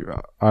 Like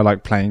I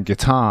like playing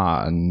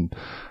guitar and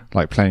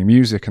like playing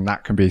music, and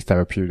that can be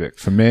therapeutic.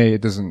 For me,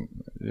 it doesn't.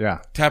 Yeah,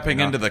 tapping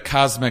into the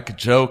cosmic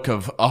joke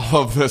of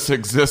all of this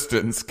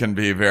existence can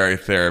be very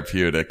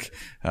therapeutic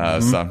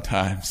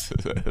sometimes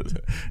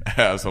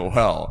as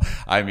well.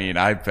 I mean,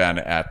 I've been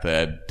at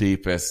the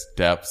deepest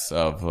depths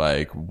of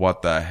like,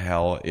 what the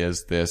hell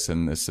is this?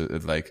 And this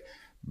is like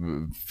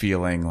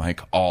feeling like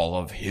all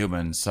of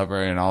human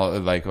suffering and all,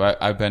 like,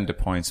 I've been to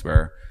points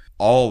where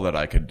all that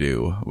I could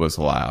do was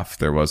laugh.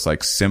 There was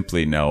like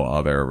simply no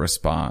other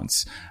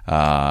response.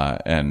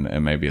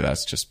 And maybe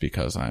that's just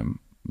because I'm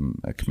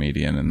a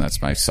comedian and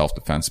that's my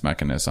self-defense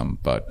mechanism.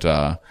 But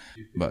I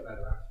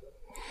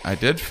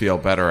did feel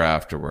better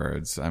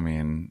afterwards. I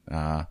mean,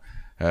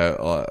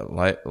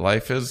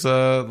 life is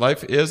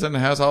and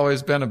has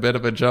always been a bit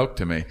of a joke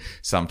to me.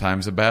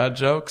 Sometimes a bad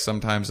joke,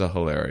 sometimes a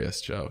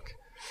hilarious joke.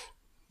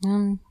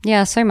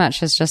 Yeah, so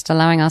much is just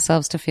allowing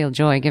ourselves to feel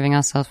joy, giving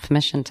ourselves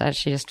permission to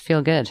actually just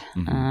feel good.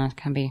 It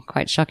can be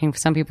quite shocking for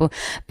some people.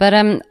 But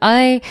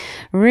I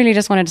really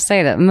just wanted to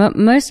say that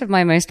most of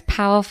my most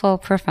powerful,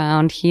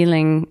 profound,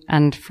 healing,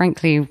 and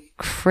frankly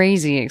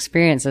crazy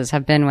experiences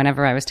have been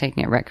whenever I was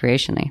taking it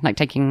recreationally, like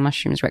taking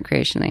mushrooms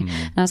recreationally.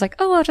 And I was like,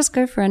 oh, I'll just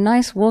go for a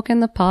nice walk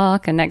in the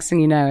park. And next thing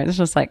you know, it's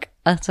just like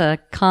utter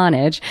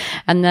carnage.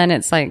 And then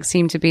it's like,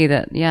 seemed to be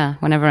that, yeah,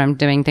 whenever I'm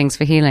doing things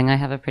for healing, I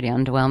have a pretty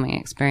underwhelming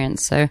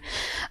experience. So,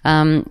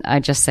 I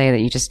just say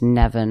that you just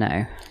never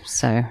know.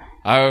 So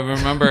I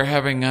remember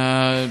having,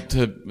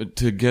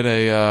 to get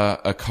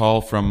a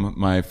call from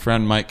my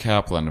friend Mike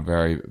Kaplan, a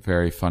very,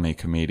 very funny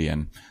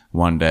comedian.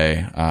 One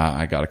day,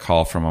 I got a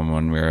call from him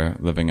when we were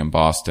living in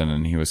Boston,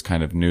 and he was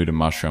kind of new to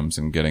mushrooms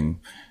and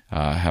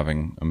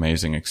having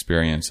amazing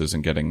experiences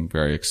and getting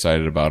very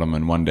excited about them.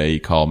 And one day he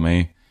called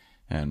me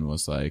and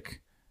was like,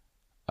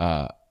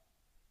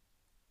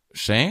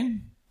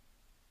 Shane?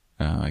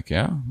 Like,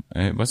 yeah.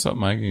 Hey, what's up,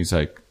 Mike? He's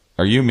like,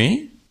 are you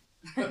me?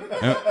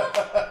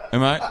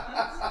 Am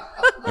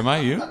I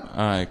you?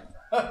 I'm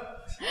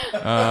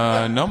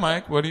like, no,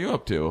 Mike, what are you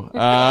up to?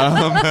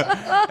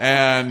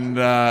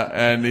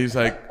 And he's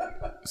like,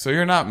 so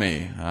you're not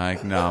me. I'm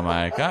like, no,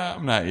 Mike,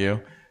 I'm not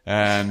you.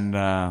 And,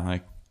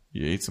 like,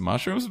 you eat some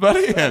mushrooms,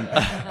 buddy?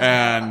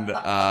 And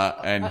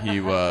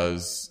he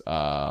was,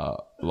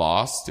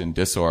 lost and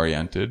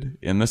disoriented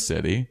in the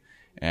city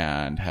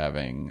and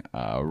having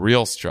a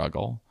real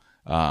struggle,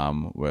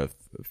 with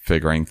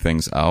figuring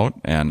things out.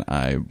 And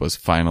I was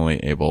finally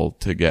able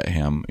to get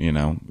him,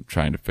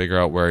 trying to figure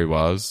out where he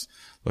was,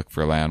 look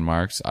for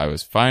landmarks. I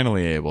was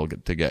finally able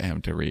to get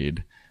him to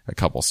read a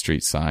couple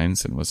street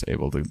signs and was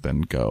able to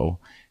then go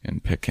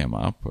and pick him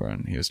up.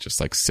 And he was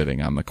just like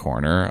sitting on the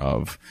corner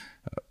of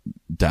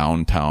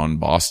downtown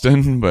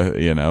Boston, but,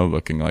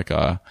 looking like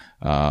a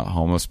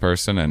homeless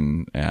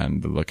person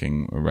and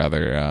looking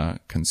rather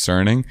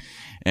concerning.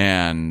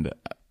 And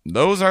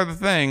those are the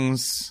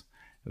things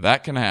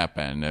that can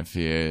happen if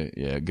you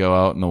go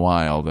out in the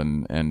wild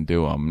and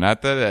do them.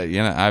 Not that,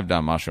 I've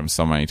done mushrooms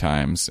so many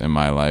times in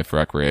my life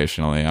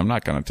recreationally. I'm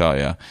not going to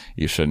tell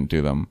you shouldn't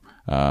do them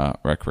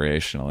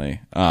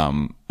recreationally.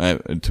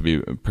 To be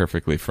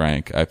perfectly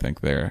frank, I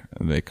think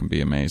they can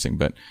be amazing.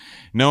 But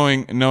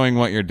knowing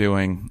what you're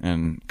doing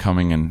and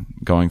coming and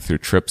going through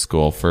trip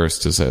school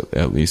first is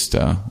at least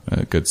a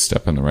good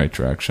step in the right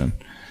direction.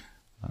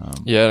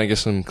 Yeah, and I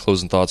guess some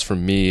closing thoughts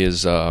from me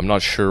is I'm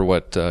not sure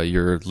what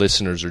your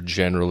listeners are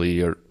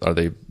generally, or are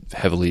they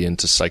heavily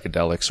into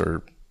psychedelics,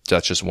 or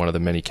that's just one of the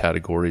many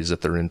categories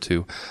that they're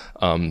into.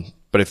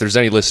 But if there's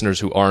any listeners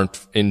who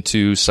aren't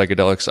into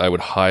psychedelics, I would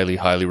highly,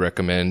 highly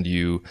recommend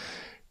you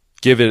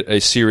give it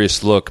a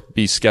serious look,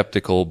 be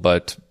skeptical,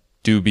 but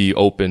do be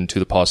open to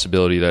the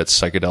possibility that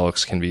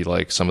psychedelics can be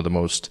like some of the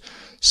most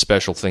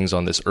special things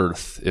on this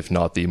earth, if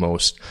not the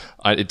most.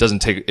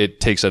 It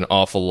takes an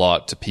awful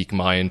lot to pique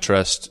my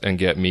interest and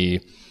get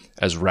me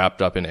as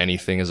wrapped up in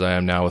anything as I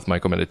am now with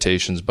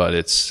myco-meditations, but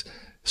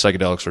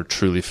psychedelics are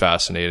truly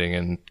fascinating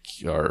and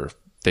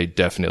they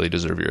definitely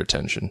deserve your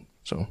attention.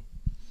 So.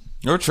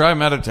 Or try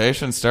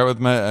meditation. Start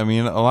with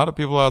a lot of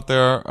people out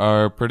there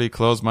are pretty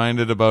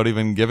close-minded about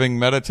even giving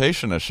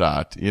meditation a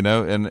shot,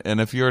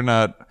 and if you're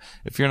not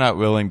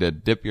willing to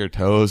dip your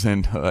toes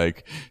into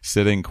like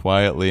sitting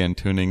quietly and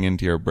tuning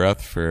into your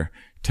breath for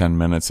 10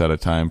 minutes at a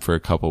time for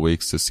a couple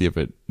weeks to see if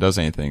it does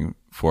anything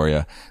for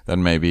you,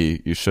 then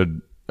maybe you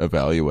should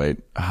evaluate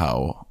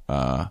how,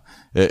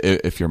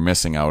 if you're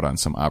missing out on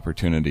some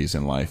opportunities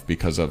in life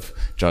because of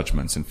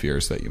judgments and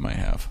fears that you might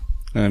have.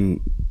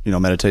 And,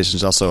 meditation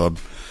is also a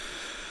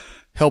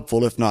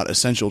helpful, if not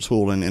essential,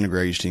 tool in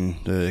integrating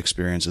the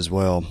experience as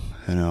well.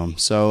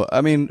 So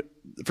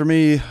for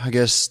me, I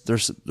guess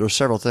there's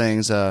several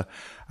things. A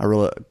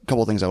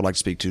couple of things I would like to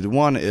speak to. The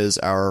one is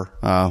our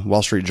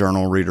Wall Street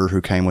Journal reader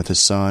who came with his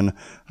son.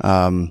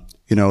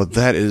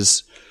 That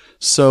is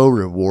so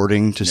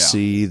rewarding to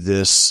see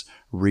this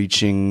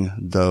reaching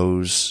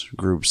those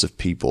groups of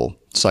people.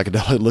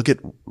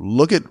 Psychedelic.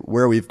 Look at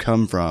where we've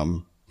come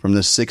from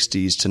the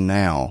 60s to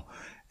now,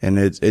 and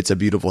it's a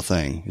beautiful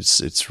thing.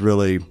 It's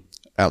really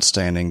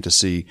outstanding to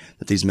see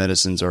that these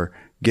medicines are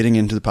getting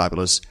into the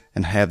populace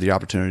and have the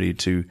opportunity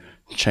to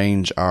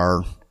change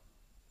our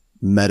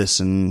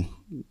medicine,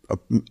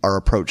 our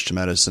approach to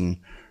medicine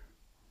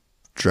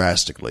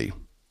drastically.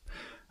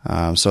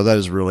 So that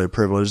is really a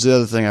privilege. The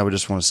other thing I would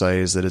just want to say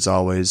is that it's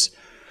always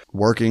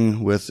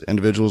working with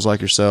individuals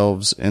like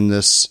yourselves in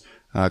this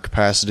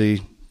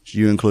capacity,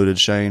 you included,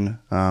 Shane.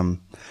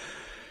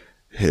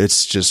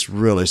 It's just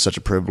really such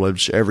a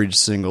privilege. Every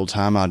single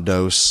time I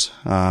dose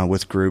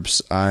with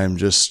groups, I'm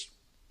just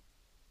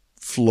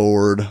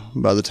floored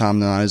by the time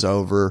the night is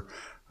over.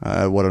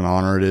 What an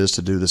honor it is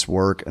to do this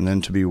work, and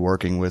then to be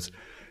working with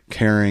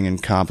caring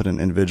and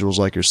competent individuals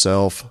like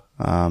yourselves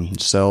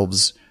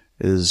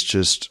is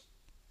just,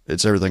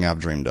 it's everything I've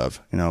dreamed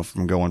of,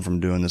 from going from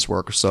doing this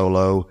work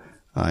solo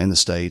in the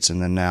States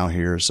and then now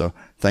here. So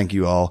thank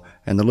you all.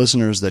 And the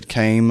listeners that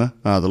came,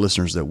 the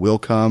listeners that will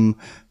come,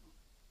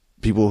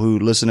 people who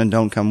listen and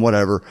don't come,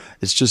 whatever.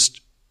 It's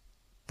just,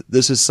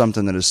 this is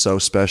something that is so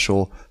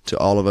special to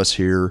all of us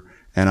here.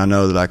 And I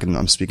know that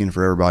I'm speaking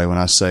for everybody when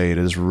I say it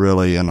is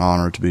really an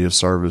honor to be of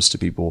service to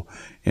people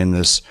in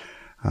this,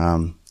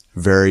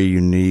 very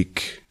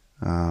unique,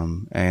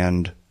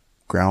 and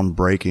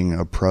groundbreaking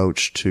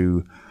approach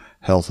to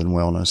health and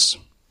wellness.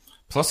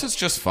 Plus, it's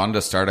just fun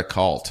to start a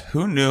cult.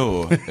 Who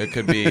knew it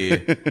could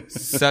be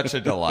such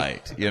a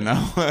delight, Eric,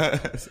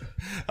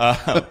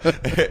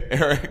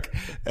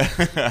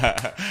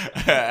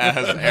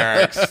 as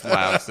Eric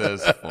slaps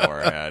his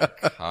forehead.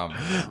 Come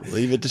on.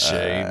 Leave it to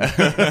Shane.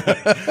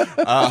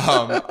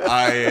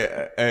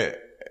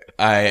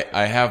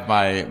 I have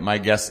my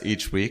guests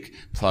each week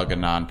plug a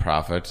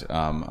nonprofit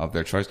of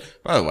their choice.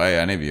 By the way,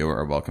 any of you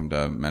are welcome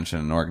to mention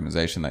an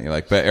organization that you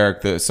like. But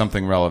Eric,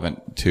 something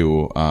relevant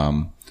to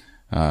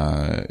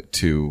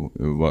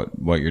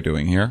what you're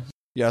doing here.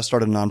 Yeah, I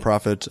started a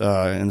nonprofit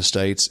in the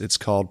States. It's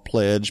called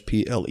Pledge,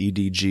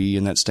 PLEDG,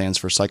 and that stands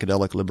for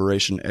Psychedelic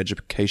Liberation,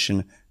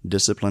 Education,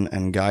 Discipline,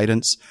 and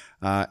Guidance.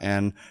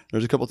 And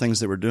there's a couple things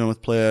that we're doing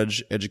with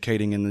Pledge,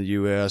 educating in the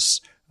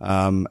U.S.,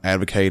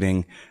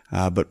 advocating,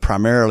 but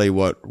primarily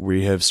what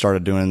we have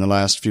started doing in the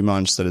last few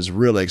months that is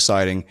really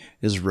exciting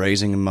is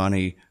raising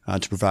money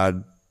to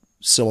provide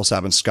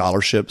psilocybin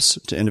scholarships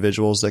to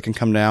individuals that can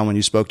come down. When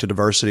you spoke to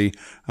diversity,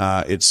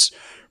 it's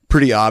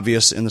pretty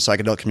obvious in the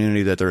psychedelic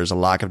community that there is a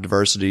lack of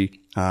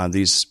diversity.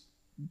 These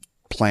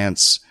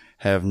plants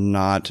have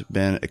not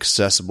been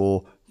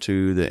accessible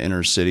to the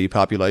inner city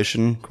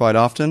population quite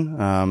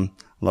often,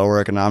 lower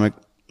economic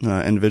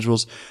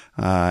individuals.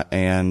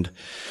 And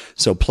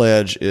so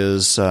Pledge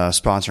is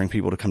sponsoring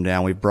people to come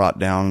down. We've brought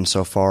down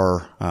so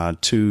far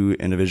 2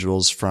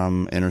 individuals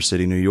from inner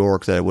city New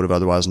York that would have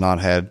otherwise not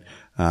had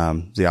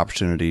the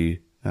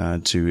opportunity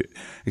to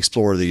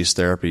explore these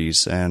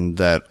therapies, and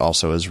that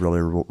also is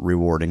really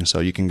rewarding. So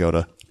you can go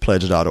to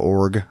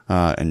pledge.org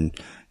and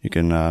you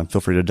can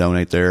feel free to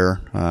donate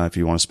there if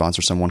you want to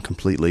sponsor someone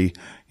completely.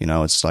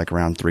 It's like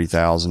around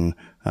 $3,000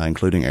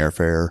 including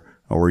airfare,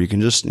 or you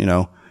can just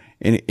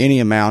any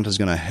amount is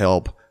going to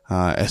help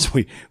as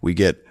we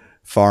get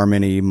far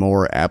many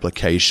more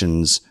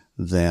applications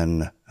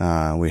than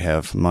we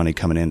have money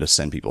coming in to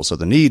send people. So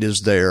the need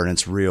is there, and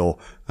it's real,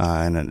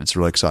 and it's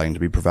really exciting to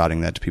be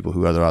providing that to people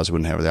who otherwise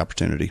wouldn't have the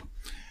opportunity.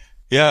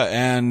 Yeah,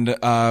 and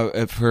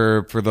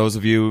for those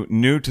of you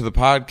new to the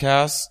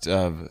podcast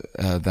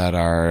that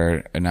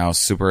are now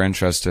super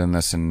interested in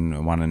this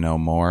and want to know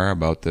more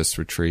about this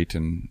retreat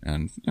and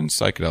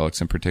psychedelics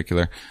in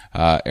particular,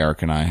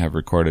 Eric and I have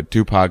recorded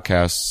 2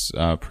 podcasts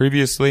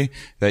previously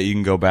that you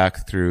can go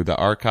back through the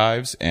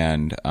archives,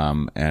 and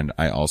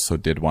I also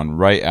did one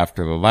right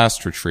after the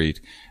last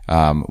retreat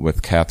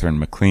with Catherine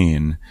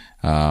McLean,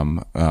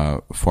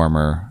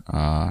 former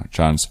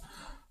Johns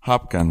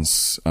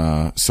Hopkins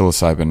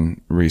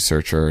psilocybin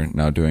researcher,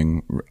 now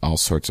doing all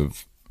sorts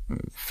of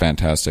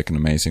fantastic and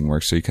amazing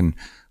work. So you can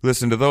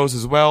listen to those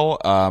as well.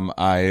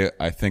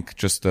 I think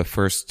just the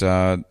first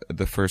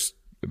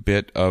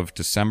bit of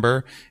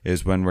December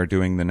is when we're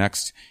doing the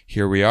next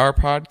Here We Are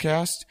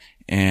podcast,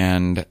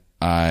 and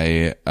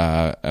I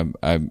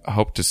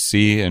hope to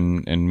see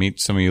and meet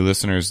some of you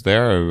listeners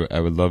there. I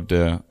would love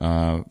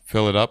to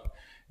fill it up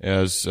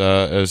as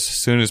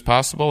soon as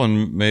possible,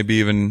 and maybe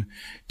even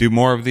do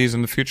more of these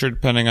in the future,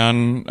 depending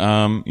on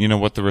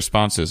what the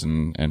response is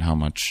and how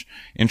much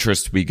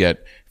interest we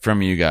get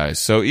from you guys.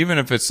 So even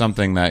if it's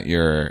something that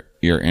you're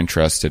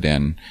interested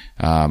in,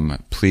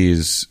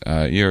 please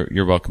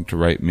you're welcome to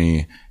write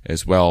me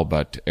as well.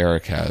 But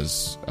Eric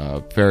has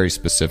very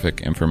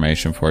specific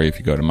information for you if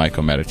you go to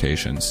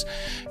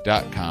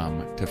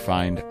MycoMeditations.com to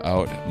find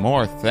out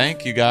more.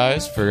 Thank you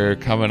guys for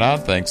coming on.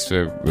 Thanks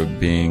for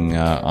being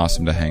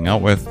awesome to hang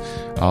out with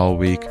all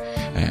week,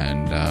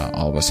 and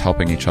all of us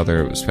helping each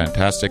other. It was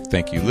fantastic.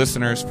 Thank you,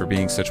 listeners, for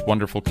being such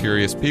wonderful,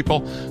 curious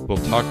people. We'll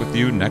talk with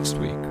you next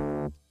week.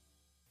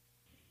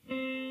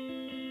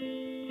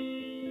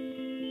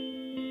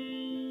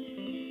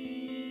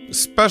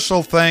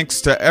 Special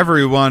thanks to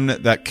everyone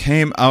that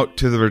came out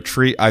to the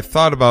retreat. I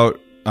thought about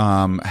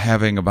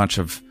having a bunch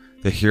of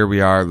the Here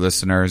We Are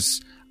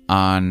listeners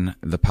on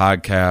the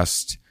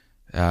podcast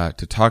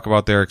to talk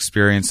about their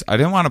experience. I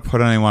didn't want to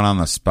put anyone on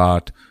the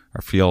spot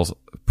or feel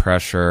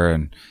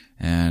pressure,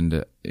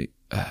 and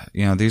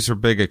these are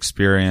big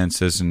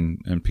experiences,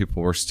 and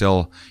people were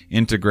still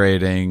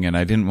integrating, and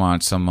I didn't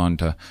want someone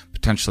to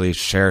potentially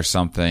share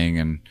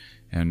something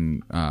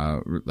and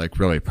like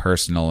really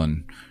personal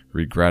and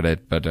regret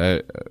it. But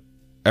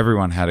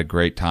everyone had a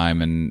great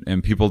time,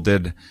 and people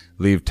did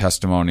leave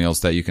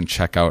testimonials that you can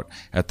check out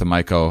at the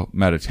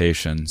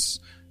MycoMeditations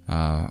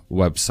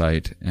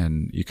website,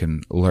 and you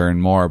can learn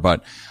more.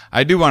 But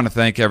I do want to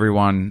thank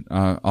everyone,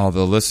 all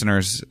the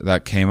listeners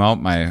that came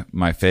out,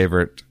 my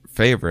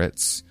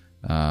favorites,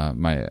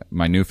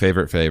 my new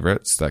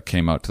favorites that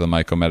came out to the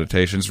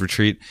MycoMeditations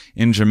retreat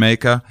in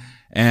Jamaica,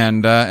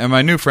 and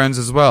my new friends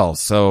as well.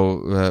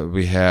 So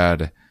we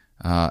had,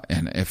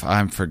 and if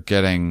I'm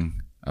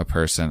forgetting a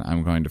person,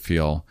 I'm going to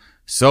feel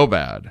so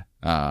bad.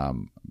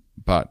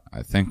 But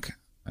I think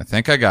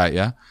I got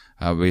you.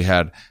 We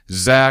had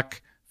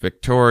Zach,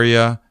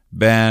 Victoria,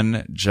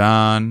 Ben,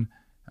 John,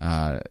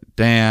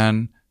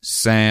 Dan,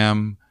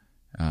 Sam,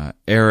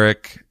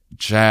 Eric,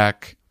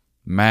 Jack,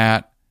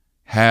 Matt,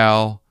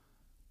 Hal,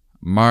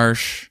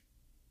 Marsh,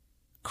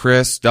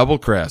 Chris, double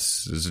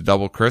Chris. This is a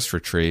double Chris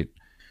retreat.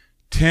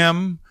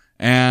 Tim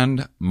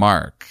and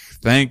Mark.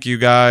 Thank you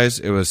guys.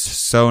 It was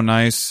so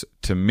nice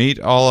to meet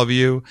all of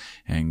you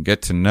and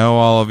get to know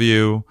all of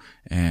you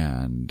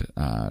and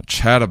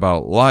chat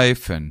about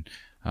life and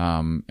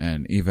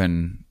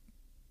even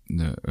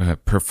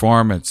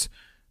perform. It's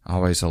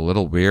always a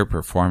little weird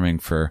performing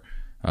for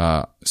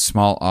a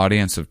small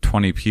audience of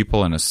 20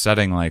 people in a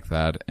setting like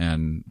that,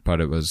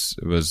 but it was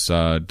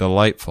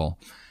delightful.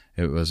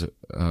 It was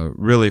a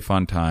really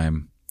fun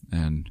time,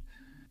 and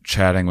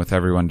chatting with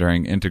everyone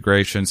during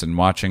integrations and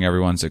watching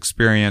everyone's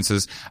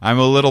experiences. I'm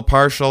a little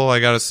partial, I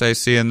gotta say,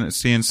 seeing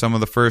some of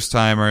the first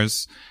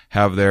timers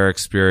have their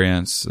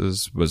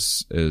experiences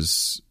was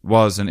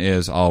and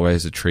is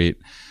always a treat.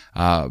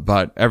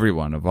 But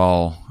everyone of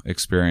all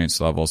experience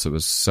levels, it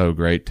was so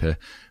great to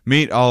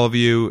meet all of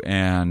you,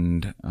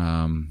 and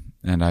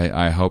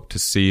I hope to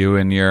see you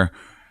in your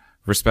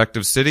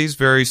respective cities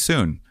very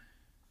soon.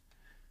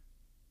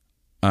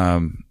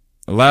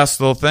 Last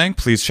little thing,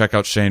 please check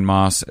out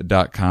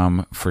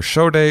shanemoss.com for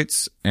show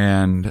dates,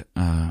 and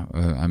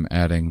I'm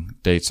adding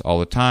dates all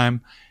the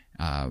time,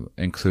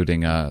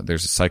 including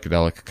there's a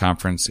psychedelic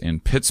conference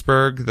in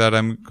Pittsburgh that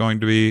I'm going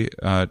to be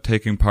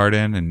taking part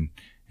in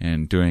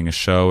and doing a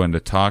show and a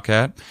talk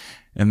at.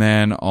 And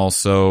then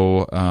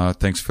also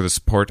thanks for the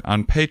support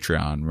on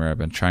Patreon, where I've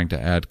been trying to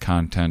add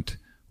content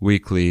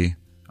weekly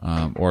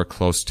or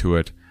close to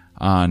it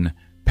on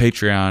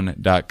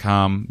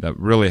patreon.com. That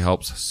really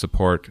helps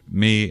support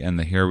me and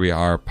the Here We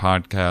Are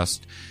podcast.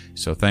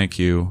 So thank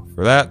you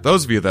for that.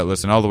 Those of you that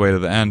listen all the way to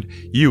the end,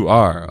 you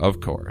are, of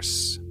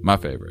course, my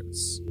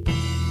favorites.